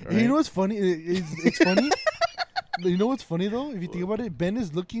homemade. and you know what's funny? It's funny. You know what's funny though? If you think about it, Ben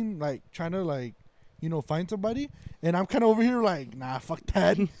is looking like trying to like, you know, find somebody, and I'm kind of over here like, nah, fuck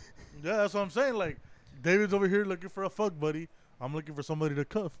that. Yeah, that's what I'm saying. Like, David's over here looking for a fuck buddy. I'm looking for somebody to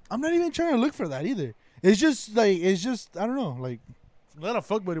cuff. I'm not even trying to look for that either. It's just like, I don't know, like, Not a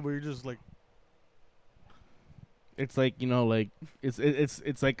fuck buddy, but you're just like, It's like, you know, like it's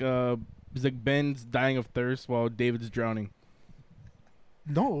like Ben's dying of thirst while David's drowning.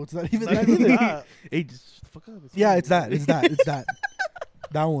 no, it's not even not that even either. that. Hey, just shut the fuck up. Yeah, fine. it's that. It's that.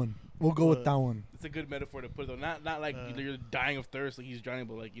 That one. We'll go with that one. It's a good metaphor to put though. Not like you're dying of thirst, like he's drowning,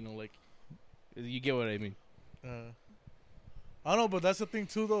 but like, you know, like you get what I mean. I don't know, but that's the thing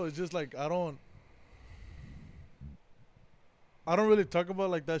too, though. It's just like I don't really talk about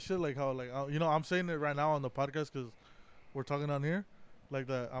like that shit, like how like you know, I'm saying it right now on the podcast because we're talking on here, like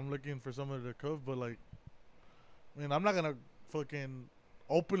that. I'm looking for somebody to cuff, but like, I mean, I'm not gonna fucking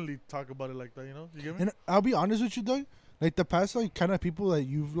openly talk about it like that. You know, you get me? And I'll be honest with you, Doug. Like the past, like kind of people that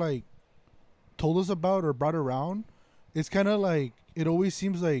you've like told us about or brought around, it's kind of like it always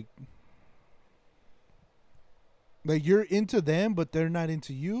seems like you're into them, but they're not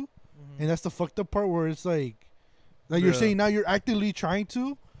into you, and that's the fucked up part where it's like you're Yeah. saying now you're actively trying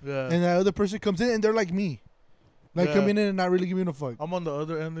to, Yeah. and that other person comes in and they're like me, like Yeah. coming in and not really giving a fuck. I'm on the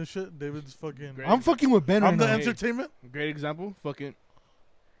other end of shit. David's fucking. Great. I'm fucking with Ben I'm right the now. entertainment. Great example. Fucking.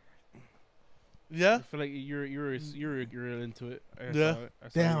 Yeah. I feel like you're into it. I Yeah. saw it. I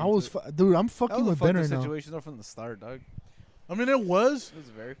saw Damn, you I was, into it. dude. I'm That fucking was a with Ben fucked right up now. situation though from the start, dog. I mean, it was, It was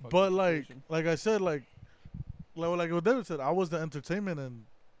a very fucked but up like, situation. like I said, like what David said, I was the entertainment,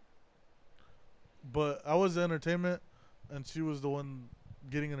 but I was the entertainment, and she was the one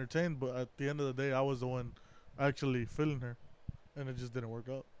getting entertained. But at the end of the day, I was the one actually feeling her, and it just didn't work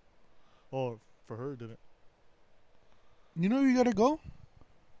out. Or for her, it didn't. You know where you gotta go?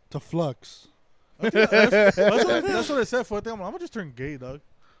 To Flux. That's what I said. For a thing, I'm gonna just turn gay, dog.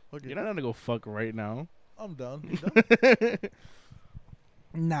 Okay, You're not gonna go fuck right now. I'm down. You down?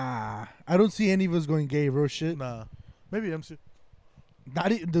 Nah, I don't see any of us going gay, bro. Shit. Nah, maybe MC.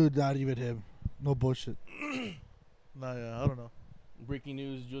 Dude, not even him. No bullshit. Nah, yeah, I don't know. Breaking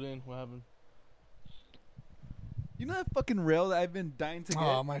news, Julian. What happened? You know that fucking rail that I've been dying to get?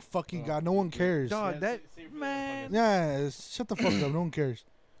 Oh my fucking god, no one cares. Dog, Yeah, that say it for the man. Yeah, shut the fuck up. No one cares.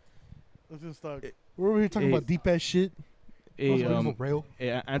 Let's just talk. We're over here talking Hey. about deep ass shit. Hey, Rail.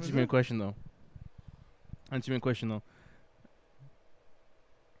 hey, answer me a question though.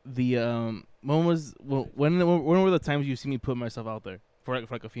 The when were the times you see me put myself out there for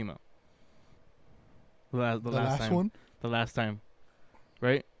like a female? The last time. one. The last time,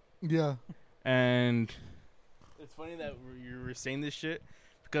 right? Yeah. And it's funny that you were saying this shit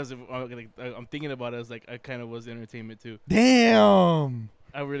because I'm thinking about it as like I kind of was entertainment too. Damn.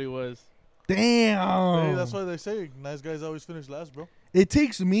 I really was. Damn. Hey, that's why they say nice guys always finish last, bro. It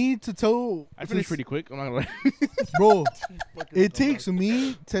takes me to tell. I finished pretty quick. I'm not gonna lie. Bro, Fucking it dumbass. takes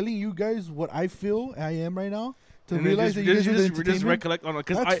me telling you guys what I feel I am right now to And then realize that you guys are the just entertainment. recollect on it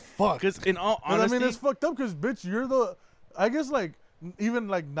That's because fucked. in all But I honesty, mean, it's fucked up because, bitch, you're the. I guess, like, even,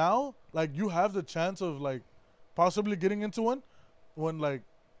 like, now, like, you have the chance of, like, possibly getting into one when, like,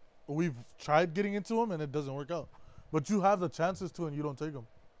 we've tried getting into them and it doesn't work out. But you have the chances to and you don't take them.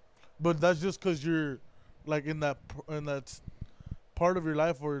 But that's just because you're, like, in that part of your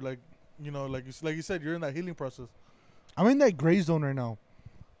life where, like, you know, like you said, you're in that healing process. I'm in that gray zone right now.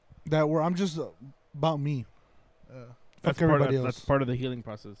 That where I'm just about me. that's Fuck everybody else. else. That's part of the healing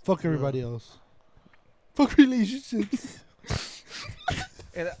process. Fuck everybody else. Fuck relationships.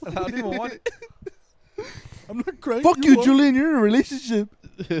 And I don't even want it. I'm not crying. Fuck you, are. Julian. You're in a relationship.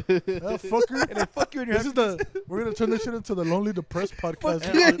 Fucker. And then fuck you and your This is the. We're gonna turn this shit into the Lonely Depressed podcast.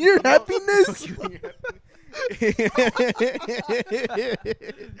 Fuck you and your happiness.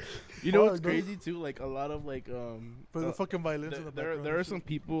 You know Fuck, what's dude. crazy too? Like a lot of like Put the fucking violins in the background. there are some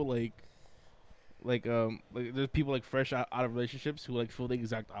people like there's people like fresh out of relationships who like feel the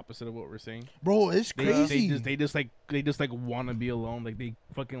exact opposite of what we're saying. Bro, it's They crazy. they just like want to be alone. Like they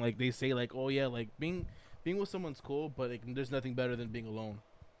fucking like they say like, oh yeah, like being with someone's cool, but like there's nothing better than being alone.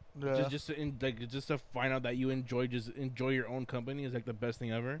 Yeah. Just to find out that you enjoy your own company is like the best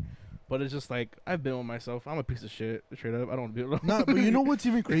thing ever. But it's just like I've been with myself. I'm a piece of shit. Straight up, I don't want to be alone. Nah, but you know what's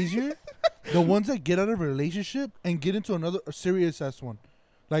even crazier? The ones that get out of a relationship and get into a serious ass one,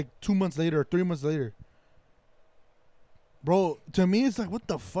 like 2 months later or 3 months later. Bro, to me it's like, what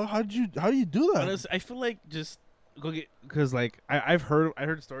the fuck? How do you do that? Honestly, I feel like just go get because like I've heard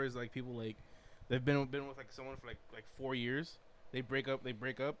stories like people like they've been with like someone for like 4 years. They break up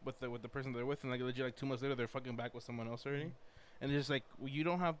with the person they're with, and like legit like 2 months later they're fucking back with someone else already. And it's just like well, you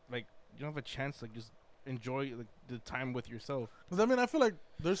don't have a chance to like just enjoy like the time with yourself. 'Cause I mean, I feel like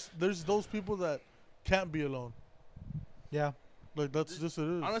there's those people that can't be alone. Yeah. Like that's just it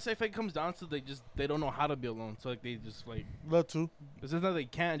is. Honestly, I think it comes down to they don't know how to be alone. So like they just like That too. it's just not they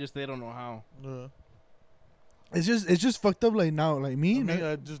can't, just they don't know how. Yeah. It's just fucked up like now. Like me, I mean, man,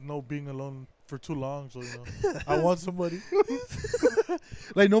 I just know being alone for too long, so you know, I want somebody.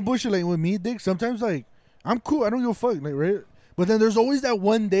 like no bullshit. Like with me, Dick, sometimes like I'm cool. I don't give a fuck. Like right, but then there's always that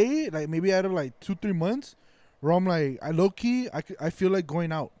one day, like maybe out of like 2-3 months, where I'm like, I low key, I feel like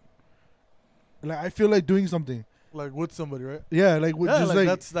going out. Like I feel like doing something. Like with somebody, right? Yeah, like with Yeah, just like, like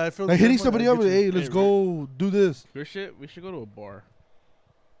that's I feel like the hitting same way. somebody I up. get Like, you. hey, let's Hey, go do this. We should go to a bar,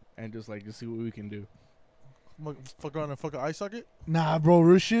 and just see what we can do. Fuck around and fuck an eye socket. Nah, bro,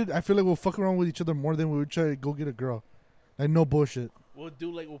 real shit. I feel like we'll fuck around with each other more than we would try to go get a girl. Like no bullshit. We'll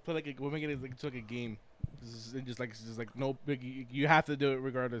play we'll make it like a game. Just like no big. You have to do it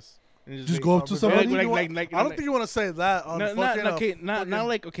regardless. And Just go up to somebody. I don't think you want to say that on fucking. Not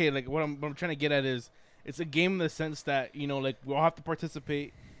like what I'm trying to get at is it's a game in the sense that like we all have to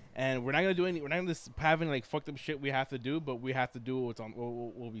participate, and we're not gonna do we're not gonna have any like fucked up shit we have to do, but we have to do what's on.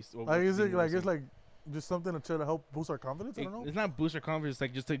 What we. Like is it like it's like just something to try to help boost our confidence? I don't know. It's not boost our confidence. It's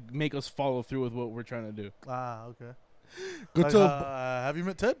like just to make us follow through with what we're trying to do. Ah, okay. Go Like, to have you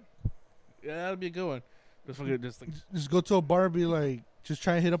met Ted? Yeah, that'll be a good one. just go to a bar and be like, just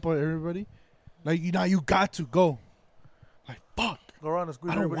try and hit up on everybody. Like you got to go. Like fuck, Go around and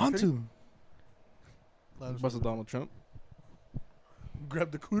squeeze I don't everybody's want titty? to. Nah, just Bust a Donald Trump.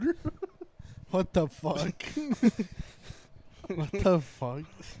 grab the cooter. What the fuck? What the fuck?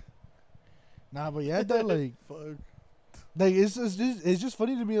 Nah, but yeah, that Fuck. like it's just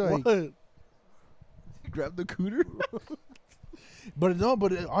funny to me like. What? Grab the cooter. But no,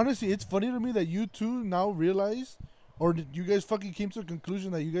 but honestly, it's funny to me that you two now realize, or that you guys fucking came to a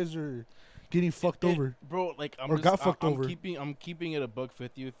conclusion that you guys are getting fucked over. Bro. Like I'm Or just, got fucked I'm over. I'm keeping it a buck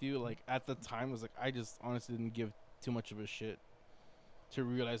 50 with you. Like at the time, it was like I just honestly didn't give too much of a shit to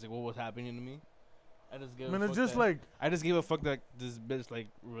realize like what was happening to me. I just gave. I mean, a it's fuck just that- like I just gave a fuck that this bitch like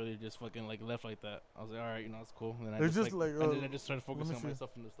really just fucking like left like that. I was like, all right, it's cool. And then I It's just just like, and then I just started focusing on see.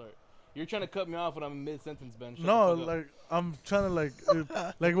 myself from the start. You're trying to cut me off when I'm mid sentence, Ben. Shut no, the fuck up. like I'm trying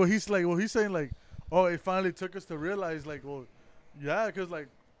to like what he's saying like, oh, it finally took us to realize like, well, yeah, because like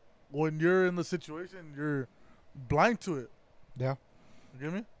when you're in the situation, you're blind to it. Yeah, You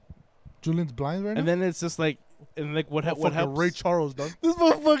get me? Julian's blind right now. And then it's just like, and like what Fucking helps? Ray Charles, dog. This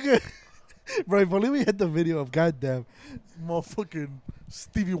motherfucker. Bro, if only we had the video of goddamn. Motherfucking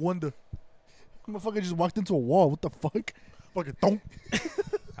Stevie Wonder. Motherfucker just walked into a wall. What the fuck? Fucking don't.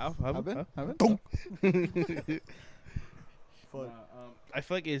 Haven't? Fuck. I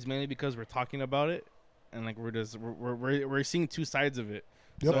feel like it's mainly because we're talking about it, and like we're seeing two sides of it.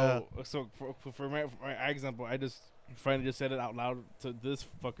 Yep. So for my example, I just finally just said it out loud to this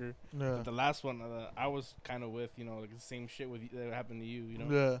fucker. Yeah. But the last one I was kind of with, like the same shit with that happened to you,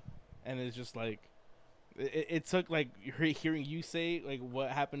 Yeah. and it's just like it took like hearing you say like what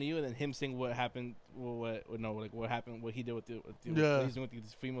happened to you, and then him saying what happened. Well, what happened, what he did with Yeah. what he's doing with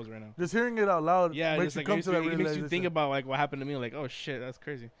these females right now. Just hearing it out loud Yeah, makes just you like come makes to that it makes you realization. think about like what happened to me. Like, oh shit, that's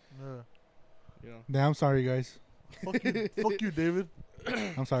crazy. Yeah. You know. Yeah, I'm sorry, guys. Fuck you, David.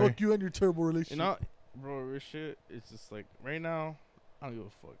 I'm sorry. Fuck you and your terrible You relationship. know, bro, real shit. It's just like right now, I don't give a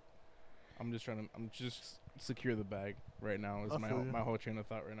fuck. I'm just secure the bag right now. Is I my feel you. my whole train of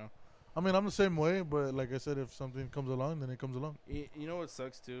thought right now. I mean, I'm the same way, but like I said, if something comes along, then it comes along. You know what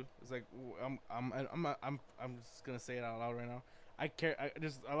sucks too? It's like I'm just gonna say it out loud right now. I care. I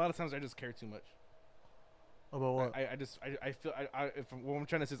just a lot of times I just care too much. About what? I feel if what I'm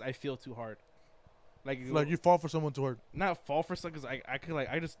trying to say is I feel too hard. Like Like you fall for someone too hard. not fall for something because I could like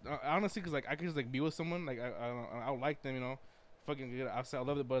I just honestly because like I could just like be with someone like I like them, you know, fucking good outside, I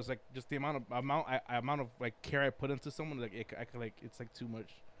love it, but it's like just the amount of like care I put into someone, like I could like it's like too much.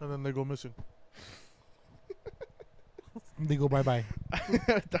 And then they go missing. They go bye bye.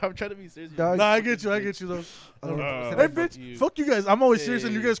 I'm trying to be serious. Dog. Nah, I get you though. Uh, Hey, bitch, fuck you guys. I'm always serious,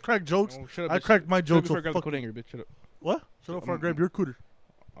 and you Hey. guys crack jokes. Oh, shut up, I bitch. cracked my Shut up jokes. before I So grab the fuck coat hanger, bitch. Shut up. what? Shut up before I grab your cooter.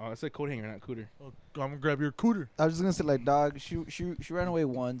 I said coat hanger, not cooter. Oh, I'm gonna grab your cooter. I was just gonna say like, dog. She ran away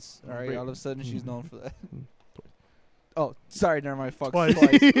once. All right. Break. All of a sudden, she's known for that. Mm. Oh, sorry. Never mind. Fuck. Twice.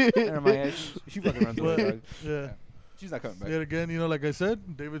 Twice. Never mind. Yeah, she fucking runs away. But, Dog. yeah. She's not coming back. Yet again, you know, like I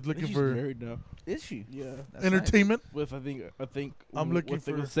said, David's looking She's for married now. Is she? Yeah. That's entertainment. With I think I'm looking with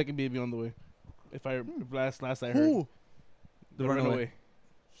for- the second baby on the way. If I last I heard, Who? the Runaway. runaway.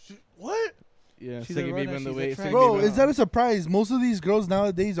 What? Yeah, She's a second baby runner, on the she's way. a second Bro, baby is that a surprise? Most of these girls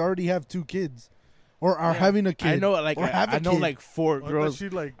nowadays already have 2 kids, or are Yeah. having a kid. I know, like or have a I know, kid. like 4 I thought girls. she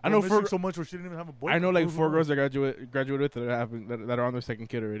like I know go missing for- so much where she didn't even have a boy. I know like Who's 4 the girls that graduated with that are on their second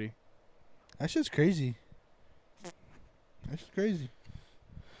kid already. That's just crazy. That's just crazy.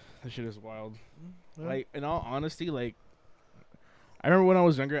 That shit is wild. Yeah. Like in all honesty, like I remember when I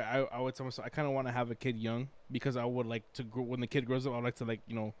was younger, I would tell myself I kind of want to have a kid young because I would like to grow, when the kid grows up, I'd like to like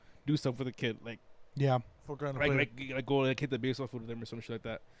do stuff with the kid, like Yeah. Fuck around and like play. like go like hit the baseball field with them or some shit like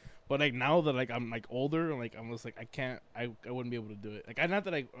that. But like now that like I'm like older, like I'm just like I wouldn't be able to do it. Like not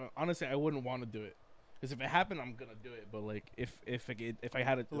that I honestly I wouldn't want to do it. Because if it happened, I'm gonna do it. But like, if I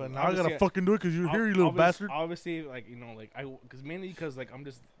had it, Like, now I gotta fucking do it because you're here, you little bastard. Obviously, like like mainly because like I'm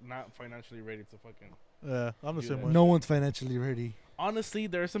just not financially ready to fucking. Yeah, I'm the do same that. way. No one's financially ready. Honestly,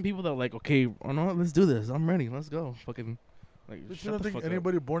 there are some people that are like, okay, oh no, let's do this. I'm ready. Let's go. Fucking. Like, But shut you don't the think fuck up.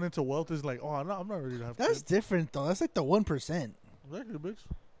 anybody born into wealth is like, oh, I'm not ready to have That's kids. different though. That's like the 1%. Exactly, bitch.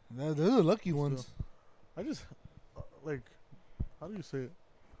 They're the lucky ones. I just like, how do you say it?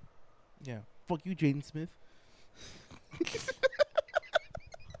 Yeah. Fuck you, Jaden Smith.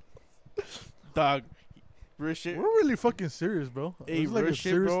 Dog. Real shit. We're really fucking serious, bro. Hey, It's like real a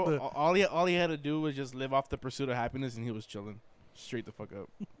shit, serious bro. All he had to do was just live off the pursuit of happiness, and he was chilling, straight the fuck up.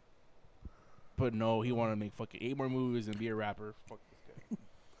 But no, he wanted to make fucking 8 more movies and be a rapper. Fuck this guy.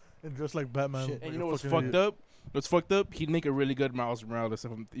 and just like Batman. Shit. And like you a know what's fucking fucked idiot. up? What's fucked up? He'd make a really good Miles Morales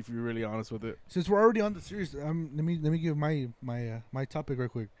if you're really honest with it. Since we're already on the series, let me give my topic real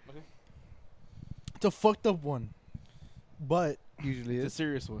quick. Okay. It's a fucked up one, but Usually It's a is.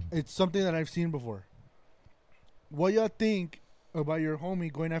 serious one. it's something that I've seen before. What y'all think about your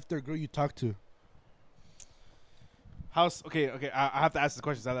homie going after a girl you talk to? Okay. I have to ask this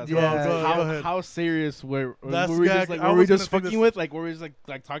question. Yeah, go ahead. How serious were That's we gag- just like I were we was gonna just think fucking this- with like were we just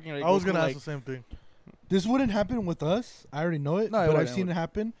like talking? Like, I was what's gonna like, ask the same thing. This wouldn't happen with us. I already know it, No, it but I've wouldn't. seen it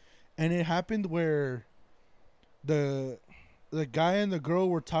happen, and it happened where the guy and the girl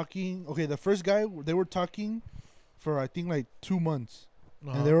were talking. Okay, the first guy they were talking for I think like 2 months,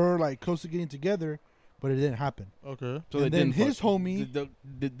 and they were like close to getting together, but it didn't happen. Okay. So and they then didn't his fuck. homie-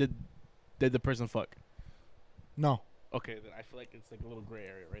 Did the person fuck? No, Okay, then I feel like it's like a little gray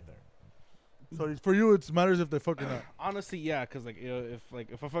area right there. So for you, it matters if they fucking not. Honestly, yeah, because like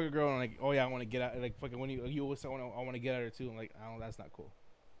if I fuck a girl and like oh yeah I want to get out like fucking when you always say I want to get at her too, I'm like I don't that's not cool.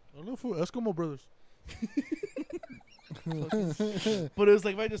 I love food. Eskimo brothers. But it was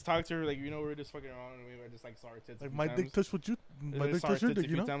like if I just talked to her like we're just fucking around and maybe I just like saw her tits. a Like few my times. dick touched with you. My I dick saw her touched your tits a dick.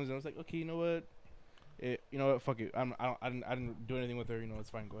 You few know. times and I was like okay you know what, you know what fuck it I didn't do anything with her it's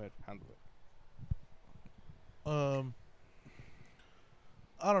fine go ahead handle it.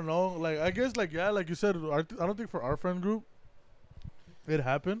 I don't know. Like I guess like yeah, like you said, I don't think for our friend group it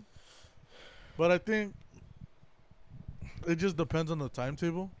happened, but I think it just depends on the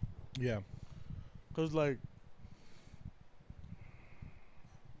timetable. yeah, Cause like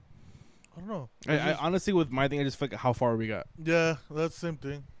I don't know. I honestly with my thing I just feel like how far we got. Yeah, that's the same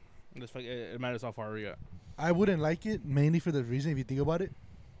thing. Just like it matters how far we got. I wouldn't like it mainly for the reason if you think about it.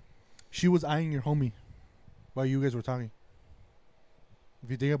 She was eyeing your homie. while you guys were talking.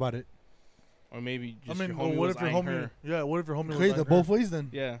 If you think about it, Or maybe I just mean, your homie what was if your eyeing homie? her. Yeah, what if your homie was crazy. eyeing Both her? ways, then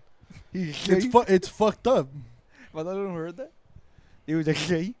Yeah. it's fucked up. But I don't heard that. It was like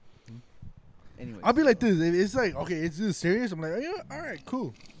gay. Anyway, I'll be like this. If it's like, okay, it's this serious. I'm like, oh, yeah, all right,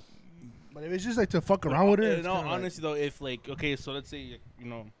 cool. But if it's just like to fuck around with her, In all honesty, though, if like, okay, so let's say, you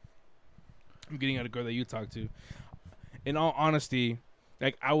know, I'm getting at a girl that you talk to. In all honesty,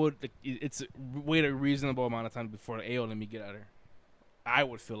 like I would, like, it's wait a reasonable amount of time before, like, let me get at her. I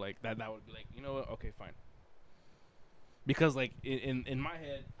would feel like that. That would be like, you know what? Okay, fine. Because like in my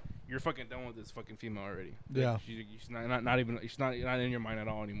head, you're fucking done with this fucking female already. Like, Yeah. she's not even. She's not in your mind at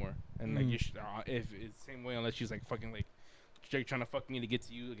all anymore. And like, you should, if it's the same way, unless she's like fucking like trying to fuck me to get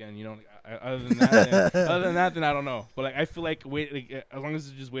to you again, you know. Like, other than that, then I don't know. But like, I feel like as long as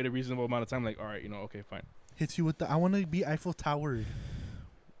it's just wait a reasonable amount of time, like, all right, you know, okay, fine. hits you with the I want to be Eiffel Towered.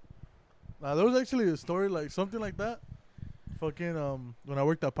 Now there was actually a story like something like that. Fucking when I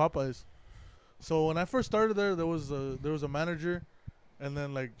worked at Popeyes. So when I first started there was a manager, and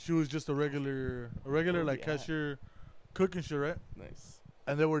then like she was just a regular like yeah. cashier, cook and shit, right? Nice.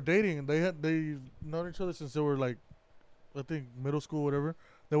 And they were dating, and they known each other since they were like, I think middle school, whatever.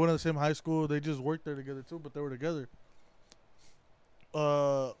 They went to the same high school. They just worked there together too, but they were together.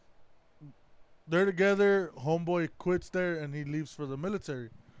 They're together. Homeboy quits there, and he leaves for the military.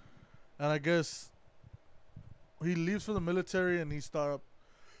 And I guess he leaves for the military, and he kind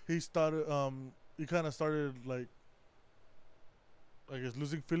of started like, I guess,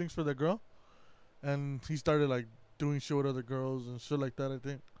 losing feelings for that girl, and he started like doing shit with other girls and shit like that, I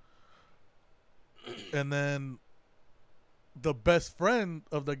think. And then the best friend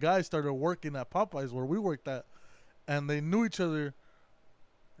of the guy started working at Popeyes where we worked at, and they knew each other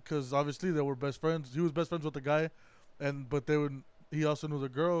because obviously they were best friends. He was best friends with the guy, but he also knew the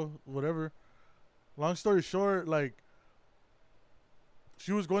girl, whatever. Long story short, like,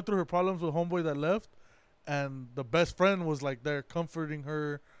 she was going through her problems with homeboy that left, and the best friend was like there comforting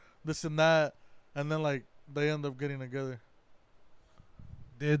her, this and that, and then like they end up getting together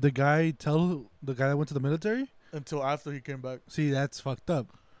Did the guy tell the guy that went to the military? until after he came back. See, that's fucked up.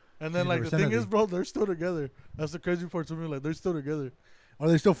 And then He like never the said thing is, anything. bro, they're still together. That's the crazy part to me. Like, they're still together. Are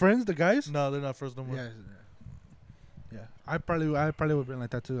they still friends, the guys? No, they're not friends no more. Yeah. Yeah. I probably would have been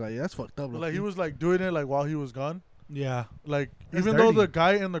like that too. Like, that's fucked up. But, like, he low-key. was like doing it like while he was gone. Yeah. Like, That's even though dirty. the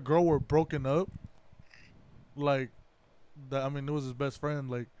guy and the girl were broken up, like, I mean, it was his best friend.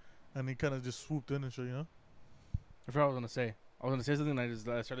 Like, and he kind of just swooped in and shit, you know. I forgot what I was gonna say. I was gonna say something, and I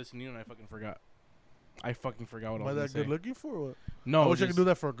started listening to you, and I fucking forgot. I fucking forgot what Am I I was that gonna say. good looking for? Or what? No, I wish I could just- do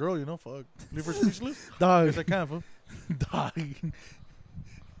that for a girl, you know. Fuck, leave her speechless. Dog. Yes, I can. Fool. Dog.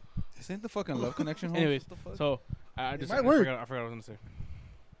 This ain't the fucking love connection. Holmes. Anyways, What the fuck? So I just might I work. forgot what I was gonna say.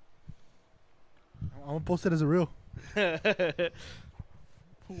 I'm gonna post it as a reel.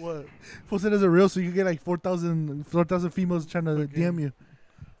 What? Post it as a reel so you can get like 4,000 females trying to Fucking- DM you.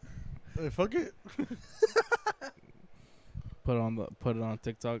 Hey, fuck it. Put it on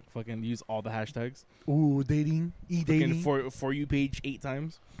TikTok. Fucking use all the hashtags. Ooh, dating, Fucking dating. for you page 8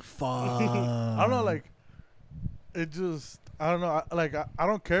 times. Fuck. I don't know, like, it just, I don't know, I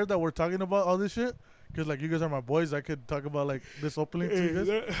don't care that we're talking about all this shit, because, like, you guys are my boys, I could talk about, like, this openly to you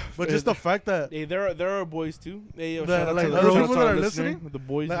guys, but just the fact that, Hey, there are boys too. Hey, yo, That, shout out like, to other shout out people to that our are listening, listening, the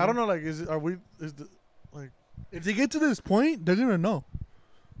boys. like, I don't know, like, If they get to this point, they're gonna know.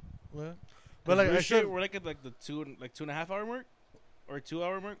 what? But, like, I said, we're like at like the 2.5 hour mark, or 2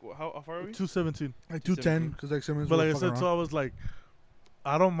 hour mark. How far are we? 217, Like 210, because like someone's but, like I said, so I was, like,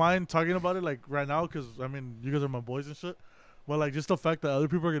 I don't mind talking about it, like, right now, because, I mean, you guys are my boys and shit, but, like, just the fact that other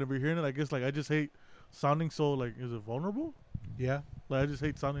people are going to be hearing it, I guess, like, I just hate sounding so, like, is it vulnerable? yeah. Like, I just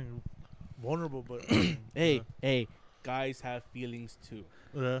hate sounding vulnerable, but Hey, guys have feelings too.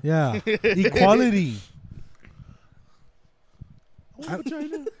 yeah. Yeah. Equality.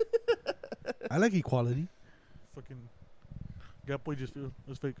 I like equality. Fucking gap wage is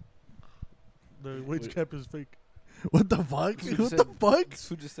fake. The wage Wait. cap is fake. What the fuck? Who What just the said- fuck? This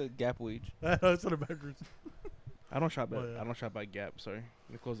fool just said gap wage. That's on the backwards. I don't shop at Oh, yeah. I don't shop at Gap. Sorry,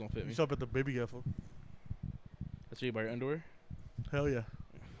 the clothes don't fit You me. shop at the baby gap. Fool. That's where you buy your underwear. Hell yeah.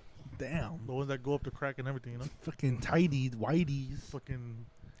 Damn. The ones that go up the crack and everything, you know? Fucking tidies, whiteys. Fucking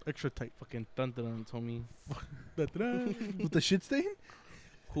extra tight. Fucking dun told me Da-da-da. With the shit stain?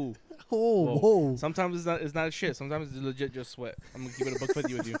 who. Oh, Whoa. whoa. Sometimes it's not shit. Sometimes it's legit just sweat. I'm gonna keep it a buck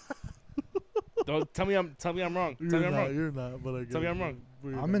 50 with you. Don't tell me I'm wrong. Tell me I'm wrong. You're not, but I guess. Tell me I'm wrong.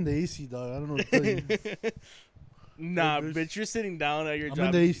 I'm in the AC, dog. I don't know what to tell you. Nah, Hey, bitch. bitch, you're sitting down at your I'm job.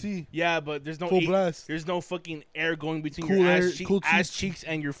 in the AC. Yeah, but there's no Full a- blast. There's no fucking air going between Cool your air- ass, cool ass seats. cheeks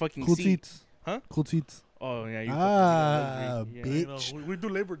and your fucking Cool seat. seats. Huh? Cool seats. Oh yeah, you Ah, fucking You know, bitch. we do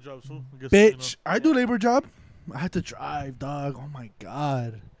labor jobs, so I guess, Bitch, I do labor job. I had to drive, dog. Oh my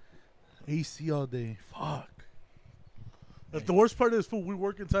god. AC all day. Fuck. The worst part is, fool, we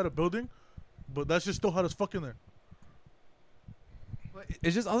work inside a building, but that's just still hot as fuck in there.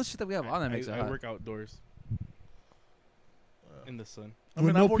 It's just all the shit that we have on that makes it I hot. work outdoors in the sun. I With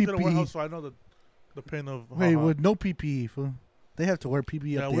mean, no I've worked in a PPE. warehouse, so I know the pain of. how Wait, hot. with no PPE, fool. They have to wear PPE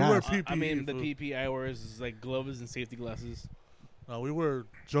Yeah, up we the wear ass. PPE. I mean, the fool. PPE I wear is like gloves and safety glasses. We wear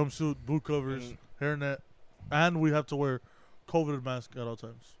jumpsuit, boot covers, Mm. hairnet, and we have to wear COVID mask at all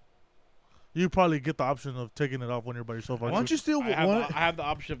times. You probably get the option of taking it off when you're by yourself. Why don't you still? I Why have the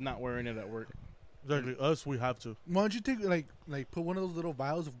option of not wearing it at work. Exactly. Us, we have to. don't you take like put one of those little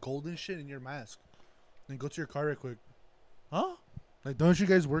vials of golden shit in your mask, and go to your car real quick? Huh? Like, don't you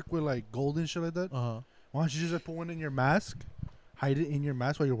guys work with like gold and shit like that? Uh huh. Why don't you just like, put one in your mask, hide it in your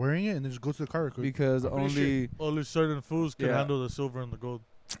mask while you're wearing it, and then just go to the car real quick? Because I'm pretty Only certain foods can Yeah. handle the silver and the gold.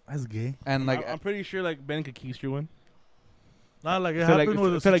 That's gay. and like I'm pretty sure like Ben could keister one. Not like it I feel like, happened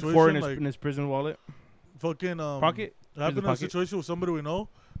with a I feel like situation four like, in his prison wallet fucking pocket. It happened in a pocket. situation with somebody we know.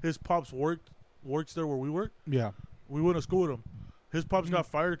 His pops works there where we work. Yeah. We went to school with him. His pops got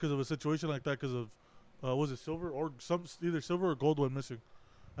fired because of a situation like that because of was it silver or either silver or gold went missing,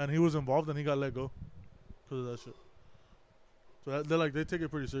 and he was involved and he got let go because of that shit. So they take it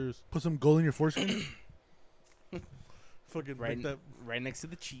pretty serious. Put some gold in your foreskin. Fucking Right, make that. right next to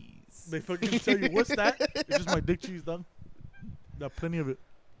the cheese. They fucking tell you what's that? It's just my dick cheese, dog. Got plenty of it.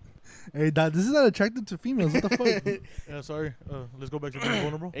 Hey, dad, this is not attractive to females. What the fuck? Yeah, sorry. Let's go back to being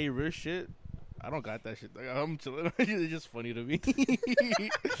vulnerable. Hey, real shit. I don't got that shit. Like, I'm chilling. It's just funny to me.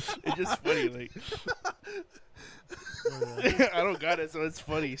 It's just funny. Like, I don't got it, so it's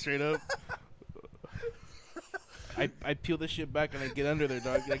funny. Straight up. I peel the shit back and I get under there,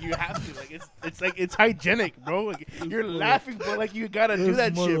 dog. Like you have to. Like it's hygienic, bro. Like you're laughing, but like you gotta do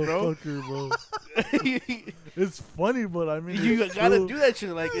that shit, bro. Bro. It's funny, but I mean, You it's gotta true. do that shit.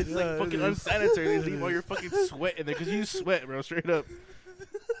 Like it's Yeah, like it fucking is. unsanitary. They It leave all is. your fucking sweat in there because you sweat, bro. Straight up.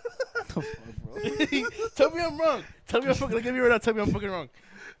 Tell me I'm wrong. Tell me I'm fucking. Like, give me right now. Tell me I'm fucking wrong.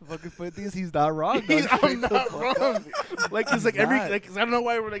 Fucking funny thing is he's not wrong. dog. I'm Straight the not fuck wrong. up. Like it's like every not. like 'cause I don't know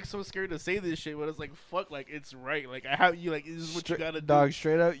why we're like so scared to say this shit, but it's like fuck, like it's right. Like I have you like this is what you gotta do. Dog,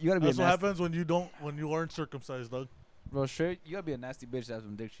 straight up, you gotta be That's a what nasty, happens when you aren't circumcised, dog. bro. Straight, you gotta be a nasty bitch to have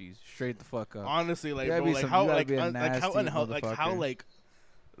some dick cheese. Straight the fuck up. Honestly, like You gotta bro, be like some- how you gotta like be a like how nasty unhealthy, like how motherfucker. like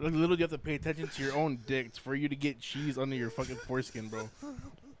literally you have to pay attention to your own dick for you to get cheese under your fucking foreskin, bro.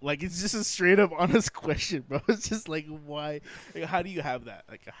 Like it's just a straight up honest question, bro. It's just like why? Like, how do you have that?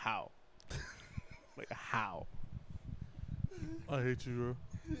 Like how? Like how? I hate you,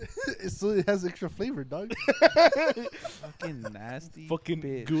 bro. So it has extra flavor, dog. Fucking nasty. Fucking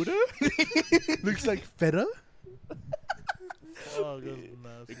bitch. Gouda? Looks like feta. Oh, that's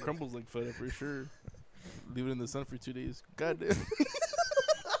nasty. It crumbles like feta for sure. Leave it in the sun for 2 days. Goddamn.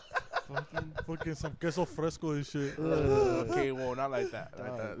 Fucking some queso fresco and shit. Okay, well, not like that.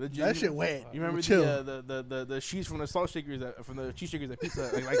 Like that. Legit, That shit wet. You remember Chill. the cheese from the salt shakers from the cheese shakers at pizza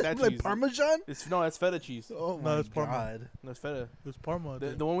like that Like cheese? Parmesan. It's that's feta cheese. Oh No, my it's Parma. god. That's feta. It's Parma. I The,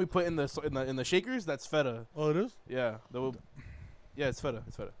 think. the one we put in the shakers, that's feta. Oh, it is. Yeah. Yeah, it's feta.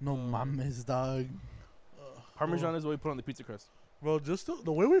 It's feta. No mames, dog. Parmesan is what we put on the pizza crust. Bro, just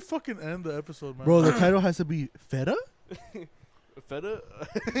the way we fucking end the episode, man. Bro, the title has to be feta, Feta?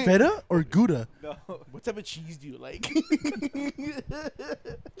 feta or Gouda. What type of cheese do you like?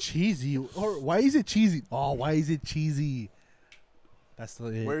 Cheesy. Or why is it cheesy? Oh, why is it cheesy? That's the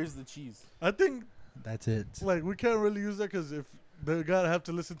it. Where's the cheese? I think That's it. like we can't really use that because if they gotta have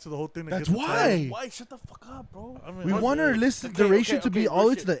to listen to the whole thing. To That's get the why. title. Why? Shut the fuck up, bro. I mean, We that's want our it. listen Okay, duration okay, to be okay, all the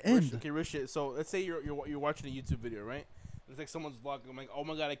way real to the shit, real end. shit. Okay, real shit. So let's say you're watching a YouTube video, right? It's like someone's vlogging. I'm like, oh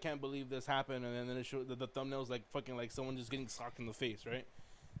my god, I can't believe this happened, and then it shows the thumbnail's like fucking like someone just getting socked in the face, right?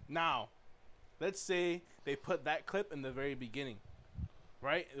 Now, let's say they put that clip in the very beginning,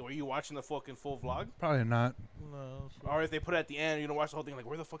 right? Were you watching the fucking full vlog? Probably not. No, Or if they put it at the end, you don't watch the whole thing. Like,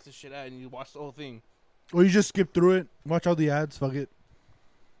 where the fuck's this shit at? And you watch the whole thing. Or you just skip through it, watch all the ads, fuck it.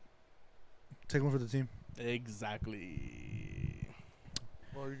 Take one for the team. Exactly.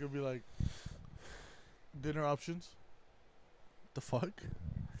 or you could be like dinner options, The fuck?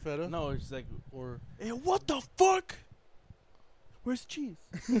 feta, No, it's just like, or hey, what the fuck? Where's the cheese?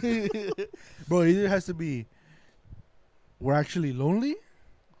 Bro, either has to be we're actually lonely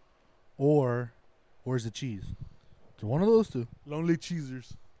or where's the cheese? It's one of those two. lonely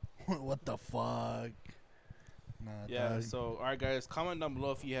cheesers. What the fuck? Nah, Yeah, dog. so, alright, guys, comment down below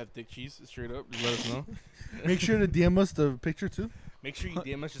if you have dick cheese, straight up. Just let us know. Make sure to DM us the picture too. make sure you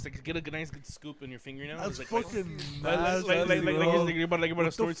DM us. Just like get a nice good scoop in your fingernail. That's Just, fucking like nasty, you're bro. about to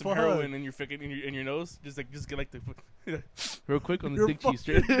What store the some fuck? heroin in your fucking in your nose. Just get like the real quick on the You're dick cheese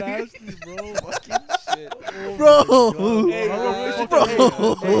straight. fucking nasty, bro. Shit. Bro. Hey, Bro.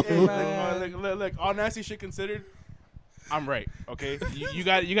 look, all nasty shit considered, I'm right. Okay, you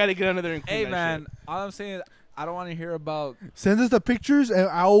got to get under there and clean Hey that man, shit. all I'm saying is I don't want to hear about. Send us the pictures and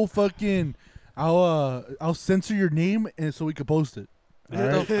I'll censor your name and so we can post it. All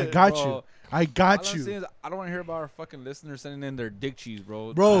right? I got Bro, you. I All got I'm saying you. is I don't want to hear about our fucking listeners sending in their dick cheese,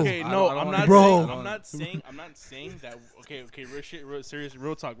 bro. Bro. Okay, I no, don't I'm wanna not hear Bro. saying. that. I'm not saying that. Okay, real shit, real serious,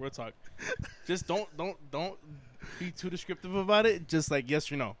 real talk. Just don't be too descriptive about it. Just like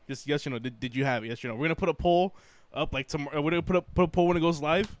yes or no. Just yes or no. Did you have it? Yes or no. We're gonna put a poll up like tomorrow. We're gonna put a poll when it goes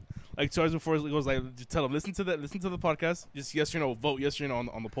live. Like 2 hours before it goes live. Just tell them listen to the podcast. Just yes or no. Vote yes or no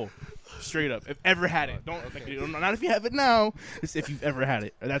on the poll. Straight up. If ever had it. Don't like, not if you have it now. Just if you've ever had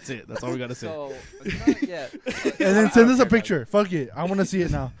it. That's it. That's all we gotta say. So not yet. And then send us a picture. Fuck it. I want to see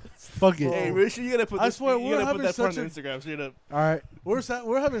it now. Fuck it. Hey, Richie, you gotta put I this. swear, you we're gotta put having that part on such Instagram. Straight up, All right.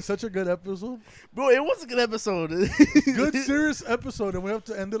 We're having such a good episode. bro. It was a good episode. Good, serious episode, and we have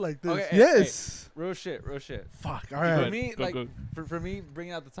to end it like this. Okay, hey, Yes. hey, real shit. Fuck. All For right. me, Go, like go. for me,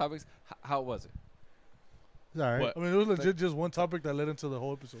 bringing out the topics, how was it? All right. What? I mean, it was legit just one topic that led into the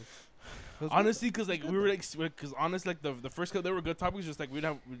whole episode. Honestly, because like we were like, because honestly, like the first couple, they were good topics. Just like we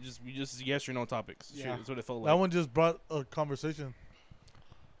just yes or no topics. Straight, Yeah. that's what it felt That like. one just brought a conversation.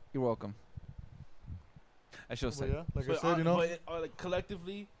 You're welcome. I should But say. yeah, like I But, said, you know, like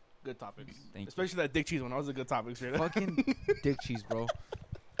collectively, good topics. Thank you. Especially that dick cheese one. That was a good topic. Straight up. Fucking dick cheese, bro.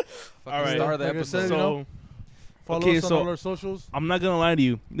 Fucking All right. star of the Like I episode. said, So you know, follow okay, us on so- all our socials. I'm not gonna lie to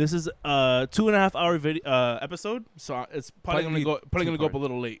you. This is a 2.5 hour video episode, so it's probably gonna go up a two-part.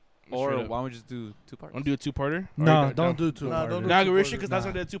 little late. Or Straight up. why don't we just do 2 parts? Want to do a 2-parter? No, don't do two. Nah, don't do Nah, two Richie, parters. because that's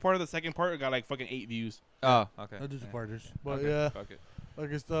when I did a 2-parter. The second part got like fucking 8 views. Oh, okay. I'll do two parters. But Okay, yeah, fuck it.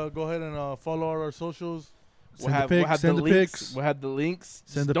 like it's, go ahead and follow all our socials. Send the pics. Send the links. pics. We'll have the links.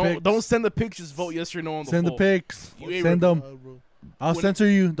 Send the don't pics. don't send the pics. Just vote yes or no on the Send the poll. pics. You ain't Send them. Bro. I'll when- censor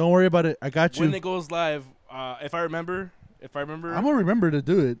you. Don't worry about it. I got you. When it goes live, if I remember, I'm gonna remember to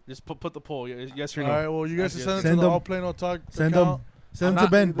do it. just put the poll yes or All no. right, well, you guys Yes, can yes. send it Send to the them. All Play No Talk Send account. them. Send I'm them to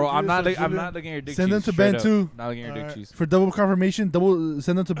not- Ben. Bro, I'm not Julian. looking at your dick Send them cheese. to straight Ben up. too. Not looking at your dick Alright. cheese. For double confirmation.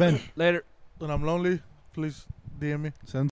 Send them to Ben. Later. When I'm lonely, please DM me. Send